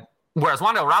going to, whereas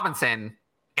Wan'Dale Robinson,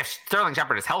 if Sterling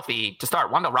Shepard is healthy to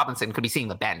start, Wan'Dale Robinson could be seeing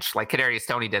the bench like Kadarius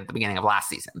Toney did at the beginning of last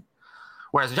season.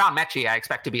 Whereas John Mechie, I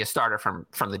expect to be a starter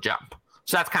from the jump.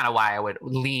 So that's kind of why I would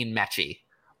lean Mechie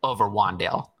over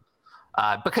Wan'Dale.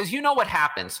 Because you know what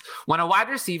happens when a wide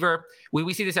receiver,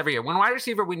 we see this every year. When a wide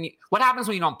receiver, what happens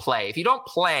when you don't play? If you don't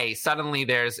play, suddenly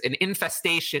there's an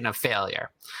infestation of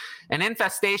failure. And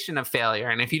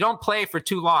if you don't play for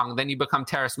too long, then you become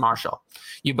Terrace Marshall.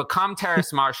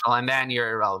 And then you're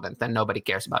irrelevant. Then nobody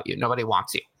cares about you. Nobody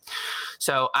wants you.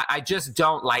 So I just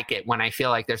don't like it when I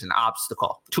feel like there's an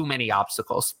obstacle, too many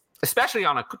obstacles, especially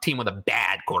on a team with a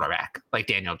bad quarterback like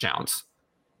Daniel Jones.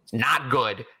 Not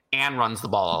good and runs the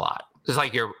ball a lot. It's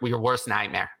like your worst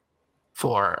nightmare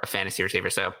for a fantasy receiver.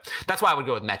 So that's why I would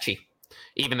go with Mechie,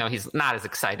 even though he's not as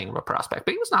exciting of a prospect,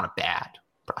 but he was not a bad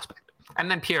prospect. And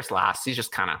then Pierce last. He's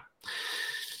just kind of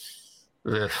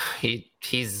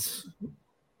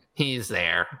he's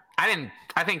there. I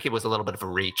think it was a little bit of a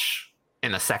reach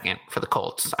in the second for the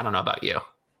Colts. I don't know about you.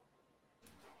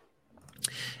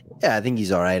 Yeah, I think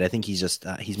he's all right. I think he's just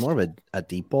he's more of a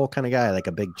deep ball kind of guy, like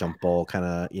a big jump ball kind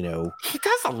of, He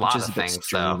does a lot of things,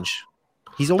 though.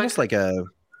 He's almost like a...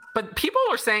 But people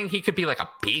are saying he could be like a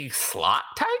big slot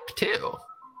type, too.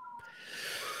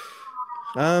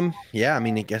 Yeah, I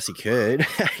mean, I guess he could.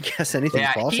 I guess anything's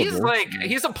possible.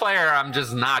 He's a player I'm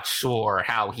just not sure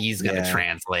how he's going to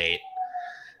translate,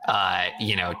 to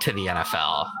the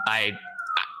NFL.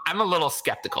 I'm a little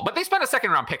skeptical, but they spent a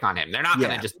second-round pick on him. They're not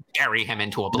going to just bury him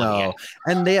into oblivion. No,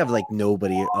 and they have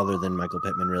nobody other than Michael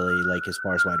Pittman really as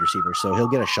far as wide receiver, so he'll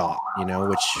get a shot,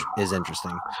 which is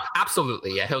interesting.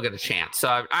 Absolutely, yeah, he'll get a chance.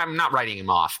 So I'm not writing him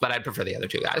off, but I'd prefer the other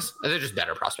two guys. They're just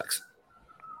better prospects.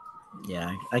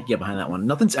 Yeah, I can get behind that one.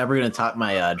 Nothing's ever going to top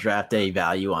my draft day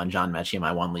value on John Mechie in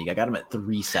my one league. I got him at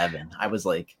 3.7. I was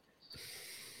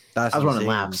running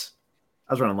laps.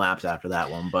 I was running laps after that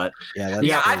one, but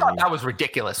I thought that was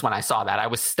ridiculous when I saw that. I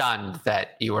was stunned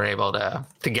that you were able to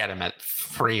get him at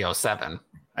 3.07.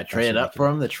 I traded up for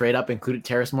him. The trade up included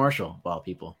Terrace Marshall, of all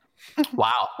people.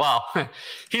 Wow. Well,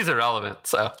 he's irrelevant.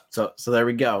 So there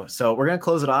we go. So we're gonna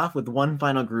close it off with one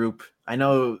final group. I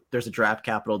know there's a draft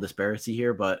capital discrepancy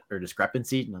here, or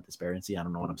discrepancy, not disparity. I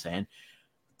don't know what I'm saying.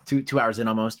 2 hours in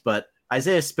almost, but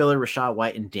Isaiah Spiller, Rachaad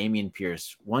White, and Dameon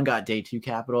Pierce. One got day 2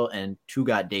 capital and 2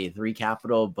 got day 3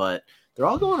 capital, but they're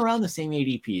all going around the same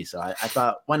ADP. So I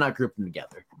thought, why not group them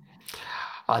together?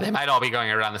 They might all be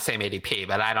going around the same ADP,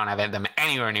 but I don't have them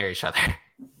anywhere near each other.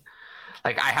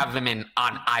 I have them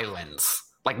on islands.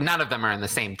 None of them are in the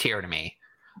same tier to me.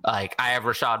 I have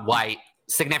Rachaad White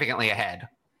significantly ahead.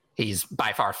 He's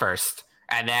by far first.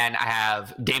 And then I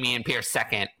have Dameon Pierce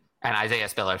second and Isaiah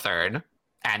Spiller third.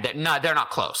 And they're not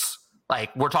close.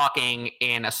 We're talking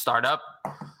in a startup.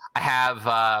 I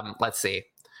have, let's see.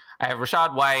 I have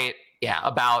Rachaad White,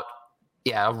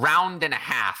 a round and a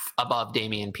half above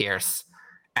Dameon Pierce.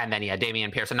 And then,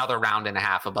 Dameon Pierce, another round and a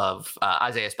half above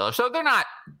Isaiah Spiller. So they're not,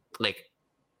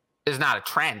 there's not a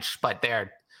trench, but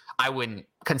I wouldn't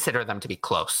consider them to be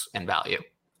close in value,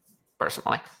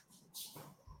 personally.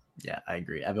 Yeah, I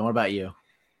agree. Evan, what about you?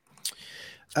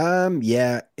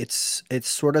 It's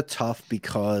sort of tough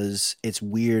because it's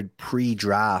weird.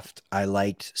 Pre-draft, I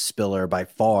liked Spiller by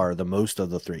far the most of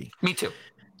the 3. Me too.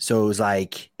 So it was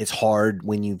it's hard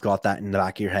when you've got that in the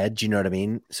back of your head. Do you know what I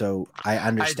mean? So I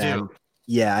understand.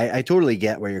 Yeah, I totally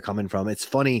get where you're coming from. It's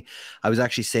funny. I was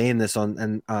actually saying this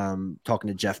talking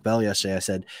to Jeff Bell yesterday. I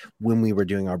said when we were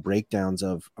doing our breakdowns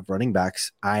of running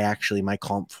backs, my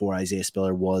comp for Isaiah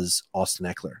Spiller was Austin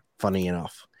Eckler, funny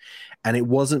enough. And it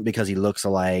wasn't because he looks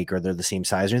alike or they're the same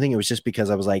size or anything. It was just because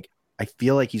I was I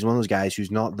feel like he's one of those guys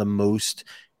who's not the most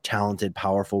talented,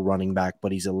 powerful running back,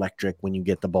 but he's electric when you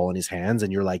get the ball in his hands.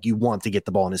 And you're like, you want to get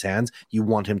the ball in his hands. You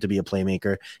want him to be a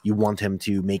playmaker. You want him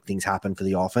to make things happen for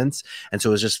the offense. And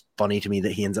so it's just funny to me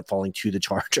that he ends up falling to the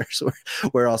Chargers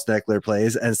where Austin Ekeler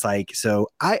plays. And it's like, so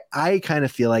I kind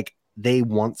of feel like they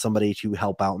want somebody to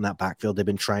help out in that backfield. They've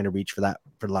been trying to reach for that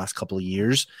for the last couple of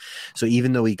years. So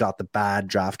even though he got the bad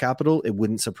draft capital, it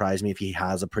wouldn't surprise me if he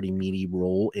has a pretty meaty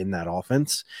role in that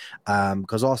offense.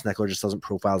 Because Austin Ekeler just doesn't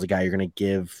profile as a guy you're going to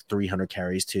give 300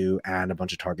 carries to and a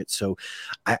bunch of targets. So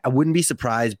I wouldn't be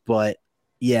surprised, but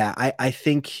yeah, I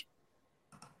think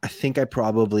I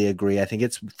probably agree. I think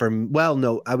it's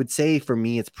I would say for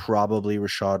me, it's probably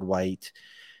Rachaad White,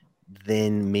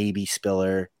 then maybe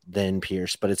Spiller, then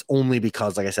Pierce, but it's only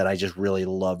because, like I said, I just really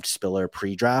loved Spiller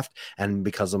pre-draft and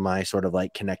because of my sort of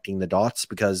like connecting the dots,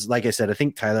 because like I said, I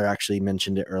think Tyler actually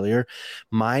mentioned it earlier.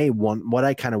 What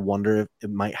I kind of wonder if it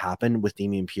might happen with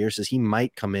Dameon Pierce is he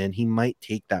might come in, he might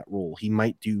take that role. He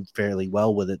might do fairly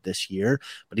well with it this year,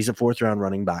 but he's a 4th round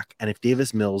running back. And if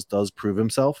Davis Mills does prove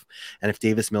himself, and if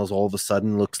Davis Mills all of a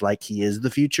sudden looks like he is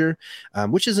the future,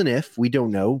 which is an if, we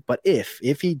don't know, but if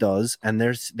he does, and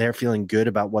they're feeling good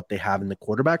about what they have in the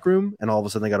quarterback room, and all of a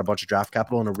sudden they got a bunch of draft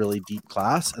capital in a really deep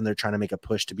class and they're trying to make a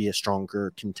push to be a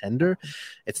stronger contender,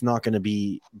 it's not going to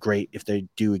be great if they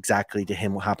do exactly to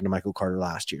him what happened to Michael Carter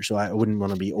last year. So I wouldn't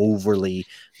want to be overly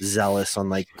zealous on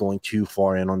like going too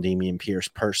far in on Dameon Pierce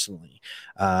personally.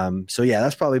 So yeah,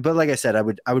 that's probably, but like I said, I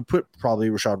would put probably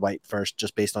Rachaad White first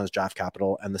just based on his draft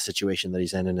capital and the situation that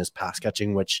he's in his pass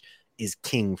catching, which is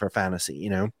king for fantasy,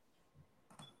 you know?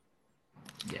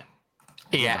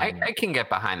 Yeah, I can get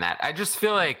behind that. I just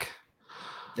feel like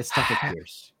it's tough at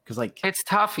Pierce because like it's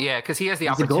tough, because he has the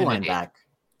he's opportunity. A goal line back.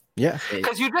 Yeah,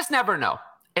 because you just never know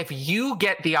if you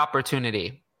get the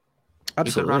opportunity. Absolutely,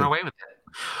 you could run away with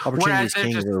it. Opportunities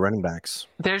king to the running backs.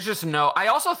 There's just no. I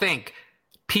also think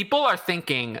people are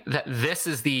thinking that this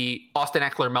is the Austin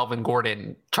Ekeler, Melvin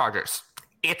Gordon Chargers.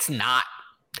 It's not.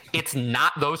 It's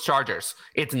not those Chargers.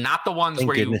 It's not the ones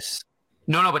where goodness.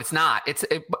 No, but it's not.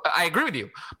 I agree with you,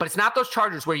 but it's not those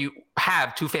Chargers where you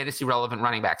have 2 fantasy relevant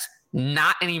running backs.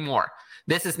 Not anymore.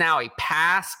 This is now a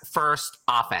pass first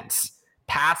offense,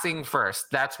 passing first.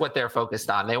 That's what they're focused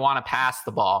on. They want to pass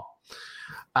the ball.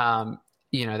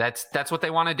 That's what they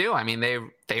want to do. I mean, they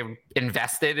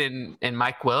invested in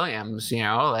Mike Williams.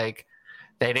 Like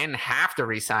they didn't have to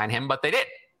re-sign him, but they did.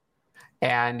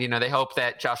 And, they hope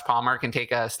that Josh Palmer can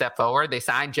take a step forward. They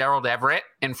signed Gerald Everett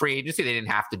in free agency. They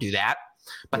didn't have to do that,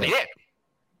 but they did.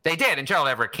 They did. And Gerald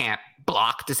Everett can't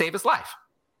block to save his life.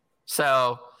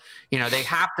 So, they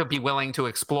have to be willing to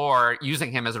explore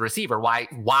using him as a receiver.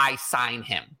 Why sign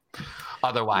him?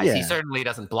 Otherwise, he certainly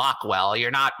doesn't block well.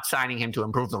 You're not signing him to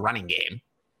improve the running game.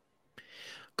 A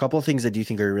couple of things I do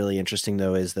think are really interesting,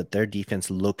 though, is that their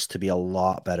defense looks to be a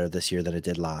lot better this year than it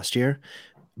did last year.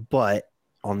 But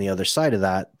on the other side of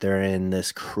that, they're in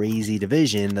this crazy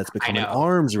division that's become an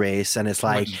arms race. And it's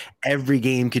like every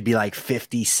game could be like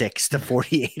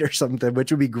 56-48 or something, which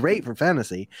would be great for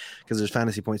fantasy because there's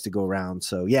fantasy points to go around.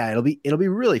 So yeah, it'll be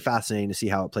really fascinating to see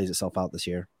how it plays itself out this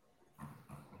year.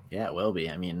 Yeah, it will be.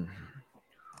 I mean,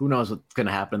 who knows what's going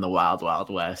to happen in the wild,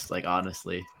 wild west? Like,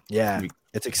 honestly. Yeah,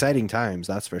 it's exciting times.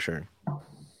 That's for sure.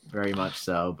 Very much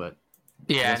so. But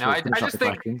yeah, I just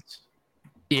think,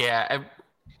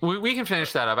 we can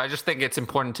finish that up. I just think it's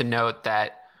important to note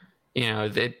that,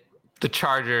 the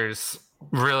Chargers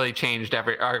really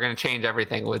are going to change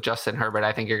everything with Justin Herbert.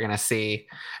 I think you're going to see,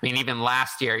 even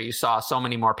last year you saw so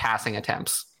many more passing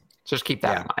attempts. So just keep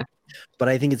that in mind. But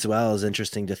I think as well as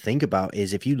interesting to think about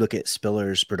is if you look at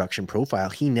Spiller's production profile,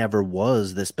 he never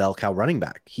was this bell cow running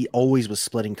back. He always was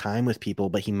splitting time with people,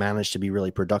 but he managed to be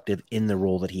really productive in the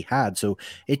role that he had. So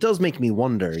it does make me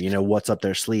wonder, what's up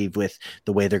their sleeve with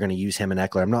the way they're going to use him and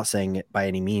Ekeler. I'm not saying it by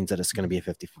any means that it's going to be a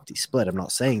 50-50 split. I'm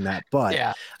not saying that,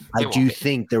 but I do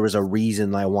think there was a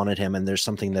reason I wanted him, and there's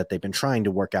something that they've been trying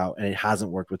to work out, and it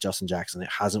hasn't worked with Justin Jackson. It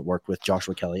hasn't worked with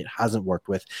Joshua Kelly. It hasn't worked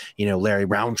with, Larry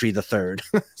Roundtree III.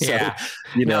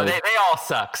 They all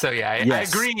suck. So I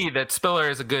agree that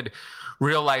Spiller is a good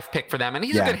real life pick for them, and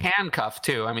he's a good handcuff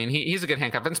too. He's a good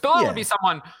handcuff, and Spiller would be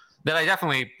someone that I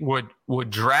definitely would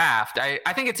draft.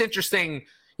 I think it's interesting.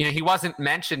 He wasn't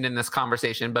mentioned in this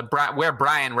conversation, but where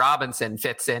Brian Robinson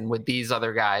fits in with these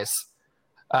other guys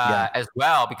as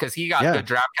well, because he got good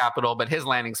draft capital, but his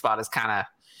landing spot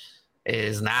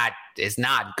is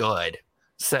not good.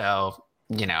 So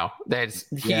he has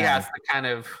the kind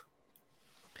of.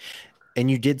 And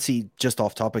you did see, just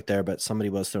off topic there, but somebody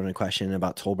was throwing a question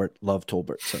about Tolbert. Love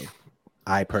Tolbert. So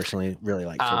I personally really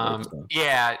like Tolbert. So.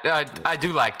 Yeah, I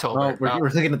do like Tolbert. We're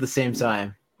thinking at the same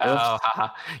time. Oh,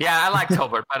 yeah, I like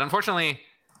Tolbert. But unfortunately,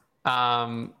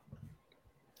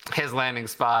 His landing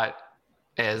spot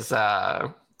is,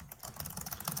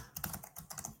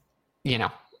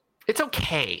 it's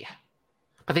okay.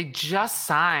 But they just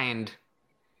signed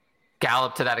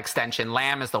Gallup to that extension.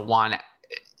 Lamb is the one.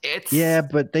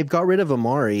 But they've got rid of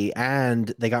Amari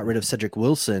and they got rid of Cedric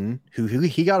Wilson, who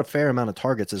he got a fair amount of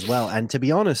targets as well. And to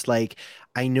be honest, like,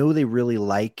 I know they really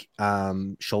like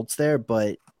Schultz there,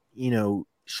 but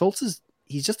Schultz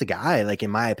he's just a guy, like, in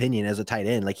my opinion, as a tight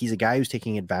end. Like, he's a guy who's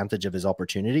taking advantage of his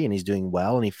opportunity and he's doing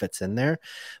well and he fits in there,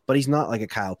 but he's not like a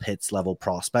Kyle Pitts level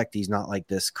prospect. He's not like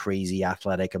this crazy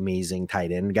athletic, amazing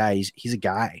tight end guy. He's a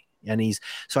guy. And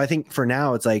so I think for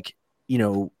now it's like,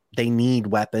 they need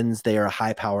weapons. They are a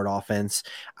high-powered offense.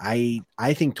 I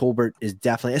think Tolbert is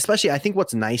definitely, especially, I think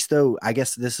what's nice, though, I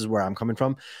guess this is where I'm coming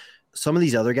from. Some of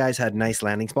these other guys had nice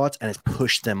landing spots, and it's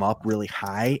pushed them up really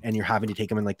high, and you're having to take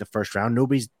them in, like, the first round.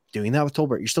 Nobody's doing that with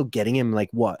Tolbert. You're still getting him, like,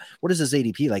 what is his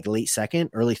ADP? Like, late second,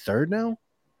 early third now?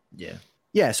 Yeah.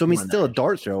 Yeah, so I mean, it's still a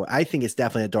dart throw. I think it's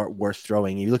definitely a dart worth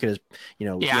throwing. You look at his,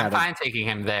 I'm fine taking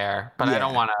him there, but I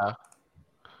don't want to.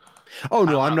 Oh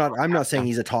no, I'm not saying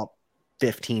he's a top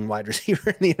 15 wide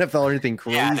receiver in the NFL or anything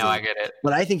crazy. Yeah, no, I get it.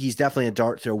 But I think he's definitely a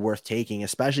dart throw worth taking,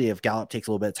 especially if Gallup takes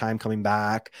a little bit of time coming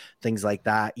back, things like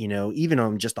that. Even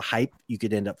on just the hype, you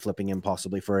could end up flipping him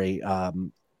possibly for a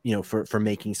for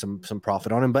making some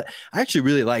profit on him. But I actually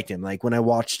really liked him. Like, when I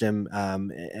watched him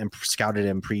and scouted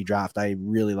him pre-draft, I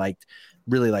really liked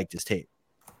his tape.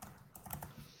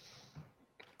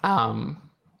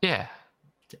 Yeah.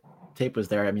 Tape was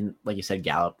there. I mean, like you said,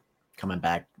 Gallup coming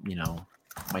back,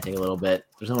 might take a little bit.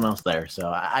 There's no one else there, so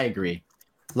I agree.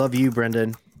 Love you,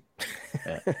 Brendan.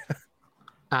 Yeah.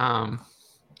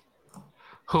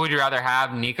 Who would you rather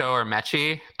have, Nico or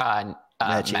Mechie?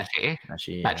 Mechie.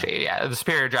 Yeah, the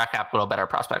superior draft capital, better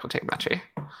prospect will take Mechie.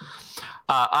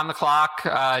 On the clock,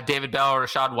 David Bell,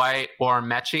 Rachaad White, or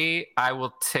Mechie. I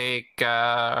will take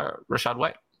Rachaad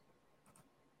White.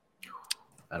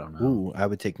 I don't know. Ooh, I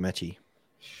would take Mechie.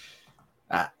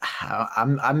 I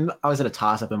was at a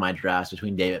toss-up in my drafts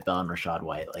between David Bell and Rachaad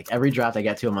White. Like, every draft I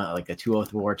get to, I'm at like a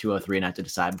 204, 203, and I have to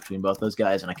decide between both those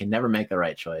guys, and I can never make the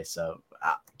right choice. So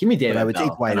give me David Bell. I would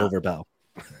take White over Bell.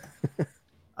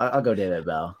 I'll go David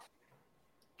Bell.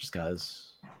 Just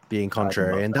because. Being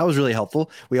contrary. And that was really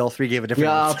helpful. We all three gave a different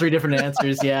answer. All three different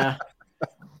answers, yeah.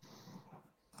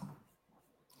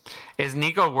 Is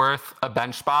Nico worth a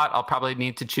bench spot? I'll probably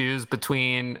need to choose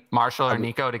between Marshall or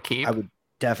Nico to keep. I would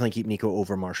definitely keep Nico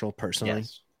over Marshall personally.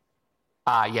 Yes.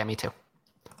 Yeah, me too.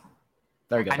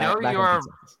 There we go. I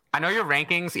know your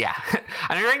rankings. Yeah,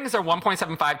 I know your rankings are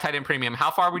 1.75 tight end premium. How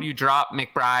far would you drop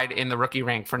McBride in the rookie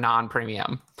rank for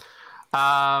non-premium?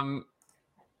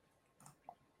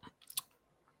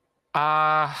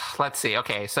 Let's see.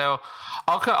 Okay, so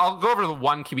I'll go over the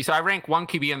one QB. So I rank one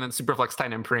QB and then Superflex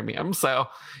tight end premium. So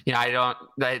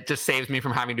that just saves me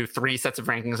from having to do 3 sets of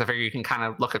rankings. I figure you can kind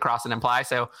of look across and imply.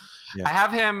 So I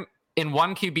have him in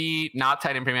one QB, not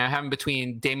tight end premium. I have him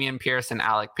between Dameon Pierce and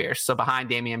Alec Pierce. So behind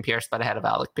Dameon Pierce, but ahead of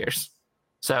Alec Pierce.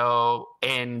 So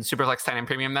in Superflex tight end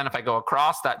premium, then if I go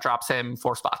across, that drops him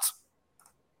 4 spots.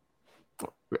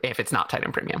 If it's not tight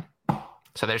end premium.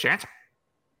 So there's your answer.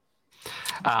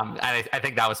 I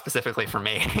think that was specifically for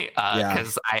me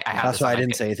because I have. That's why I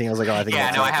didn't say anything. I was like, oh, I think.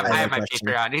 Yeah, no, I have my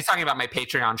Patreon. He's talking about my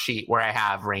Patreon sheet where I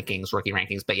have rookie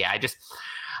rankings. But yeah,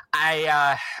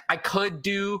 I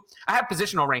have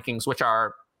positional rankings which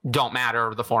don't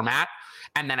matter the format,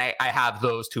 and then I have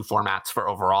those 2 formats for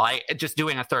overall. Just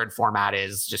doing a third format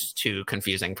is just too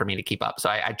confusing for me to keep up.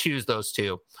 So I choose those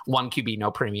 2: one QB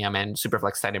no premium and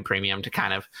Superflex tight end premium to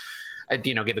kind of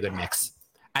give a good mix.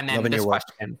 And then this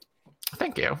question.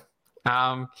 Thank you.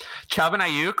 Chubb and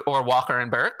Ayuk or Walker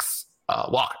and Burks?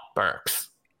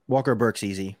 Walker Burks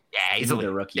easy. Yeah, easily.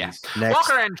 The rookies. Yeah.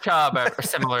 Walker and Chubb are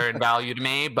similar in value to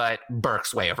me, but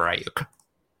Burks way over Ayuk.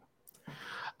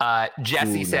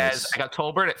 Jesse says, I got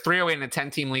Tolbert at 308 in a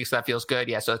 10-team league, so that feels good.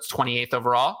 Yeah, so it's 28th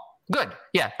overall. Good.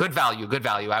 Yeah, good value.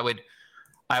 I would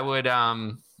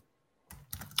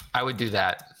do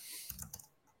that.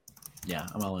 Yeah,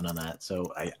 I'm all in on that.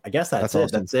 So I guess that's it.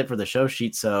 Awesome. That's it for the show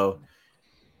sheet. So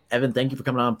Evan, thank you for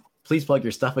coming on. Please plug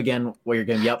your stuff again, where you're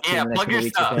going to be up to in the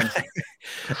next couple weeks.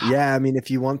 Yeah, I mean, if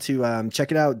you want to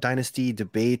check it out, Dynasty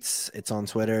Debates. It's on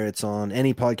Twitter. It's on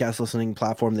any podcast listening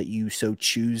platform that you so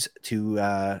choose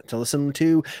to listen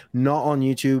to. Not on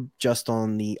YouTube, just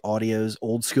on the audios,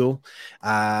 old school.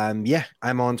 Yeah,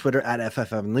 I'm on Twitter at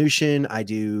FFEvolution. I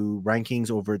do rankings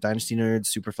over Dynasty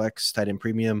Nerds, Superflex, Tight End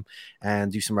Premium,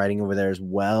 and do some writing over there as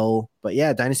well. But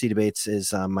yeah, Dynasty Debates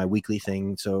is my weekly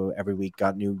thing. So every week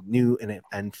got new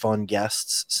and fun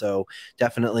guests. So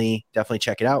definitely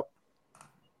check it out.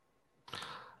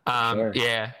 Sure.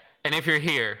 Yeah. And if you're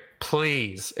here,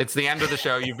 please, it's the end of the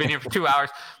show. You've been here for 2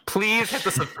 hours. Please hit the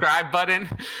subscribe button.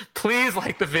 Please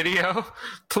like the video.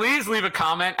 Please leave a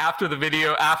comment after the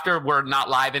video. After we're not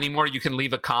live anymore, you can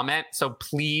leave a comment. So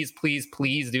please, please,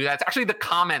 please do that. It's actually the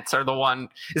comments are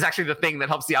is actually the thing that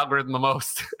helps the algorithm the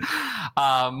most.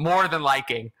 More than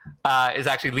liking is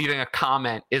actually leaving a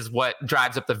comment is what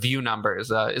drives up the view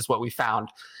numbers, is what we found.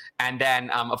 And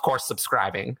then, of course,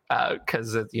 subscribing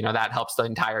because, that helps the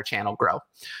entire channel grow.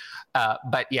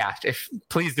 But yeah,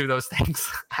 please do those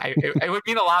things. It would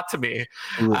mean a lot to me.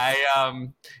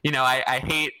 I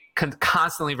hate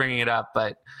constantly bringing it up,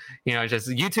 but just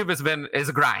YouTube is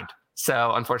a grind.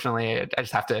 So unfortunately, I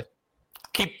just have to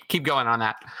keep going on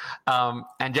that.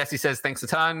 And Jesse says, thanks a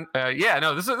ton.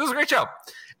 This is a great show,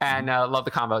 and love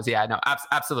the combos. Yeah, no,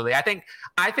 absolutely. I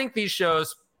think these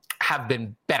shows have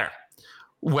been better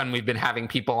when we've been having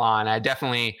people on. I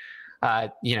definitely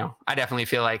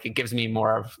feel like it gives me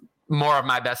more of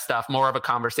my best stuff, more of a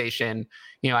conversation.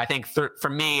 I think for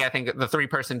me, I think the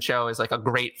 3-person show is like a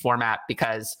great format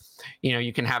because,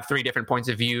 you can have 3 different points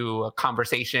of view, a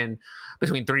conversation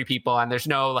between 3 people, and there's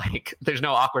no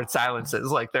awkward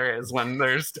silences like there is when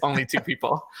there's only 2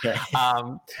 people.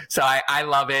 So I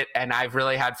love it, and I've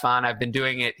really had fun. I've been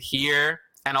doing it here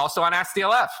and also on Ask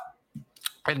DLF.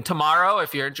 And tomorrow,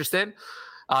 if you're interested,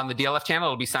 on the DLF channel,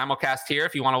 it'll be simulcast here.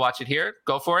 If you want to watch it here,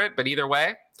 go for it. But either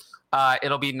way,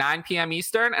 it'll be 9 p.m.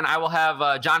 Eastern, and I will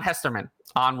have John Hesterman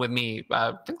on with me.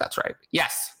 I think that's right.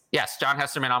 Yes, John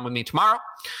Hesterman on with me tomorrow.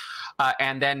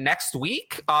 And then next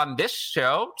week on this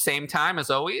show, same time as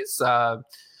always,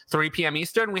 3 p.m.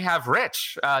 Eastern, we have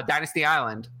Rich, Dynasty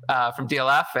Island from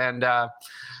DLF, and a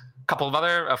couple of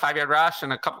other, 5 Yard Rush,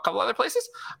 and a couple other places.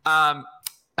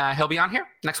 He'll be on here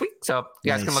next week, so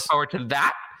you guys can look forward to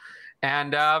that.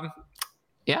 And I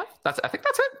think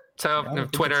that's it. So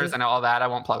Twitters and all that. I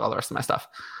won't plug all the rest of my stuff.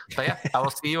 But yeah, I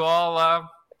will see you all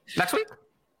next week.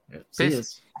 See you.